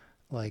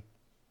 like,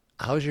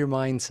 how's your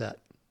mindset?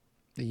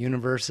 The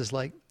universe is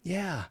like,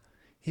 yeah,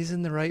 he's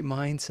in the right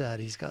mindset.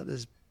 He's got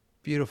this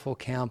beautiful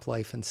camp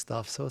life and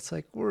stuff. So it's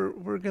like,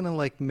 we're going to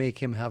like make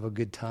him have a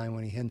good time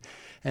when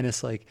and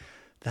it's like,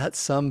 that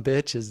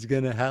sumbitch is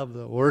going to have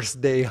the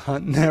worst day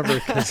hunting ever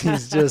because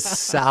he's just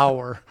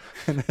sour.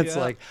 And it's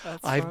like,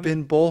 I've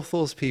been both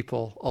those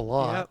people a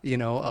lot,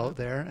 out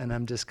there. And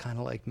I'm just kind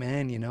of like,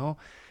 man,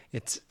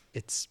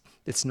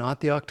 it's not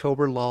the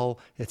October lull.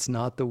 It's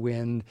not the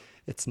wind.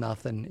 It's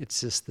nothing.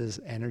 It's just this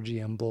energy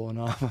I'm blowing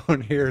off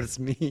out here. It's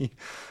me.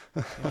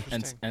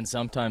 And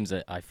sometimes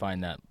I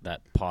find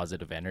that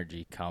positive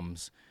energy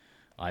comes.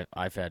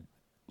 I've had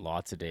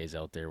lots of days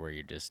out there where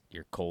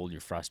you're cold, you're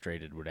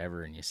frustrated,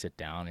 whatever, and you sit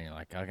down and you're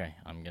like, okay,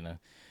 I'm gonna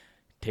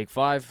take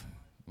 5.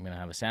 I'm gonna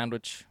have a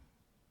sandwich.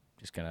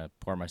 Just gonna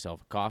pour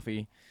myself a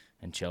coffee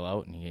and chill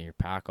out. And you get your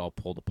pack all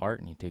pulled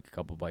apart, and you take a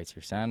couple bites of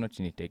your sandwich,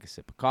 and you take a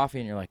sip of coffee,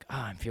 and you're like,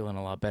 I'm feeling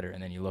a lot better.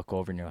 And then you look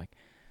over and you're like,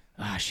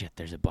 shit,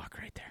 there's a buck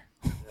right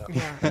there.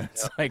 Yeah.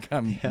 It's like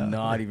I'm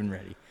not even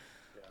ready.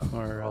 Yeah.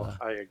 Or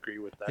I agree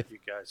with that, you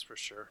guys, for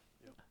sure.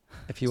 Yeah.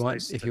 If you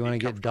want to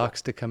get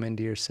ducks to come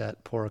into your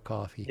set, pour a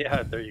coffee.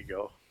 Yeah, there you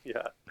go.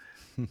 Yeah.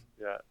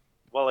 Yeah.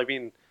 Well, I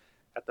mean,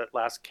 at that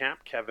last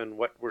camp, Kevin,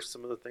 what were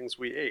some of the things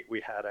we ate? We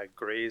had a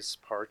Gray's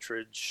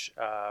partridge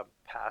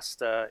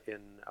pasta in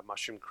a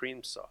mushroom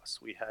cream sauce.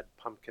 We had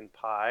pumpkin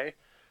pie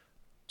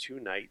 2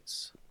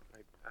 nights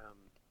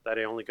that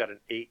I only got an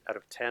 8 out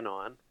of 10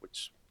 on,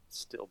 which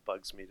still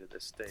bugs me to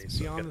this day. It's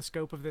beyond the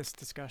scope of this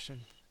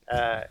discussion.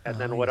 And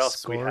then what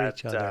else? We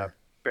had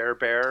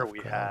bear. Tough we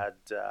crowd.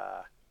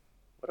 Had...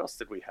 what else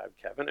did we have,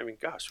 Kevin? I mean,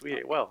 gosh, we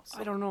ate well. So.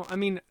 I don't know. I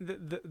mean,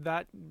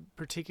 that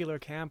particular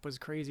camp was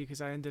crazy because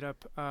I ended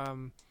up, I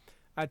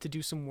had to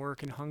do some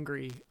work in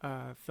Hungary,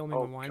 filming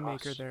the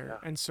winemaker there.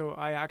 Yeah. And so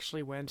I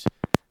actually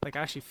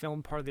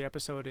filmed part of the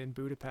episode in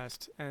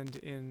Budapest and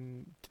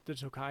in the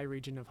Tokaj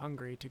region of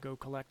Hungary to go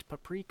collect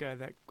paprika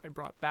that I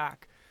brought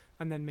back,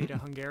 and then made a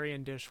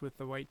Hungarian dish with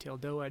the whitetail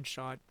doe I'd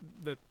shot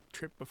the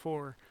trip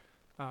before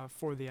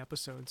for the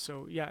episode.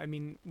 So yeah, I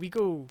mean,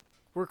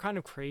 we're kind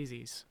of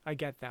crazies. I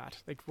get that.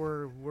 Like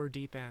we're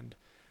deep end.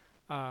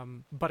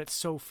 But it's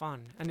so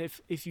fun. And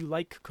if you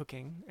like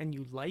cooking and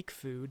you like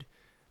food,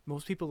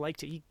 most people like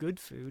to eat good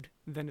food,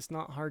 then it's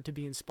not hard to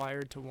be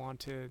inspired to want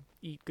to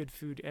eat good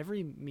food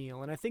every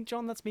meal. And I think,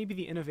 John, that's maybe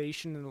the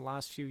innovation in the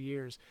last few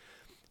years.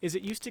 Is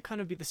it used to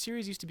kind of be, the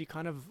series used to be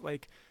kind of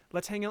like,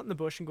 let's hang out in the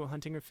bush and go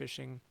hunting or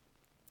fishing.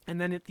 And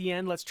then at the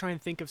end, let's try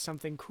and think of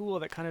something cool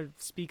that kind of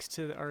speaks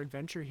to our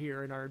adventure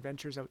here and our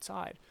adventures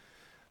outside.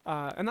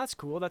 And that's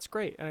cool. That's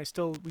great. And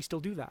we still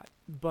do that.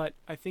 But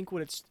I think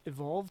what it's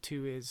evolved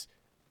to is,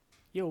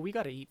 we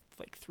got to eat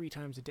like 3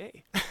 times a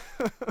day.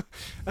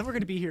 And we're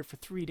going to be here for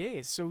 3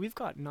 days. So we've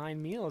got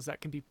 9 meals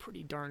that can be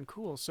pretty darn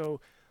cool.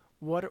 So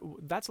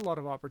that's a lot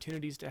of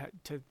opportunities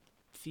to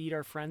feed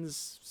our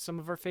friends some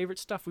of our favorite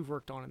stuff we've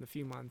worked on in the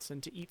few months,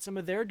 and to eat some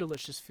of their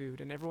delicious food.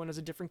 And everyone has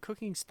a different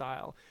cooking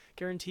style.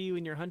 Guarantee you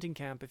in your hunting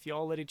camp, if you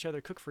all let each other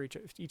cook for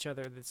each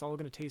other, it's all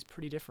going to taste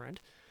pretty different,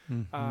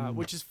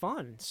 which is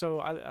fun. So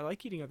I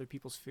like eating other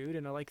people's food,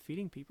 and I like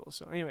feeding people.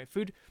 So anyway,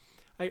 food,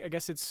 I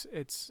guess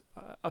it's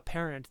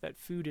apparent that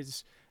food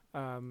is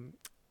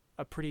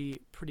a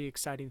pretty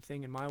exciting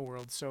thing in my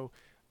world. So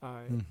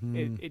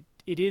it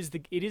is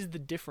the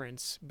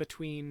difference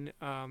between,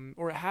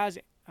 or it has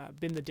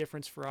been the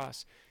difference for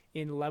us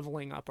in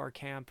leveling up our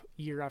camp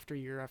year after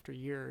year after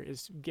year,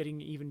 is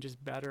getting even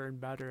just better and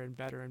better and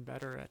better and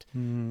better at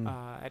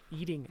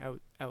eating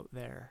out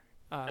there,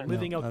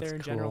 living out there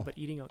in general, but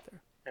eating out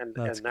there. And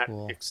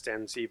that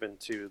extends even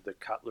to the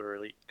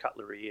cutlery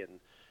and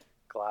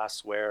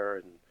glassware,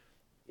 and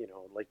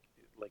like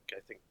I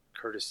think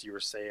Curtis, you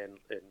were saying,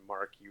 and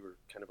Mark, you were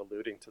kind of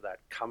alluding to that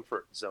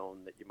comfort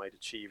zone that you might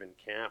achieve in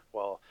camp.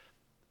 Well,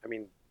 I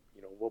mean,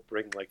 we'll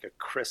bring like a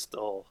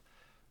crystal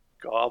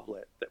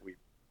goblet that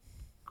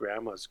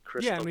grandma's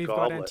crystal goblet. Yeah, and we've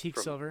got antique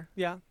silver.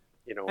 Yeah.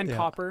 And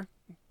copper.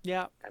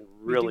 Yeah. And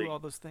really we do all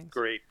those things.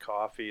 Great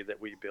coffee that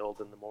we build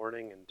in the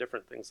morning and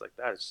different things like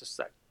that. It's just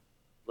that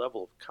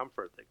level of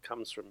comfort that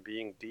comes from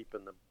being deep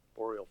in the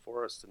boreal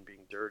forest and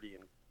being dirty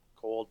and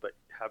cold, but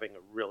having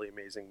a really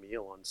amazing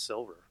meal on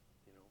silver.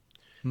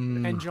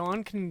 And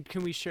John, can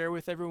we share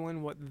with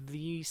everyone what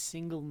the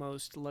single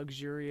most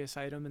luxurious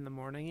item in the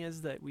morning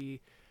is that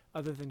we,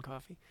 other than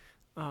coffee,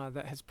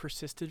 that has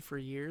persisted for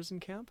years in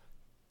camp?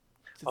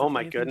 Oh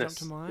my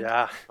goodness!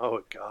 Yeah.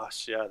 Oh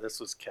gosh. Yeah. This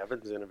was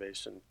Kevin's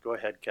innovation. Go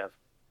ahead, Kev.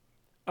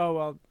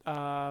 Oh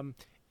well.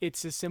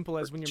 It's as simple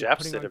as when you're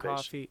putting on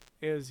coffee.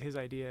 It was his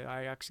idea.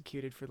 I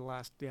executed for the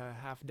last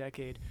half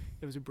decade.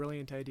 It was a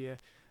brilliant idea.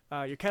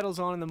 Your kettle's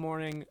on in the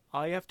morning.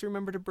 All you have to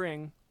remember to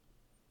bring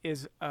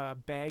is a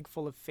bag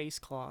full of face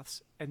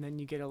cloths, and then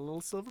you get a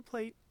little silver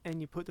plate, and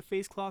you put the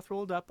face cloth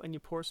rolled up, and you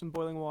pour some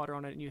boiling water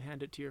on it, and you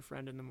hand it to your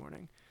friend in the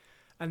morning.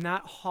 And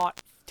that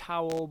hot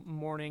towel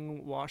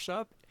morning wash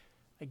up,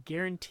 I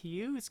guarantee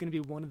you it's going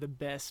to be one of the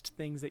best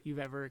things that you've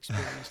ever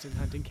experienced in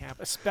hunting camp.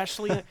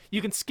 Especially,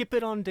 you can skip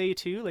it on day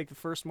 2, like the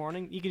first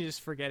morning. You can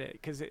just forget it,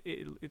 because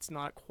it's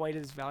not quite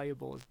as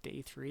valuable as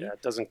day 3. Yeah,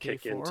 it doesn't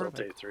kick in until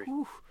day 3.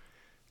 Whew,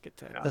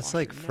 that's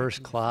like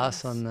first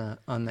class on the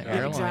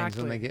airlines,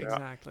 exactly, when they get.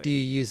 Exactly. Do you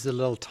use the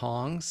little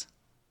tongs?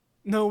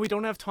 No, we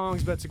don't have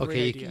tongs, but it's a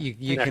great idea.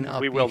 You can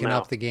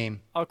up the game.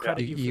 I'll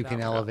credit you for you that can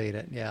one. elevate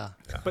it. Yeah.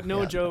 But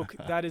no joke,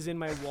 that is in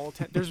my wall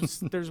tent.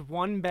 There's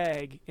one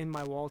bag in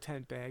my wall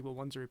tent bag. Well,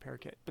 one's a repair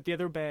kit, but the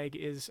other bag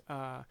is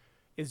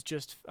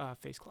just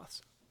face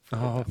cloths.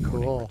 Oh,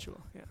 cool.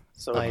 Ritual. Yeah.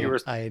 So if you're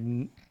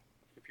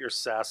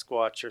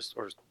Sasquatch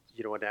or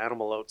an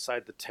animal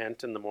outside the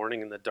tent in the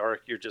morning in the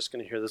dark, you're just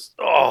going to hear this,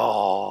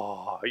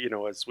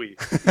 as we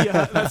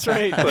yeah, that's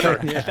right. put our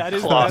that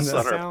is cloths the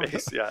on our sound.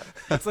 face. Yeah.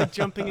 It's like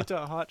jumping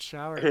into a hot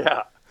shower.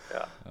 Yeah.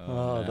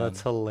 Oh,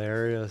 that's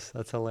hilarious.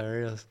 That's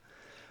hilarious.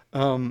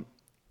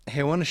 Hey,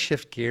 I want to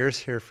shift gears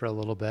here for a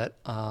little bit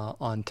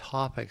on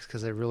topics,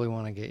 because I really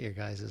want to get your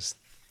guys'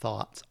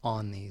 thoughts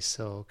on these.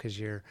 So, because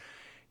you're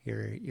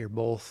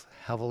both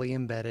heavily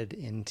embedded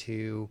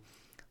into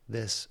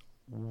this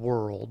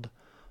world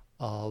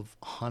of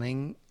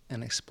hunting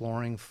and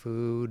exploring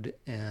food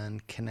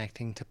and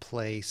connecting to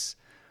place,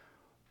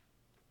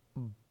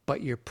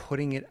 but you're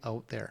putting it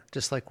out there,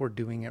 just like we're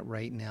doing it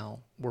right now.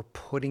 We're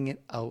putting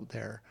it out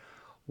there.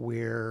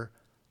 We're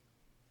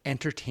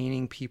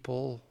entertaining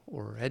people,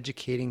 or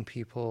educating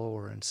people,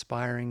 or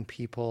inspiring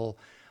people,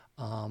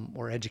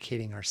 or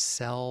educating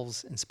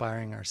ourselves,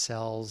 inspiring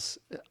ourselves,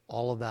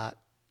 all of that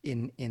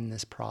in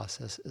this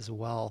process as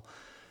well.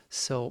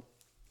 So,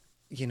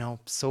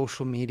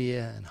 social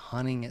media and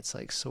hunting, it's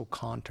like so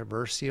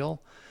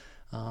controversial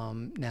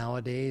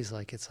nowadays.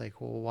 Like, it's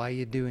like, well, why are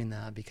you doing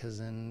that? Because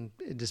then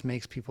it just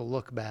makes people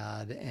look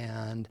bad.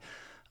 And,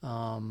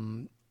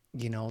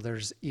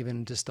 there's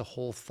even just a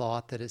whole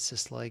thought that it's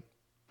just like,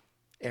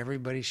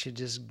 everybody should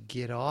just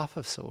get off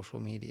of social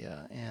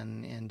media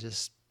and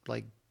just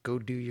like go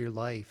do your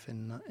life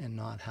and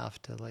not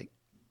have to like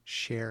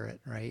share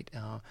it, right?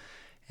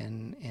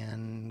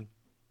 And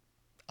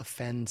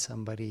offend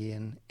somebody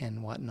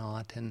and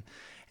whatnot, and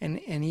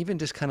even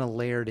just kind of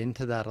layered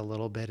into that a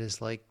little bit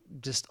is like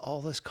just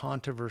all this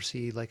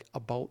controversy like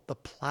about the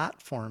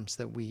platforms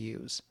that we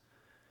use,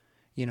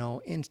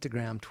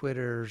 Instagram,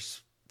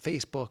 Twitter's,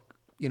 Facebook,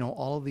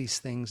 all of these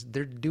things.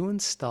 They're doing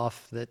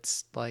stuff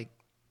that's like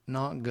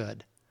not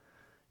good.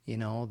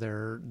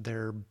 They're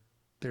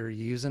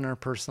using our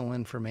personal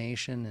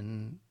information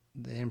and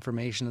the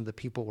information of the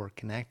people we're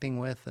connecting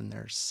with, and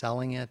they're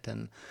selling it.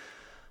 And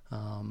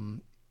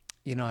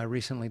I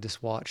recently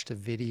just watched a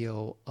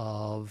video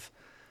of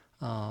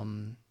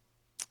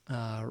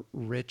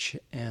Rich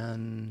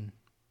and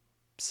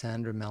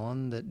Sandra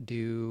Mellon that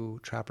do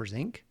Trappers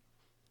Inc.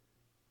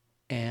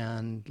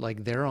 And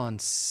like they're on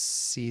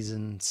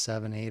season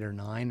 7, 8, or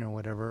 9 or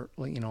whatever,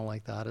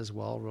 like that as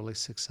well. Really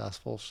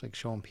successful, like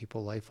showing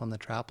people life on the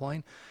trap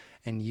line.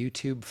 And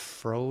YouTube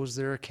froze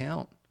their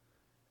account.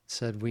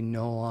 Said we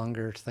no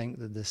longer think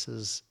that this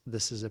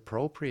is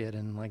appropriate,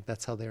 and like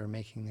that's how they were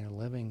making their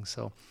living.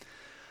 So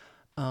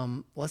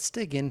let's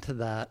dig into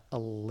that a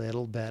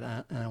little bit,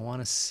 and I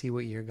want to see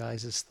what your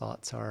guys'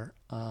 thoughts are.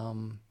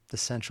 The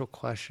central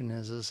question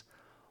is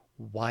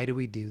why do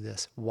we do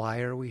this?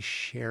 Why are we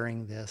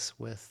sharing this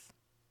with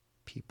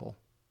people?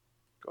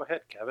 Go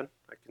ahead, Kevin.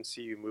 I can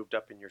see you moved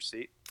up in your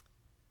seat.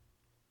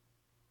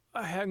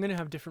 I'm going to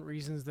have different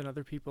reasons than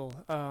other people,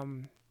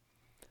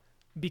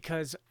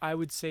 because I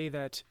would say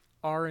that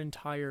our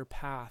entire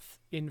path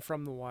in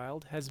From the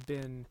Wild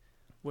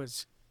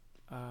was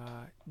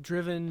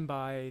driven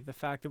by the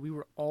fact that we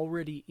were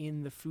already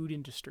in the food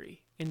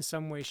industry in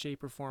some way,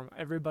 shape, or form.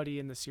 Everybody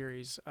in the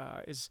series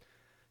is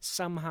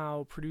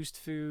somehow produced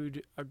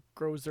food,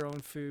 grows their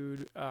own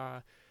food,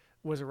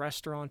 was a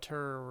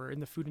restaurateur or in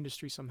the food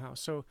industry somehow.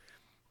 So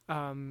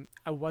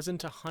I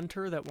wasn't a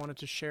hunter that wanted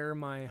to share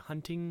my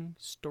hunting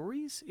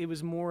stories. It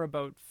was more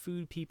about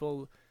food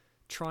people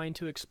trying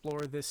to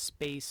explore this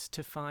space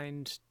to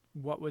find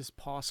what was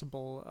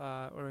possible,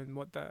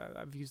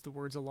 I've used the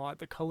words a lot,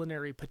 the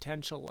culinary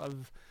potential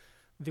of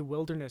the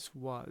wilderness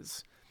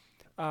was.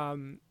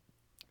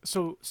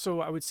 So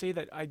I would say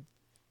that I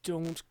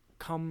don't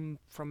come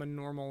from a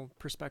normal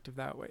perspective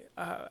that way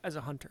as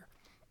a hunter.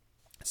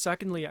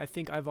 Secondly, I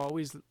think I've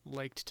always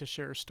liked to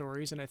share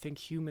stories, and I think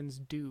humans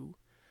do.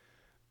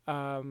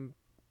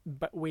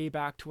 But way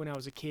back to when I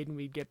was a kid and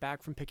we'd get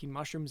back from picking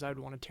mushrooms, I'd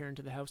want to tear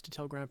into the house to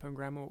tell Grandpa and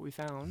Grandma what we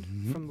found.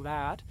 Mm-hmm. From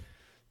that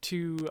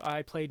to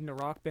I played in a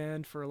rock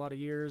band for a lot of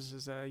years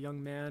as a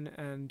young man,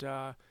 and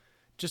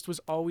just was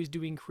always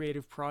doing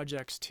creative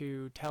projects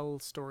to tell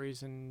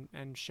stories and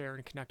share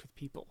and connect with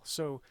people.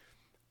 So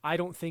I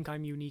don't think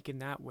I'm unique in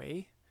that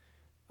way.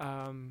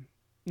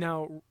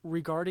 Now,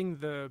 regarding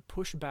the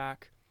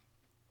pushback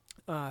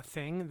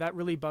thing, that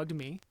really bugged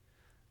me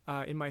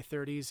in my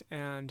 30s,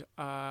 and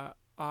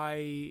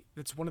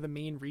that's one of the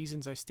main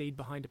reasons I stayed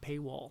behind a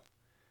paywall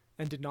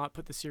and did not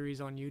put the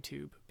series on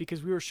YouTube,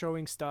 because we were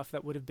showing stuff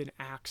that would have been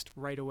axed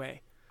right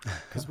away,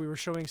 because we were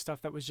showing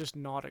stuff that was just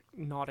not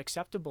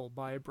acceptable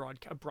by a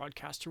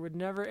broadcaster would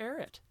never air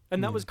it.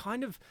 And that was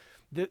kind of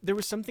there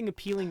was something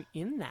appealing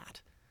in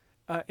that.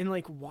 And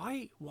like,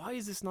 why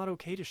is this not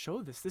okay to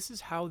show this? This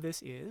is how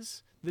this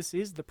is. This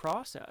is the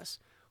process.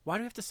 Why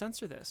do we have to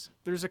censor this?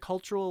 There's a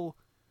cultural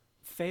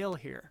fail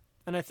here.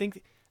 And I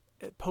think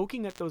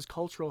poking at those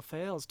cultural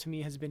fails to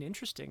me has been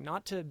interesting,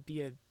 not to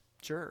be a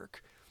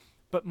jerk,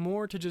 but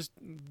more to just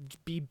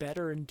be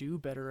better and do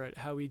better at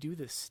how we do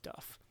this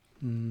stuff.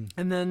 And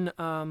then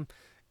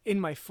in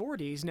my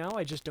 40s, now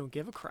I just don't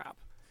give a crap.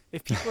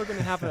 If people are going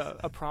to have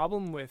a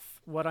problem with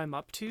what I'm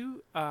up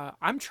to,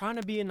 I'm trying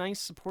to be a nice,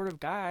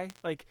 supportive guy.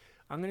 Like,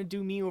 I'm going to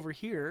do me over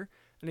here.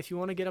 And if you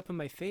want to get up in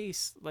my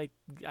face, like,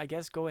 I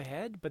guess go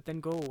ahead, but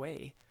then go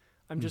away.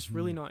 I'm just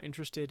really not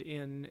interested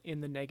in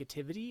the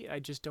negativity. I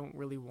just don't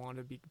really want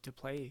to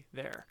play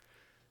there.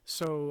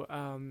 So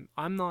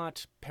I'm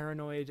not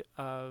paranoid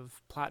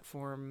of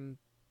platform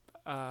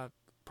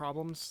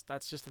problems.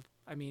 That's just,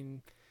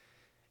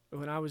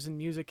 when I was in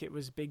music, it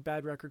was big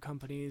bad record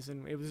companies,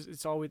 and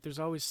there's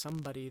always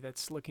somebody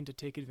that's looking to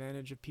take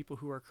advantage of people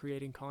who are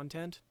creating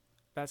content.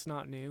 That's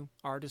not new.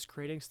 Artists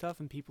creating stuff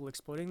and people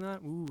exploiting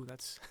that. Ooh,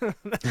 that's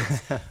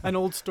an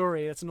old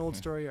story. That's an old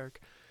story arc.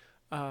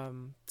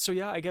 So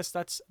yeah, I guess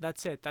that's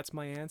it. That's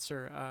my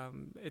answer.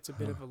 It's a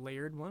bit of a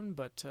layered one,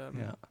 but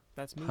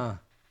that's me.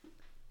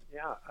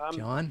 Yeah.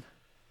 John?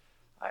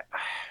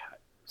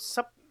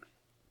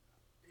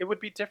 It would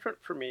be different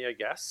for me, I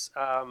guess.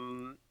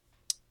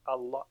 A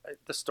lot,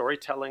 the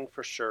storytelling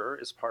for sure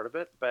is part of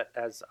it, but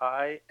as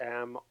I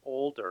am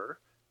older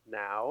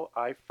now,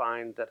 I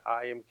find that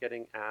I am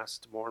getting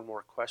asked more and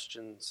more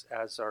questions,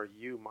 as are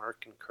you,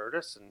 Mark and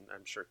Curtis, and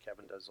I'm sure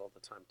Kevin does all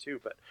the time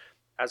too. But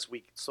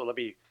so let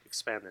me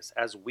expand this.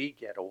 As we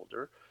get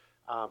older,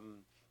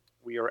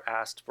 we are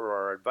asked for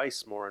our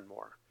advice more and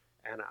more,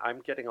 and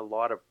I'm getting a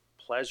lot of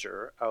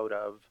pleasure out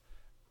of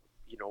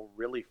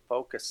really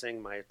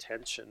focusing my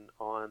attention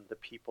on the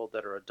people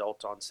that are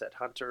adult onset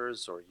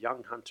hunters or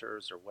young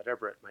hunters or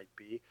whatever it might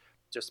be,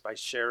 just by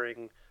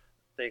sharing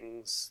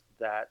things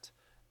that,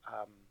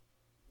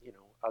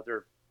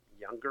 other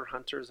younger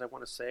hunters, I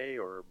want to say,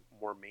 or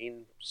more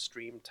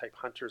mainstream type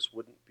hunters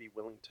wouldn't be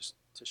willing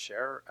to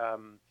share.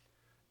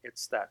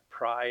 It's that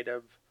pride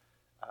of,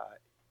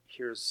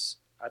 here's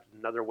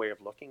another way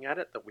of looking at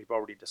it that we've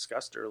already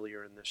discussed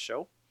earlier in this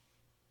show.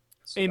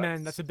 So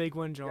Amen. That's a big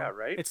one, John. Yeah,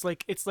 right. It's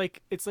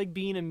like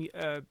being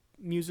a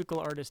musical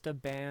artist, a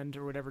band,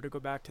 or whatever. To go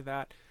back to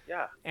that.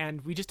 Yeah.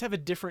 And we just have a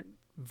different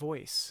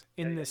voice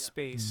in this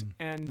space,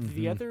 and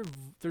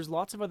there's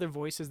lots of other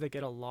voices that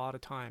get a lot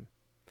of time,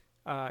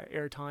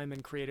 airtime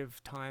and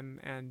creative time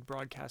and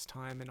broadcast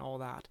time and all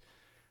that.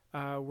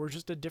 we're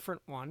just a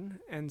different one,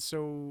 and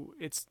so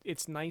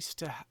it's nice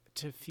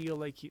to feel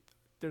like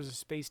there's a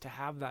space to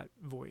have that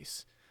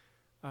voice.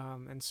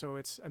 And so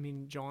I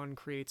mean, John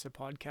creates a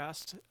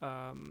podcast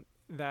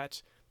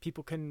that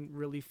people can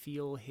really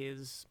feel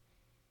his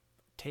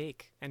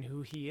take and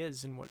who he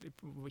is and what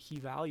he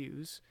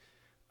values.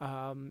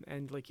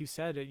 And like you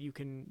said, you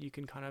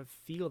can kind of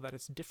feel that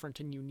it's different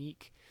and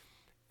unique.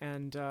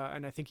 And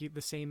I think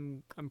the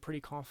same. I'm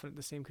pretty confident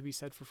the same could be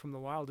said for From the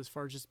Wild, as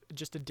far as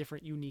just a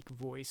different, unique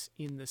voice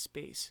in the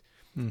space.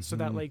 So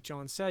that, like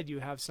John said, you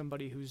have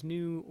somebody who's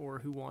new or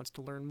who wants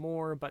to learn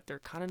more, but they're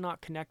kind of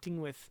not connecting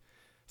with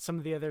some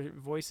of the other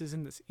voices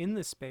in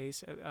this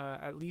space.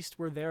 At least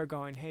we're there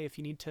going, hey, if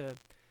you need to,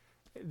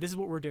 this is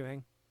what we're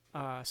doing.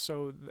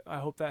 So I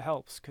hope that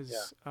helps,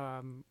 because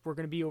we're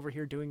going to be over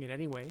here doing it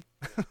anyway.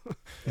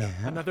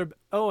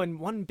 And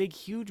one big,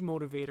 huge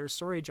motivator.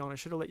 Sorry, John, I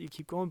should have let you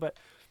keep going, but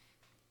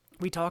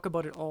we talk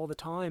about it all the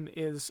time,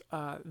 is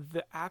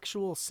the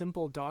actual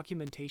simple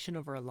documentation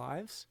of our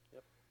lives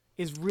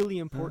is really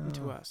important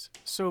to us.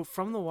 So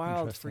From the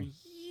Wild, for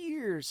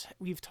years,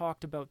 we've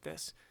talked about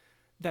this,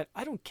 that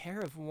I don't care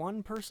if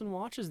one person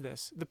watches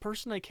this. The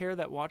person I care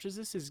that watches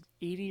this is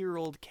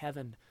 80-year-old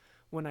Kevin.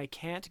 When I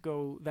can't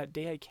go, that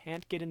day I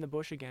can't get in the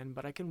bush again,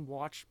 but I can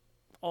watch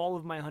all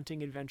of my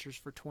hunting adventures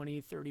for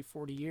 20, 30,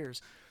 40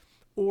 years.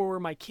 Or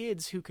my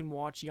kids, who can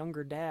watch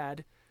younger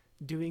dad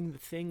doing the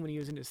thing when he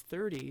was in his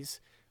 30s,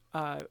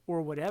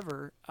 or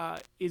whatever,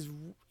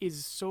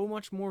 is so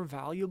much more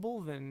valuable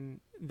than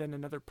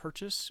another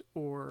purchase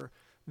or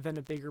than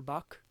a bigger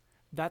buck.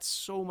 That's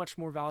so much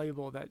more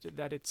valuable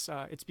that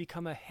it's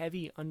become a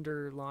heavy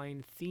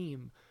underlying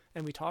theme.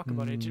 And we talk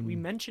about it. We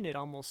mention it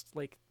almost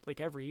like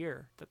every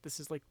year, that this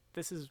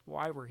is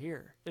why we're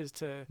here, is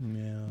to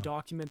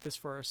document this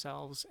for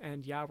ourselves.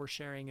 And we're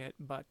sharing it,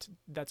 but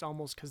that's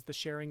almost because the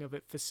sharing of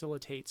it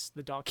facilitates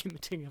the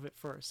documenting of it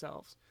for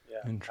ourselves.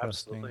 Yeah,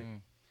 absolutely.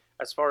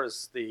 As far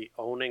as the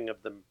owning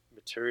of the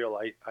material,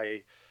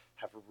 I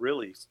have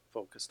really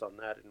focused on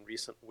that in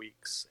recent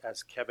weeks,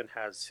 as Kevin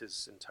has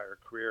his entire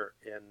career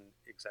in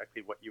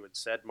exactly what you had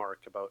said,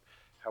 Mark, about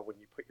how when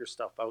you put your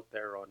stuff out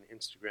there on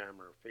Instagram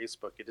or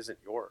Facebook, it isn't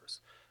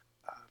yours,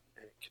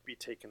 and it could be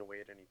taken away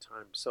at any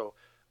time. So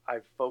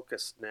I've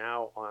focused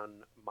now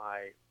on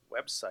my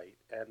website,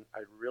 and I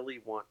really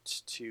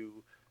want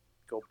to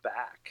go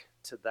back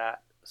to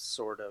that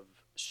sort of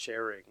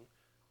sharing,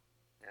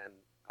 and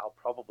I'll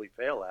probably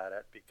fail at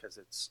it because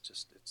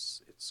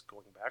it's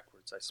going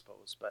backwards, I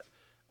suppose. But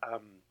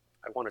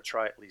I want to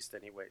try at least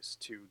anyways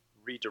to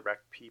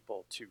redirect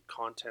people to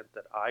content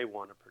that I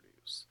want to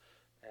produce,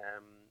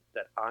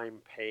 that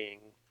I'm paying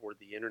for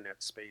the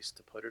internet space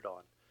to put it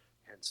on.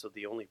 And so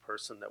the only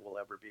person that will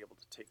ever be able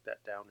to take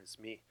that down is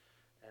me.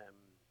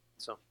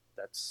 So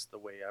that's the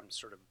way I'm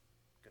sort of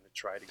going to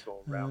try to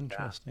go around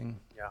Interesting.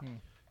 that. Yeah.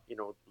 You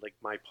know, like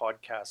my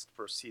podcast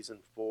for season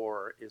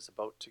 4 is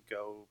about to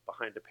go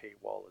behind a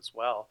paywall as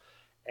well.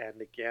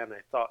 And again,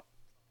 I thought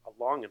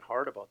long and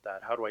hard about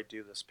that. How do I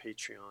do this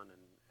Patreon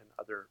and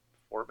other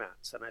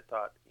formats? And I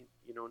thought,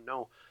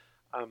 no,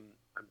 I'm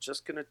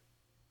just going to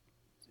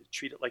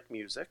treat it like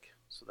music.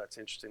 So that's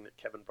interesting that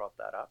Kevin brought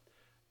that up.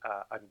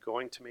 I'm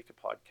going to make a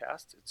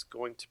podcast. It's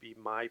going to be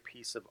my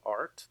piece of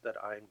art that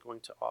I'm going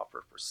to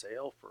offer for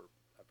sale for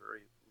a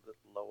very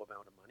low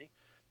amount of money.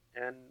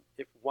 And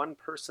if one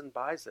person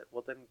buys it,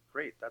 well, then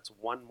great. That's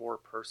one more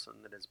person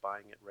that is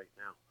buying it right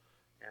now.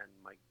 And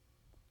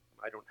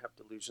I don't have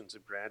delusions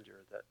of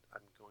grandeur that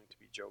I'm going to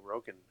be Joe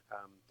Rogan.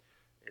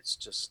 It's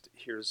just,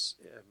 here's,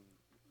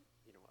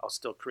 I'll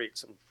still create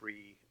some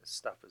free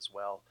stuff as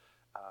well,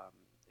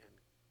 and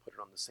put it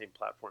on the same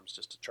platforms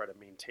just to try to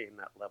maintain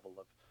that level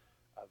of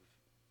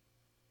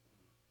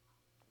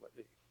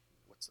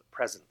what's the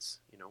presence,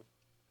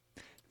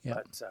 Yeah.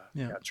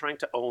 But trying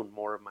to own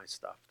more of my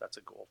stuff. That's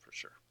a goal for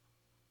sure.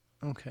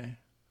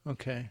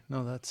 Okay.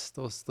 No,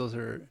 those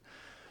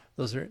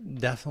are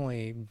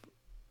definitely,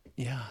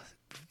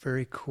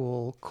 very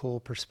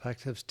cool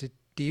perspectives.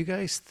 Do you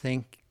guys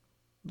think,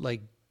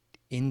 like,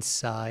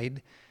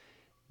 inside,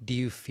 do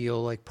you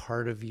feel like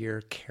part of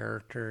your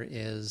character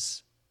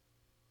is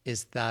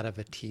that of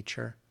a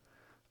teacher?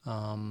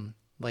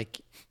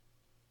 Like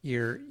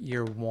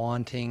you're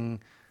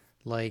wanting,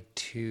 like,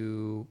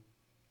 to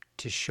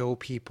show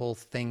people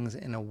things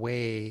in a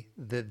way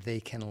that they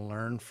can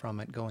learn from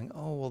it, going,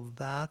 oh, well,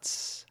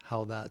 that's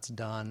how that's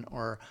done.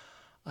 Or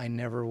I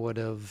never would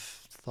have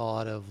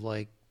thought of,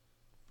 like,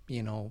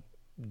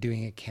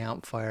 doing a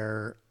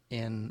campfire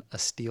in a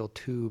steel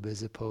tube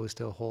as opposed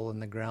to a hole in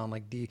the ground.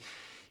 Like, do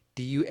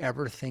you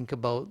ever think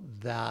about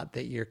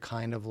that you're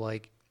kind of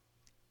like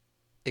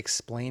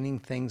explaining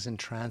things and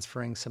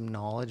transferring some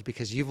knowledge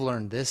because you've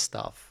learned this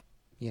stuff,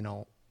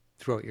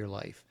 throughout your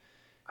life?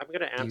 I'm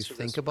going to answer this. Do you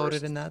think about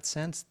it in that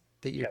sense,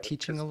 that you're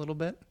teaching a little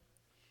bit?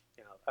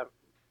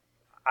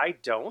 I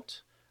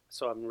don't.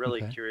 So I'm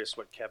really curious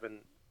what Kevin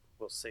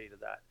will say to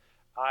that.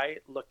 I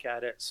look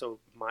at it, so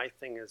my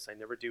thing is I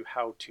never do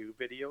how-to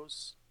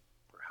videos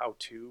or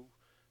how-to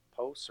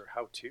posts or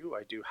how-to.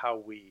 I do how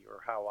we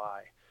or how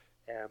I.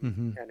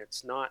 And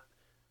it's not,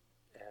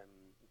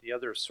 the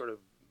other sort of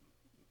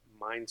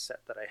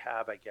mindset that I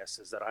have, I guess,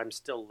 is that I'm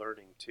still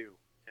learning too.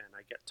 And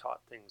I get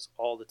taught things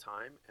all the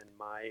time. And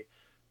my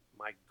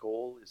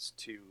goal is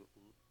to,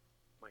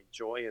 my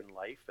joy in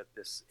life at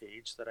this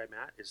age that I'm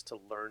at is to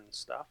learn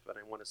stuff. And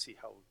I want to see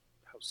how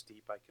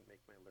steep I can make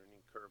my learning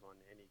curve on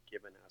any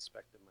given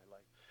aspect of my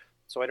life.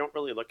 So I don't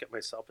really look at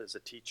myself as a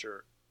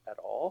teacher at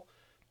all.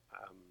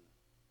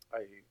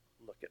 I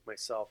look at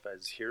myself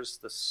as, here's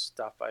the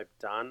stuff I've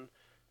done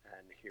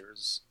and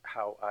here's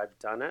how I've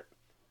done it.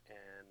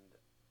 And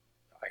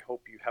I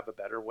hope you have a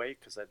better way,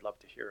 because I'd love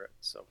to hear it.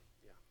 So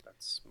yeah,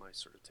 that's my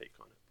sort of take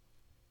on it.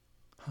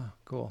 Huh,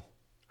 cool.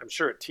 I'm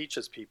sure it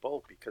teaches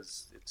people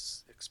because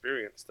it's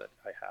experience that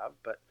I have,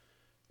 but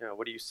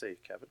what do you say,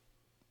 Kevin?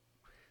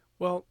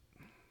 Well,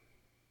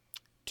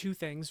 two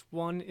things.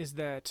 One is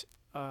that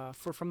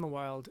for From the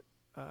Wild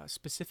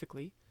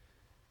specifically,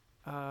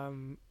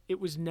 it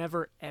was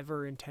never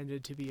ever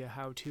intended to be a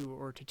how-to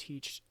or to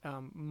teach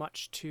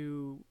much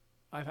to.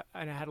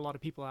 And I had a lot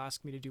of people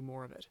ask me to do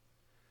more of it,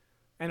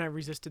 and I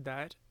resisted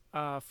that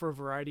for a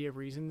variety of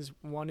reasons.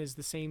 One is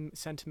the same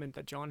sentiment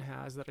that John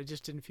has, that I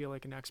just didn't feel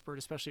like an expert,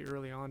 especially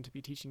early on, to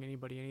be teaching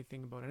anybody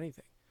anything about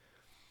anything.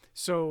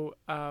 So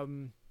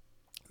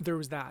there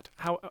was that.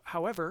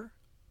 However,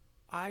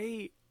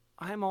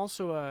 I'm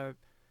also a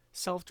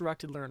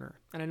self-directed learner,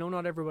 and I know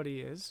not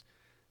everybody is.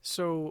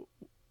 So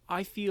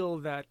I feel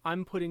that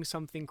I'm putting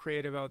something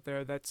creative out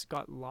there that's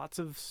got lots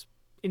of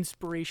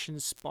inspiration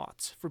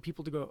spots for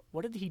people to go,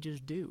 what did he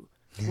just do?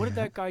 What did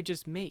that guy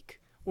just make?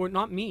 Or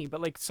not me,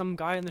 but like some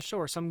guy on the show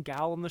or some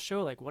gal on the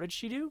show, like, what did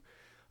she do?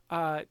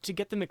 To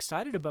get them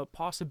excited about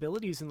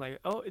possibilities and like,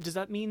 oh, does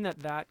that mean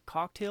that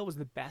cocktail was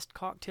the best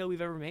cocktail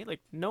we've ever made?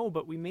 Like, no,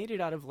 but we made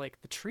it out of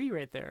like the tree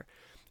right there.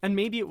 And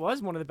maybe it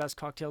was one of the best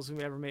cocktails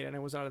we've ever made, and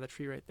it was out of the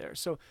tree right there.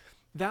 So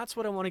that's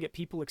what I want to get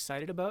people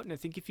excited about. And I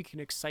think if you can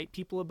excite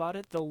people about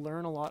it, they'll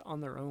learn a lot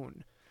on their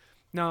own.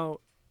 Now,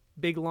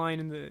 big line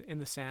in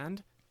the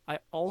sand, I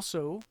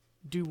also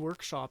do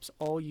workshops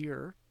all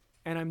year,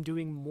 and I'm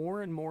doing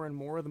more and more and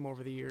more of them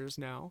over the years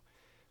now,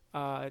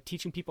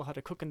 teaching people how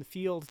to cook in the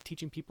field,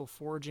 teaching people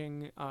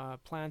foraging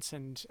plants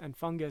and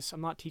fungus. I'm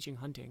not teaching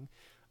hunting.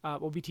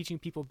 We'll be teaching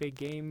people big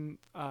game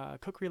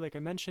cookery, like I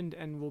mentioned,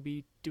 and we'll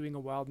be doing a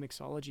wild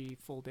mixology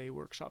full-day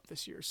workshop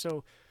this year.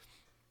 So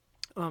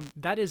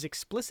that is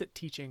explicit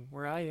teaching,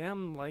 where I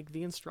am like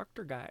the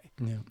instructor guy.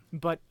 Yeah.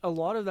 But a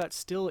lot of that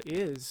still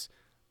is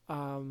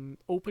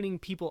opening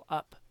people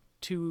up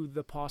to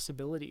the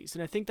possibilities.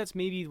 And I think that's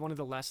maybe one of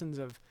the lessons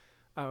of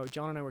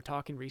John and I were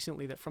talking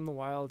recently, that From the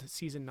Wild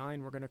Season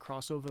 9, we're going to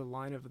cross over the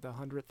line of the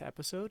 100th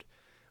episode,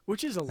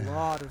 which is a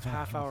lot of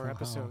half-hour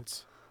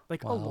episodes.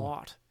 Like a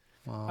lot.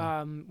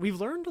 Wow. We've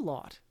learned a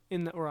lot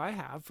or I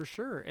have for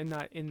sure in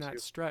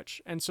that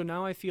stretch. And so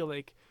now I feel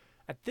like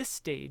at this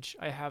stage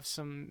I have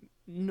some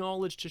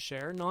knowledge to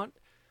share, not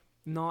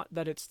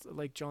that it's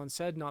like John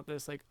said, not that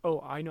it's like,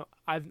 oh, I know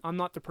I'm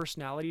not the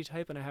personality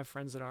type, and I have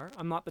friends that are.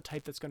 I'm not the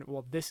type that's going to,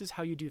 well, this is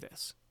how you do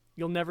this.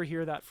 You'll never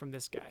hear that from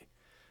this guy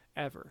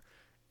ever.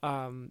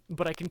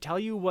 But I can tell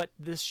you what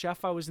this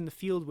chef I was in the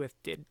field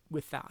with did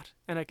with that.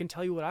 And I can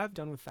tell you what I've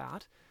done with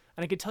that.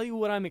 And I can tell you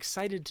what I'm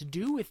excited to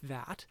do with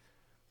that.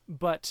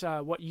 But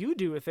what you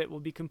do with it will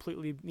be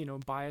completely,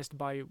 biased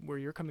by where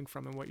you're coming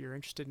from and what you're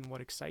interested in,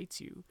 what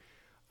excites you.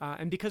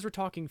 And because we're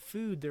talking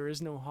food, there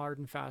is no hard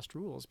and fast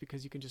rules,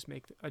 because you can just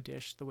make a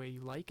dish the way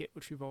you like it,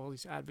 which we've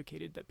always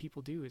advocated that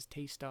people do, is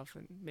taste stuff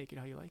and make it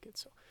how you like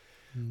it.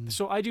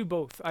 So I do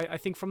both. I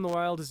think From the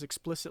Wild is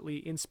explicitly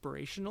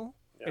inspirational.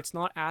 Yeah. It's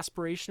not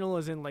aspirational,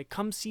 as in like,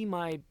 come see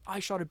I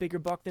shot a bigger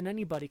buck than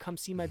anybody. Come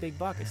see my big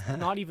buck. It's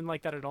not even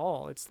like that at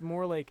all. It's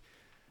more like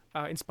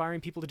inspiring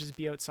people to just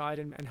be outside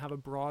and have a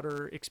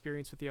broader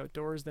experience with the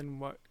outdoors than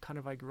what kind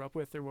of I grew up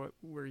with or what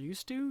we're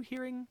used to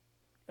hearing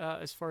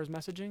as far as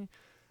messaging.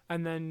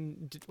 And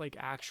then like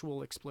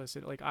actual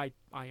explicit, like I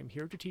am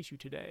here to teach you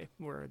today,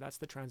 where that's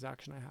the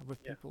transaction I have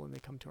with people and they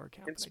come to our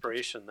camp.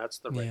 Inspiration, that's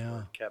the right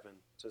word, Kevin.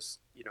 Just,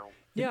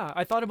 Yeah,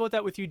 I thought about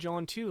that with you,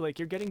 John, too. Like,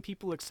 you're getting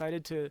people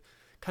excited to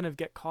kind of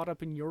get caught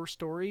up in your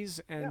stories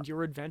and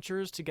your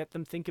adventures, to get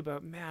them think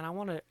about, man, I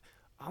want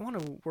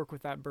to work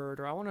with that bird,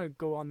 or I want to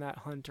go on that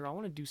hunt, or I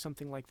want to do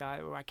something like that.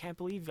 Or I can't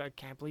believe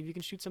you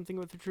can shoot something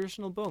with a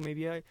traditional bow.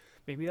 Maybe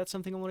that's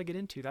something I want to get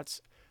into.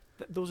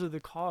 Those are the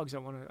cogs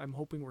I'm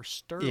hoping we're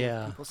stirring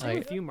with people. Same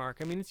with you, Mark.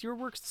 I mean, it's your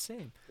work's the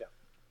same. Yeah.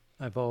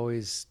 I've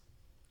always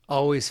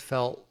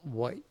felt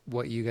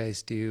what you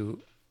guys do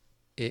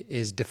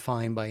is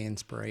defined by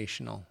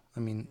inspirational. I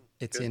mean,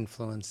 it's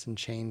influenced and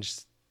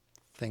changed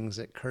things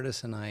that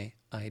Curtis and I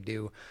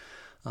do.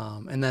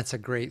 And that's a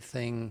great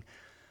thing,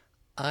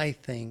 I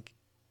think,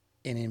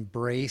 in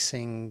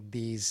embracing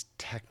these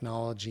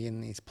technology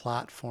and these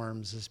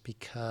platforms, is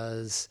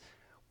because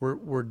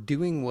we're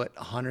doing what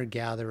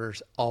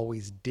hunter-gatherers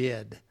always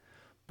did,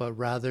 but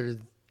rather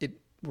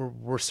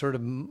we're sort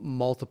of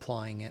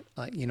multiplying it,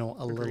 a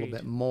little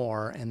bit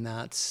more, and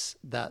that's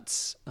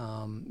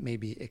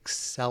maybe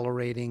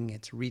accelerating.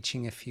 It's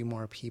reaching a few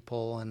more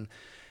people,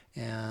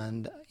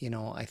 And,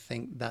 I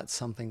think that's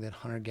something that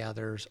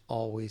hunter-gatherers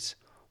always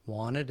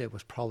wanted. It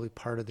was probably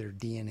part of their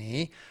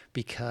DNA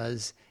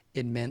because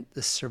it meant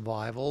the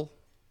survival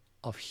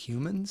of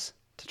humans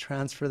to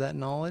transfer that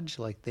knowledge.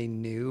 Like they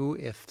knew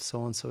if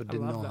so-and-so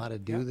didn't know how to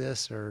do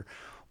this or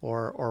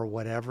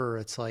whatever,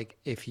 it's like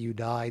if you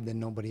died, then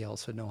nobody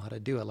else would know how to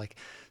do it. Like,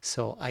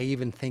 so I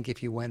even think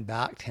if you went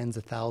back tens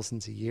of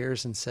thousands of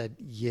years and said,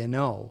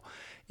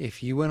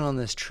 if you went on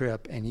this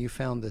trip and you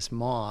found this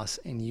moss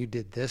and you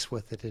did this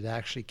with it, it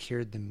actually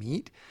cured the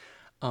meat.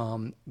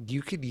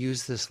 You could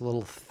use this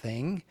little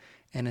thing,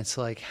 and it's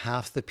like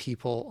half the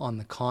people on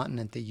the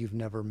continent that you've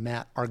never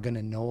met are going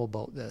to know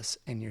about this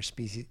and your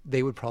species.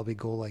 They would probably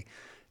go like,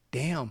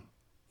 damn,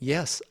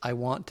 yes, I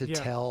want to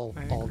tell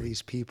all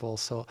these people.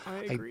 So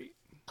I agree.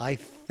 I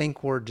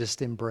think we're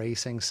just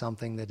embracing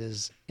something that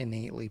is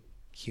innately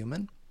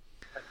human.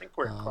 I think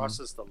where it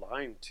crosses the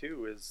line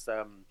too is,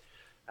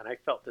 and I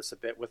felt this a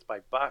bit with my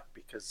buck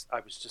because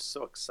I was just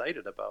so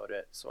excited about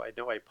it. So I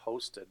know I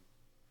posted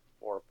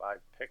 4 or 5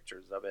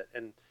 pictures of it,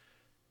 and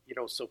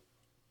so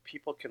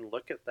people can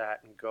look at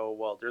that and go,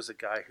 well, there's a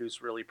guy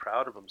who's really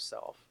proud of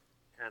himself.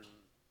 And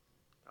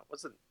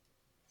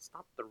it's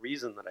not the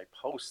reason that I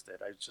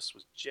posted. I just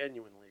was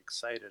genuinely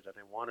excited, and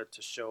I wanted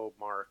to show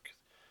Mark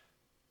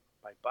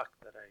my buck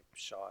that I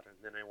shot, and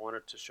then I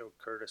wanted to show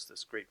Curtis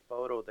this great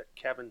photo that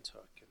Kevin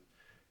took, and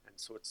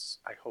so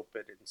I hope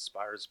it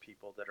inspires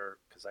people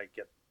because I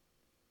get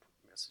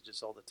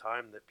messages all the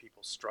time that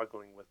people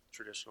struggling with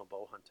traditional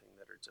bow hunting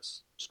that are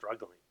just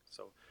struggling.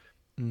 So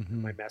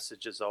my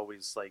message is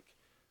always like,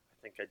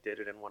 I think I did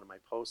it in one of my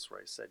posts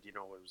where I said, it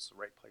was the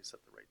right place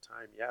at the right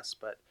time. Yes,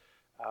 but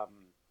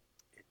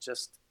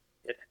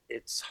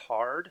it's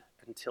hard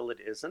until it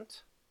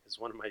isn't, is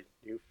one of my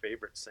new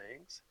favorite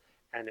sayings.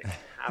 And it can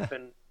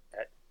happen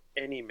at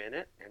any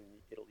minute, and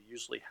it'll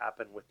usually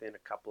happen within a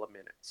couple of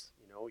minutes.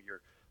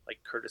 You're, like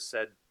Curtis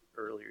said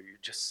earlier, you're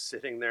just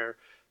sitting there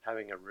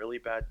having a really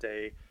bad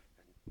day,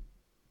 and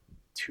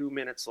 2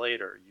 minutes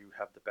later, you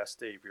have the best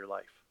day of your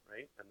life,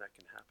 right? And that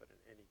can happen at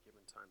any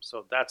given time.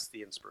 So that's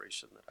the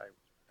inspiration that I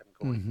am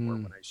going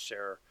for when I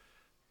share,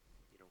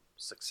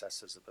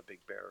 successes of a big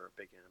bear or a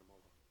big animal.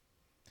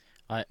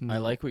 I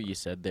like what you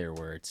said there,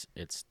 where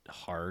it's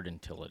hard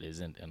until it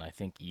isn't, and I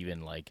think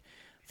even like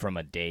from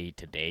a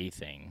day-to-day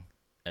thing,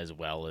 as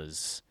well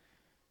as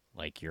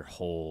like your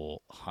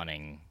whole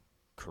hunting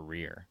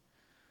career.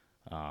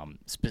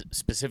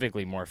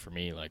 Specifically, more for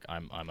me, like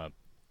I'm a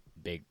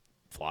big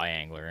fly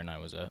angler, and I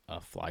was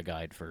a fly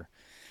guide for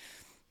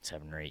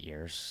 7 or 8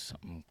 years,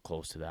 something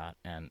close to that.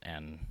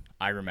 And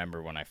I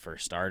remember when I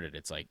first started,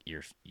 it's like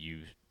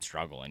you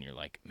struggle, and you're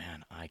like,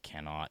 man, I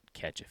cannot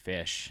catch a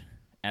fish,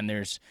 and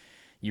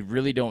you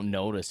really don't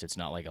notice. It's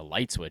not like a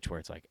light switch where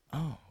it's like,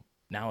 oh,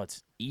 now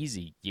it's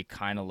easy. You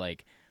kind of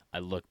like, I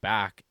look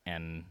back,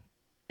 and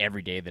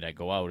every day that I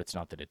go out, it's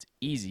not that it's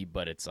easy,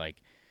 but it's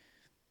like,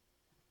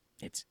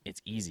 it's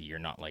easy. You're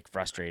not like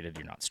frustrated.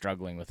 You're not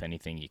struggling with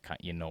anything.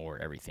 You know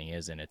where everything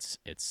is. And it's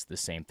the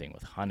same thing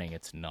with hunting.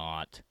 It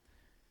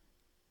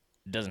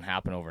doesn't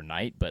happen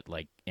overnight, but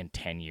like in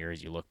 10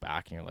 years, you look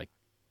back and you're like,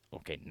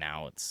 okay,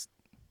 now it's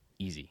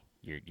easy.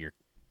 You're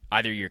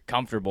either you're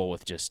comfortable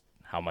with just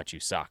how much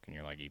you suck, and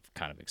you're like, you've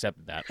kind of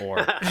accepted that, or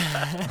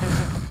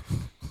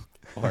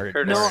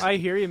no, I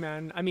hear you,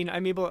 man. I mean,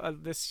 I'm able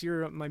this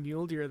year, my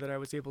mule deer that I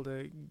was able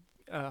to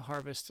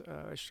harvest,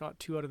 I shot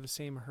 2 out of the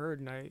same herd,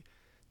 and I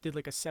did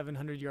like a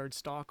 700-yard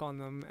stalk on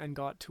them and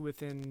got to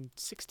within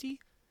 60.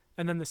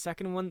 And then the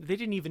second one, they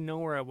didn't even know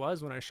where I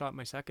was when I shot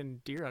my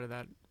second deer out of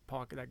that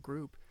pocket, that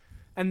group.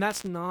 And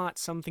that's not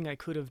something I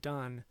could have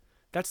done.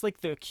 That's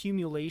like the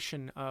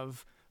accumulation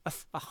of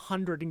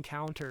 100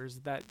 encounters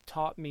that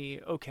taught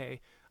me,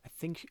 okay, I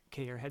think,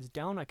 okay, your head's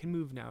down, I can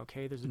move now.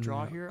 Okay, there's a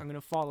draw here, I'm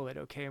gonna follow it.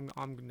 Okay,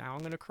 I'm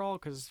gonna crawl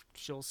because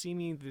she'll see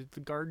me.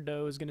 The guard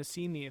doe is gonna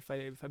see me if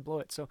I blow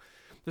it. So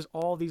there's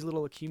all these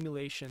little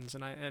accumulations,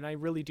 and I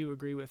really do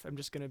agree with. I'm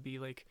just gonna be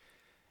like,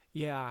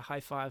 yeah,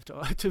 high five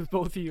to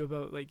both of you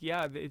about like,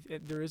 yeah,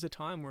 there is a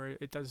time where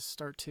it does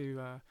start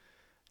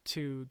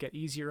to get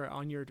easier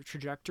on your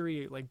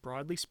trajectory, like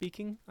broadly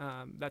speaking.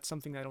 That's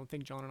something I don't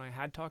think John and I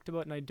had talked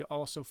about, and I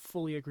also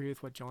fully agree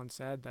with what John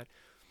said,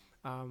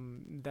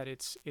 that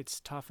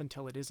it's tough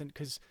until it isn't,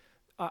 because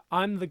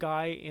I'm the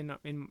guy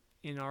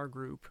in our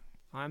group.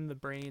 I'm the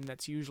brain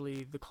that's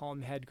usually the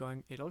calm head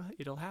going,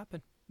 it'll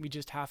happen. We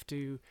just have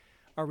to,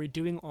 are we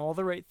doing all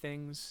the right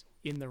things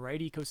in the right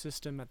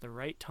ecosystem at the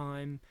right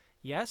time?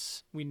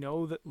 Yes, we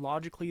know that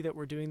logically that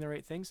we're doing the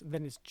right things.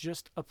 Then it's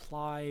just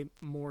apply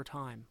more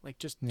time. Like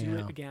just do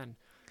it again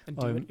and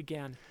do it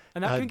again.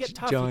 And that can get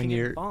tough. John,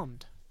 you can get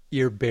bummed.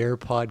 Your bear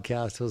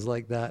podcast was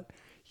like that.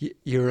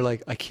 You were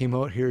like, I came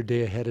out here a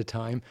day ahead of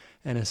time,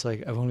 and it's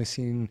like, I've only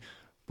seen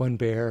one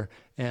bear,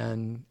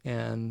 and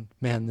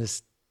man,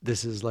 this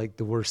is like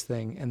the worst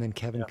thing. And then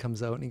Kevin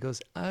comes out and he goes,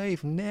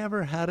 I've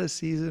never had a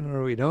season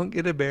where we don't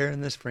get a bear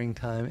in the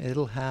springtime.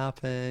 It'll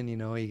happen. You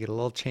get a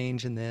little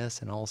change in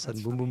this, and all of a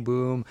sudden, boom, boom,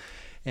 boom.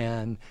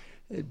 And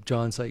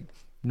John's like,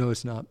 no,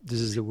 it's not. This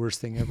is the worst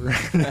thing ever.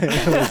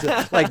 It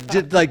was,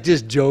 like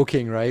just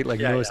joking, right? Like,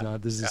 no, it's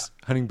not. This is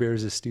hunting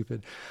bears is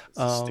stupid.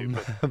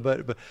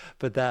 Stupid.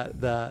 But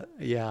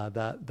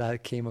that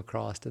came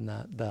across in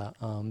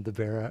the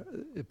bear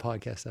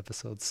podcast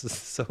episodes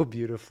so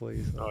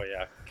beautifully. So. Oh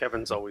yeah,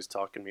 Kevin's always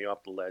talking me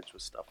off the ledge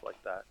with stuff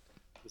like that.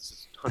 This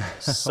is hunting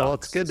sucks. Well,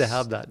 it's good to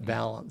have that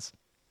balance.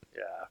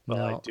 Yeah, well,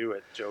 No. I do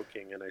it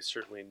joking, and I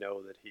certainly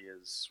know that he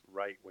is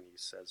right when he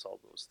says all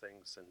those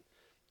things. And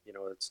you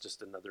know, it's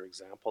just another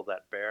example.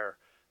 That bear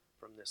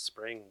from this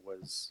spring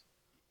was,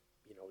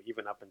 you know,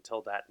 even up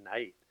until that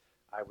night,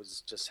 I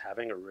was just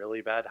having a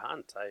really bad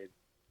hunt. I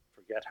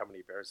forget how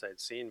many bears I'd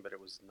seen, but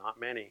it was not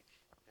many.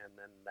 And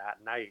then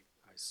that night,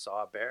 I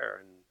saw a bear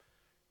and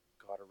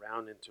got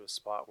around into a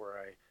spot where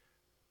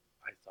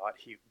I thought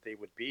they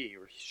would be,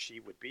 or she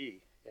would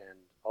be, and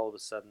all of a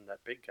sudden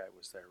that big guy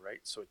was there,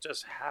 right? So it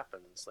just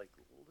happens, like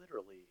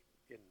literally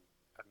in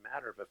a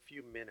matter of a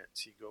few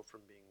minutes, you go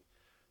from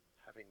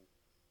having,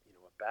 you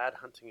know, a bad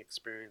hunting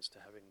experience to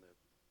having the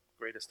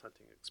greatest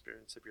hunting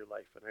experience of your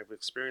life. And I've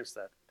experienced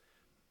that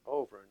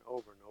over and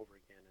over and over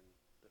again in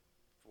the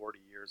 40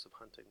 years of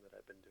hunting that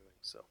I've been doing.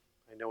 So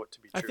I know it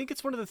to be true. I think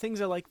it's one of the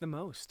things I like the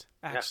most,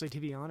 actually, to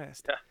be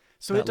honest. Yeah.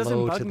 So that it doesn't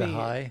low bug to me. the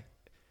high.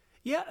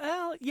 Yeah,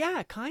 well,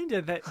 yeah, kind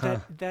of.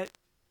 That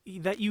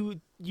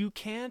you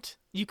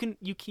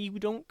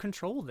don't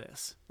control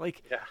this.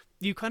 Like,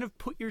 you kind of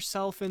put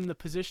yourself in the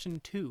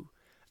position too,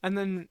 and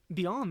then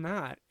beyond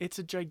that, it's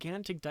a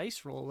gigantic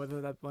dice roll.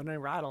 Whether when I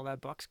rattle, that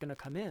buck's gonna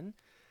come in,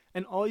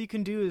 and all you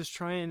can do is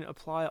try and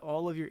apply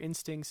all of your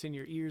instincts in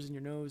your ears and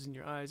your nose and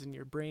your eyes and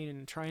your brain,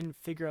 and try and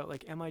figure out,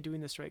 like, am I doing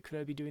this right? Could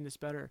I be doing this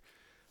better?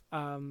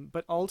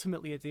 But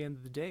ultimately, at the end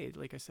of the day,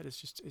 like I said, it's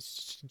just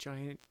a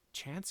giant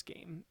chance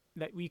game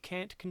that we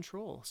can't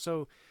control.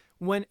 So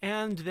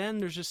and then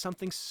there's just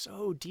something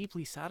so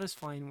deeply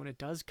satisfying when it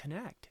does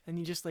connect, and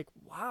you just like,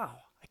 wow,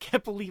 I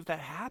can't believe that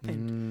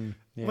happened.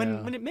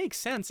 When it makes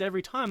sense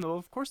every time, though.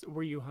 Of course,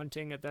 were you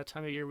hunting at that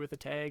time of year with a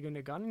tag and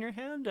a gun in your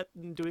hand,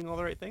 doing all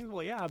the right things?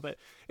 Well, yeah, but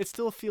it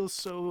still feels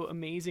so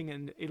amazing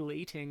and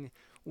elating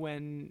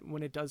when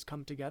it does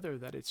come together,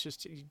 that it's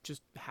just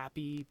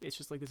happy. It's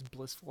just like this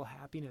blissful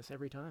happiness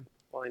every time.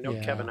 Well, I know,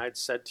 Kevin, I'd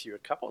said to you a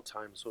couple of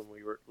times when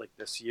we were like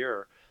this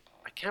year,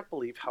 I can't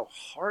believe how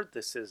hard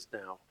this is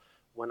now.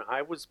 When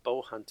I was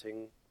bow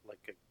hunting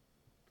like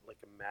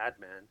a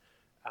madman,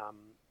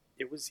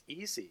 it was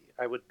easy.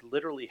 I would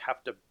literally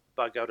have to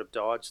bug out of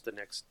Dodge the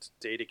next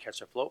day to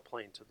catch a float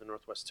plane to the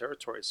Northwest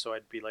Territories. So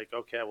I'd be like,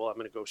 okay, well, I'm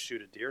going to go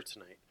shoot a deer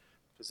tonight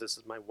because this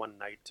is my one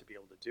night to be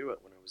able to do it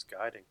when I was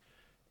guiding.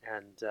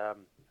 And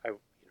I,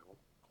 you know,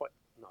 quite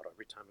not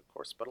every time, of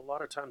course, but a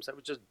lot of times I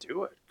would just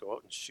do it, go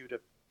out and shoot a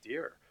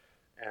deer,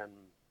 and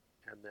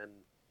then,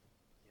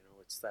 you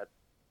know,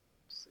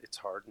 it's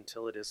hard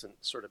until it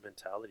isn't sort of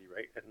mentality,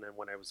 right? And then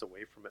when I was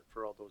away from it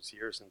for all those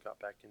years and got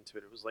back into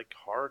it, it was like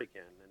hard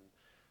again.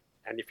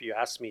 And if you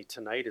ask me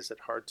tonight, is it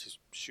hard to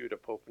shoot a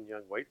Pope and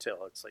Young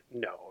whitetail? It's like,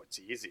 no, it's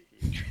easy.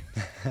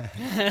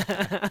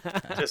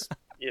 Just,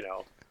 you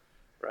know,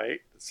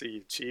 right? So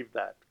you achieve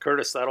that.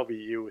 Curtis, that'll be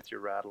you with your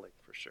rattling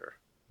for sure.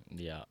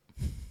 Yeah.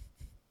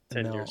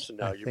 10 years from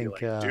now, you'll be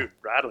like, dude,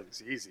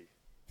 rattling's easy.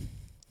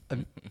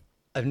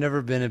 I've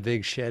never been a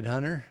big shed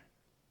hunter.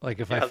 Like,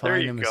 if I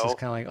find them, it's just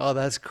kind of like, oh,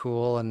 that's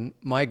cool. And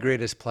my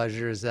greatest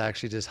pleasure is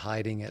actually just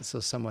hiding it so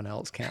someone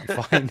else can't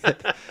find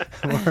it.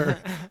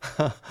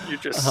 You're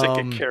just sick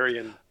of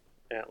carrying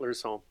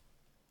antlers home.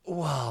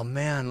 Well,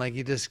 man, like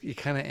you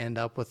kind of end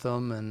up with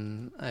them.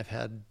 And I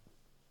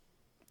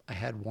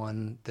had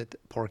one that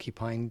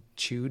porcupine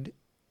chewed,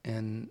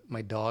 and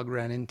my dog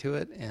ran into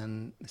it,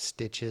 and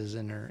stitches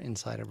in her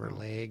inside of her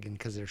leg, and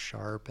because they're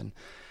sharp. And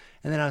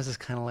then I was just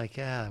kind of like,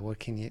 yeah, what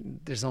can you?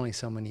 There's only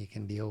so many you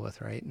can deal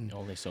with, right? And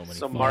only so many.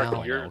 So Mark,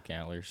 elk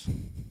antlers.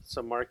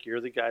 So Mark,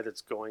 you're the guy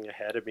that's going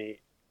ahead of me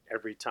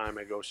every time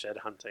I go shed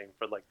hunting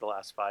for like the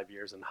last 5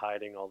 years and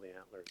hiding all the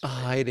antlers. Right?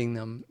 Hiding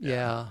them,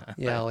 yeah.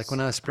 Like when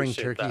I was spring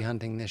turkey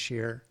hunting this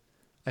year,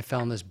 I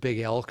found this big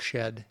elk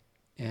shed,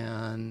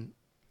 and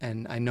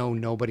I know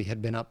nobody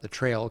had been up the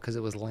trail because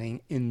it was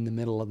laying in the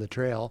middle of the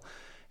trail,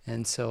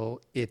 and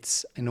so I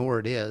know where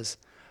it is,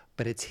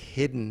 but it's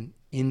hidden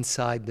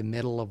inside the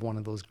middle of one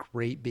of those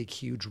great big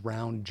huge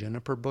round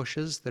juniper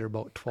bushes that are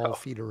about 12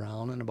 feet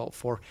around and about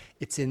 4.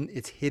 It's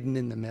hidden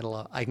in the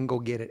middle. I can go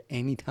get it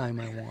anytime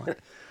I want.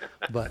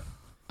 But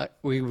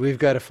we've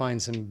got to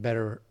find some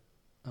better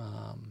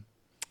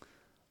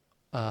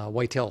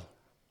whitetail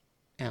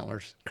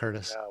antlers,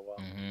 Curtis. Yeah, well,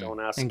 don't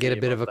ask me and get a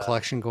bit of a that.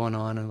 collection going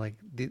on, and like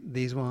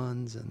these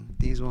ones and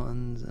these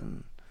ones,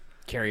 and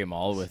carry them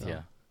all with you.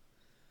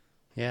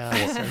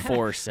 Yeah,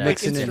 four sets,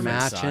 mixing and different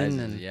matching, sizes,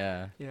 and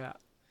Yeah.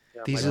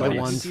 these are the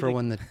ones for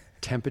when the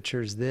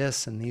temperature's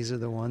this, and these are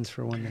the ones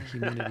for when the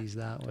humidity's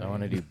that way. I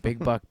want to do big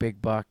buck,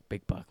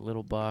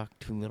 little buck,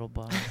 2 little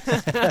bucks.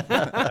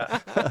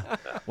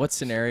 What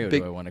scenario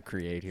do I want to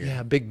create here?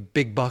 Yeah,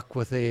 big buck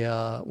with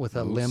a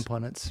limp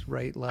on its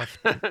right, left,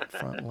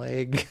 front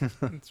leg.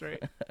 That's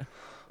right.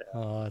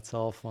 Oh, it's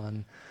all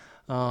fun.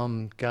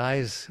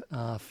 Guys,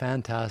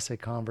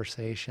 fantastic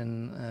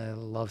conversation. I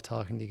love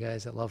talking to you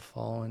guys. I love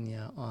following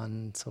you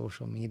on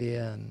social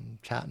media and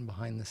chatting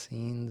behind the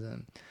scenes.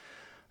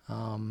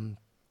 And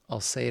I'll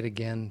say it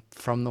again,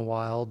 From the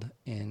Wild,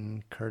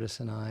 in Curtis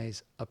and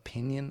I's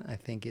opinion, I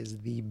think is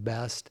the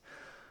best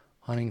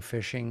hunting,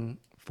 fishing,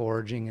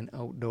 foraging, and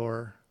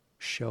outdoor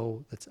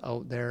show that's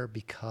out there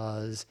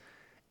because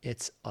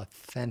it's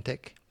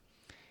authentic,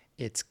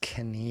 it's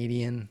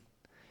Canadian,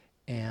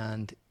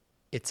 and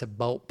it's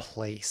about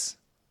place.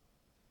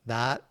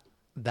 That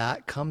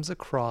comes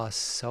across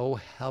so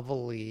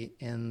heavily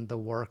in the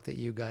work that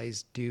you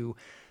guys do.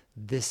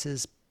 This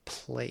is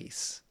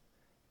place.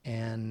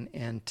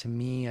 And to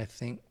me, I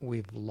think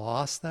we've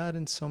lost that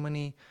in so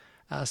many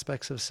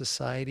aspects of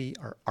society.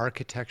 Our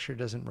architecture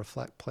doesn't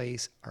reflect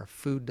place. Our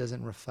food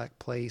doesn't reflect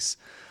place.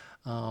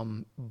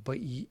 But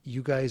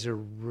you guys are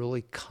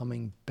really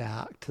coming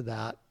back to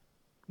that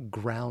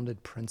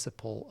grounded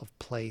principle of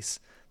place.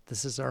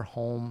 This is our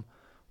home.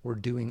 We're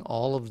doing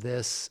all of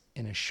this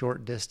in a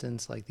short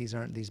distance. Like, these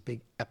aren't these big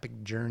epic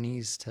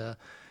journeys to,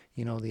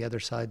 the other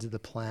sides of the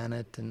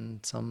planet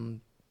and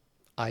some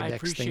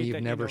ibex thing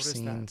you've never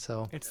seen.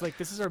 So it's like,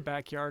 this is our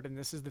backyard and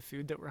this is the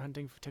food that we're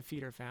hunting to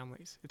feed our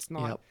families. It's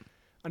not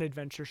an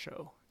adventure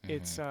show.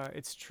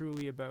 It's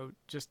truly about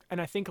just,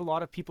 and I think a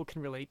lot of people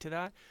can relate to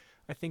that.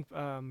 I think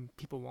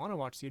people want to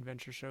watch the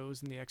adventure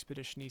shows and the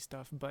expedition-y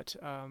stuff, but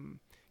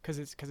because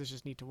it's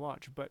just neat to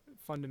watch. But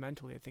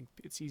fundamentally, I think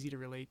it's easy to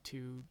relate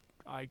to.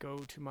 I go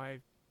to my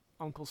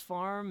uncle's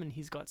farm and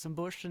he's got some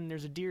bush and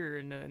there's a deer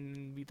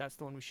and that's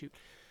the one we shoot.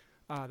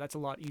 That's a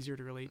lot easier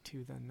to relate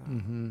to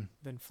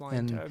than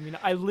flying.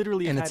 I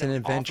literally and had it's an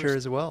adventure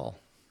as well.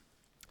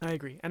 I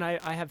agree, and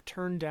I have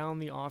turned down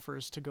the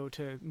offers to go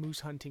to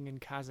moose hunting in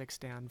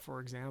Kazakhstan, for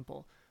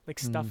example, like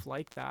stuff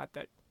like that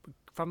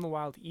From the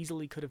Wild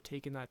easily could have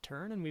taken that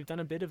turn, and we've done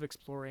a bit of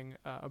exploring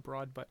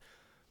abroad, but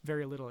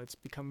very little. It's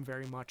become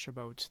very much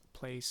about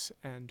place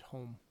and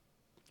home.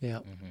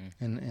 Yeah,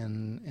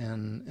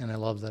 and I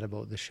love that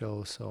about the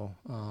show. So,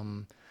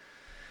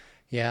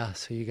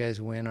 so you guys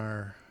win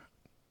our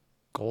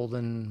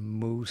Golden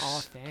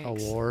Moose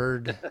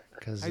Award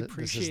because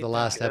this is the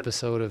last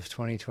episode of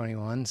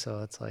 2021. So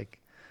it's like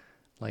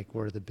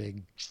we're the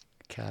big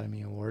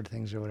Academy Award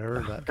things or whatever.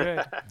 But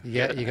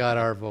Good. you got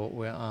our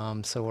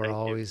vote. So we're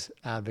always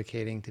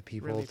advocating to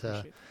people really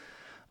to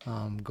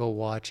go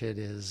watch it.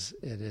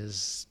 It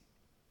is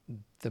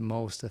the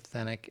most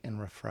authentic and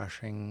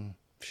refreshing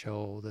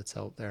show that's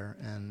out there,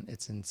 and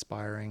it's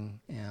inspiring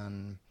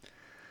and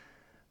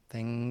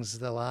and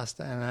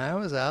I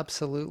was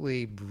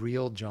absolutely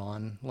real,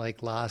 John,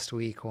 like last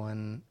week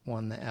when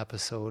the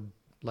episode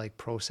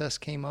process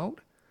came out,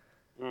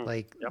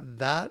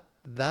 that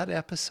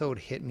episode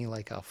hit me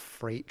like a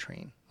freight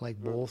train, like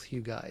both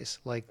you guys,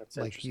 like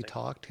you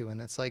talked to,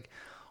 and it's like,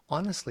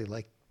 honestly,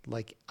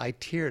 like I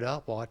teared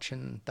up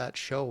watching that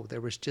show.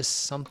 There was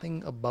just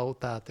something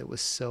about that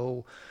was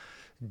so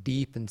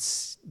deep and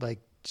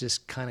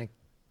just kind of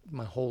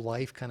my whole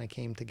life kind of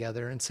came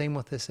together. And same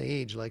with this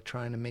age, like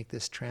trying to make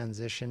this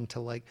transition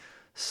to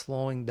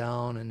slowing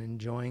down and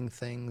enjoying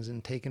things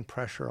and taking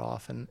pressure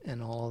off and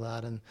all of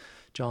that. And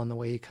John, the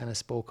way you kind of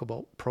spoke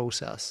about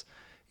process,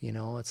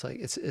 it's like,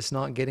 it's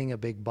not getting a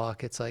big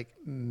buck. It's like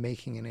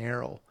making an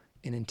arrow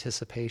in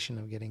anticipation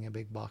of getting a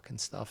big buck and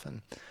stuff.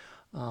 And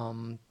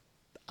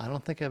I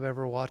don't think I've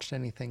ever watched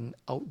anything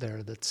out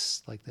there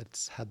that's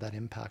had that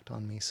impact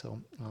on me. So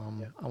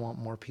I want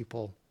more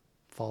people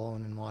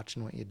following and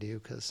watching what you do,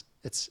 because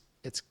it's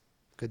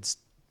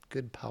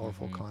good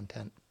powerful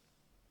content.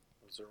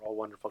 Those are all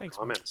wonderful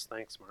comments.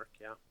 Thanks, Mark.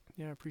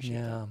 I appreciate that.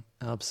 Yeah,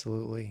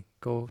 absolutely.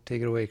 Go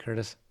take it away,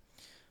 Curtis.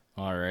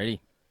 Alrighty.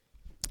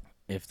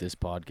 If this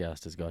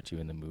podcast has got you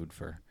in the mood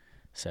for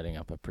setting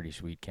up a pretty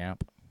sweet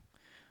camp,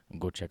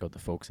 go check out the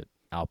folks at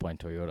Alpine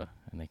Toyota,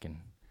 and they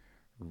can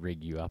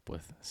rig you up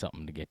with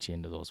something to get you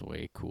into those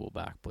way cool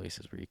back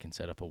places where you can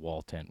set up a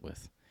wall tent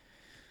with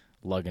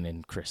lugging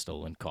in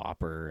crystal and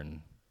copper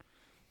and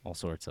all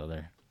sorts of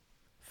other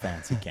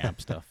fancy camp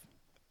stuff.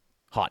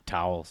 Hot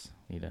towels.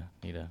 Need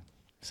a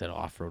set of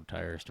off-road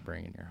tires to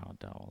bring in your hot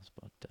towels.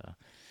 But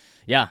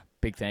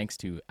big thanks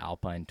to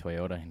Alpine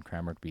Toyota in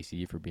Cranbrook,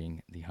 BC for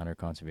being the Hunter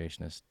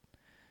Conservationist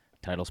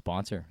title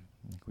sponsor.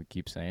 Like we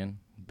keep saying,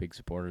 big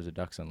supporters of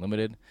Ducks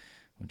Unlimited,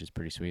 which is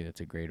pretty sweet.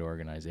 It's a great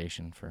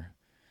organization for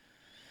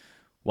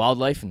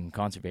wildlife and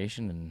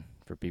conservation and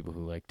for people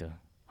who like to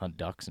hunt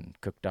ducks and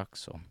cook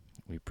ducks. So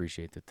we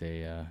appreciate that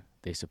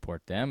they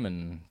support them,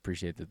 and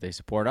appreciate that they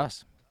support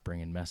us,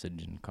 bringing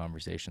message and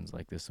conversations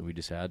like this that we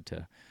just had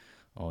to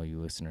all you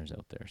listeners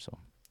out there. So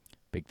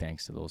big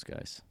thanks to those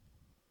guys.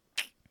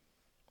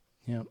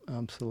 Yeah,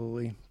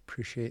 absolutely.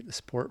 Appreciate the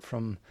support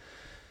from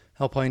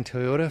Alpine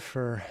Toyota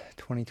for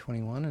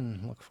 2021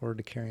 and look forward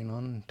to carrying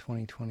on in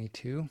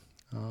 2022.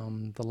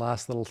 The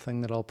last little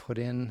thing that I'll put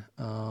in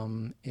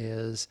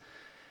is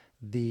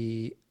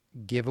the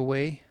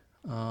giveaway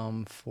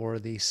for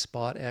the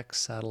Spot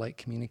X satellite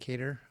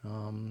communicator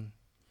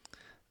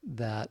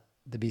that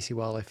the BC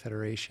Wildlife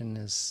Federation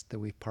is that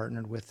we've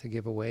partnered with to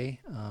give away.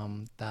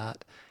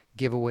 That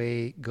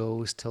giveaway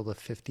goes till the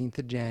 15th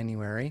of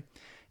January,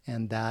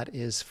 and that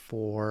is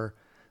for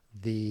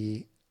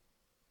the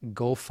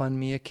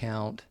GoFundMe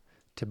account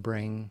to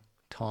bring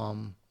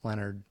Tom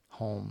Leonard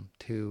home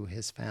to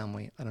his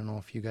family. I don't know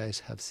if you guys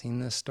have seen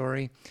this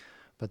story,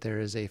 but there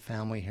is a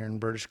family here in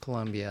British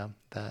Columbia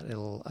that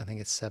I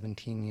think it's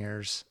 17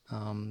 years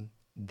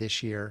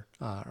this year,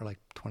 or like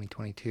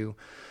 2022,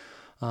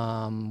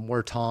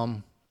 where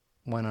Tom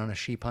went on a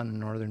sheep hunt in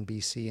northern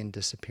BC and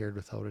disappeared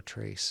without a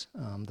trace.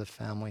 The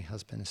family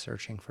has been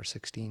searching for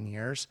 16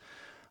 years,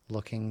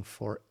 looking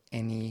for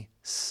any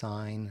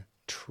sign,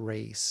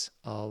 trace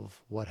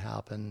of what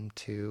happened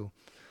to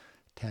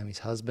Tammy's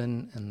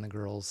husband and the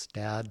girl's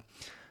dad.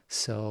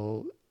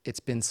 So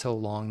it's been so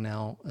long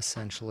now,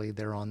 essentially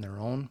they're on their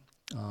own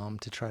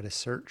to try to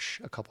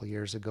search. A couple of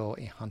years ago,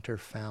 a hunter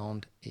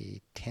found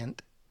a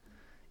tent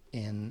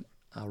in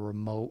a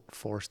remote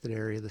forested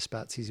area of the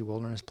Spatsizi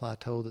Wilderness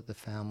Plateau that the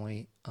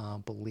family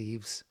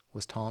believes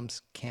was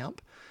Tom's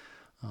camp.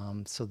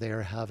 So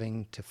they're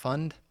having to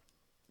fund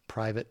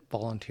private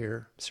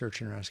volunteer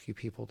search and rescue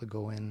people to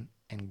go in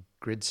and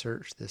grid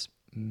search this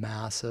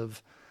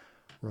massive,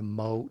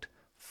 remote,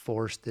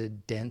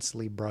 forested,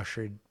 densely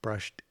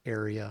brushed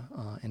area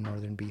in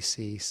northern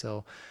BC.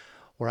 So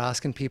we're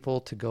asking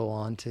people to go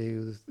on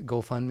to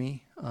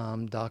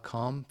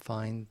GoFundMe.com,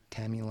 find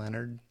Tammy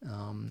Leonard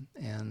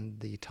and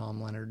the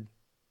Tom Leonard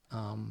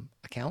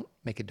account,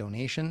 make a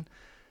donation,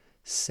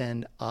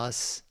 send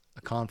us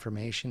a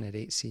confirmation at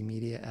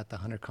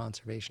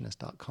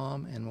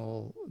hcmedia@thehunterconservationist.com,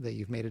 and that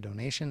you've made a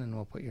donation, and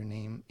we'll put your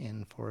name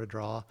in for a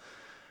draw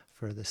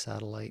for the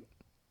satellite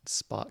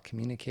spot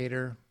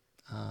communicator.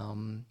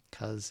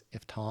 Because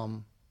if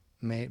Tom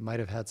might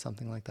have had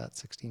something like that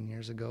 16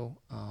 years ago,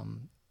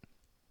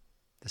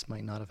 this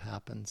might not have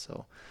happened.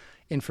 So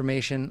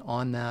information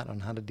on that,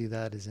 on how to do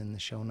that, is in the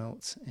show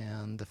notes.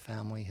 And the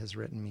family has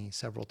written me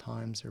several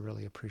times. They're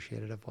really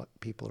appreciative of what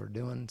people are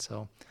doing.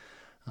 So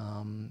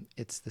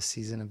it's the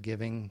season of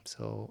giving.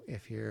 So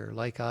if you're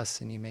like us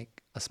and you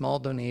make a small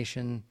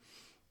donation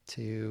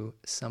to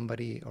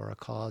somebody or a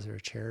cause or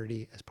a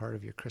charity as part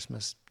of your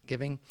Christmas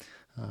giving,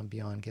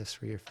 beyond gifts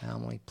for your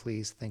family,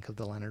 please think of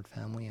the Leonard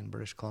family in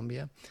British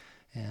Columbia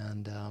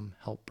and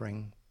help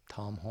bring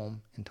Tom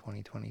home in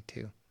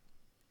 2022.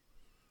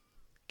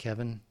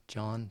 Kevin,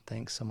 John,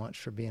 thanks so much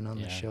for being on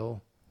the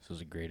show. This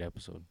was a great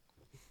episode.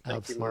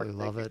 Absolutely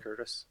love it.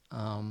 Curtis.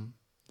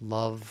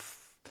 Love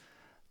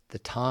the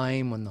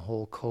time when the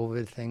whole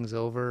COVID thing's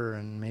over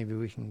and maybe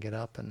we can get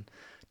up and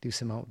do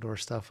some outdoor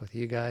stuff with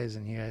you guys,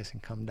 and you guys can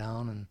come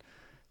down and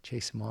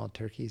chase some wild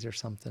turkeys or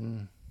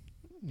something,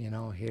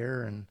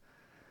 here. And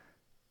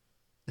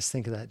just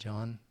think of that,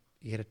 John.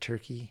 You get a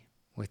turkey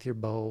with your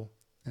bow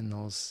and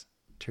those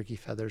turkey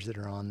feathers that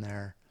are on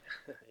there,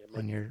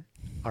 and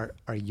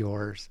are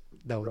yours.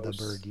 The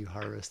bird you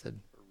harvested.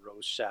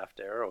 Rose shaft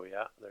arrow,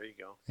 yeah. There you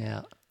go.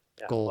 Yeah.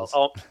 Goals.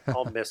 Well,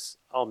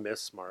 I'll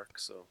miss Mark.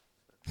 So.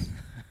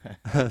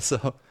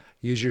 So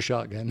use your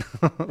shotgun.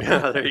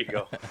 Yeah, there you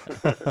go.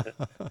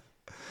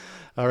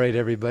 All right,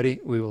 everybody.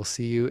 We will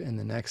see you in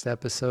the next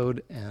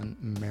episode,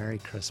 and Merry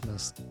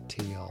Christmas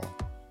to y'all.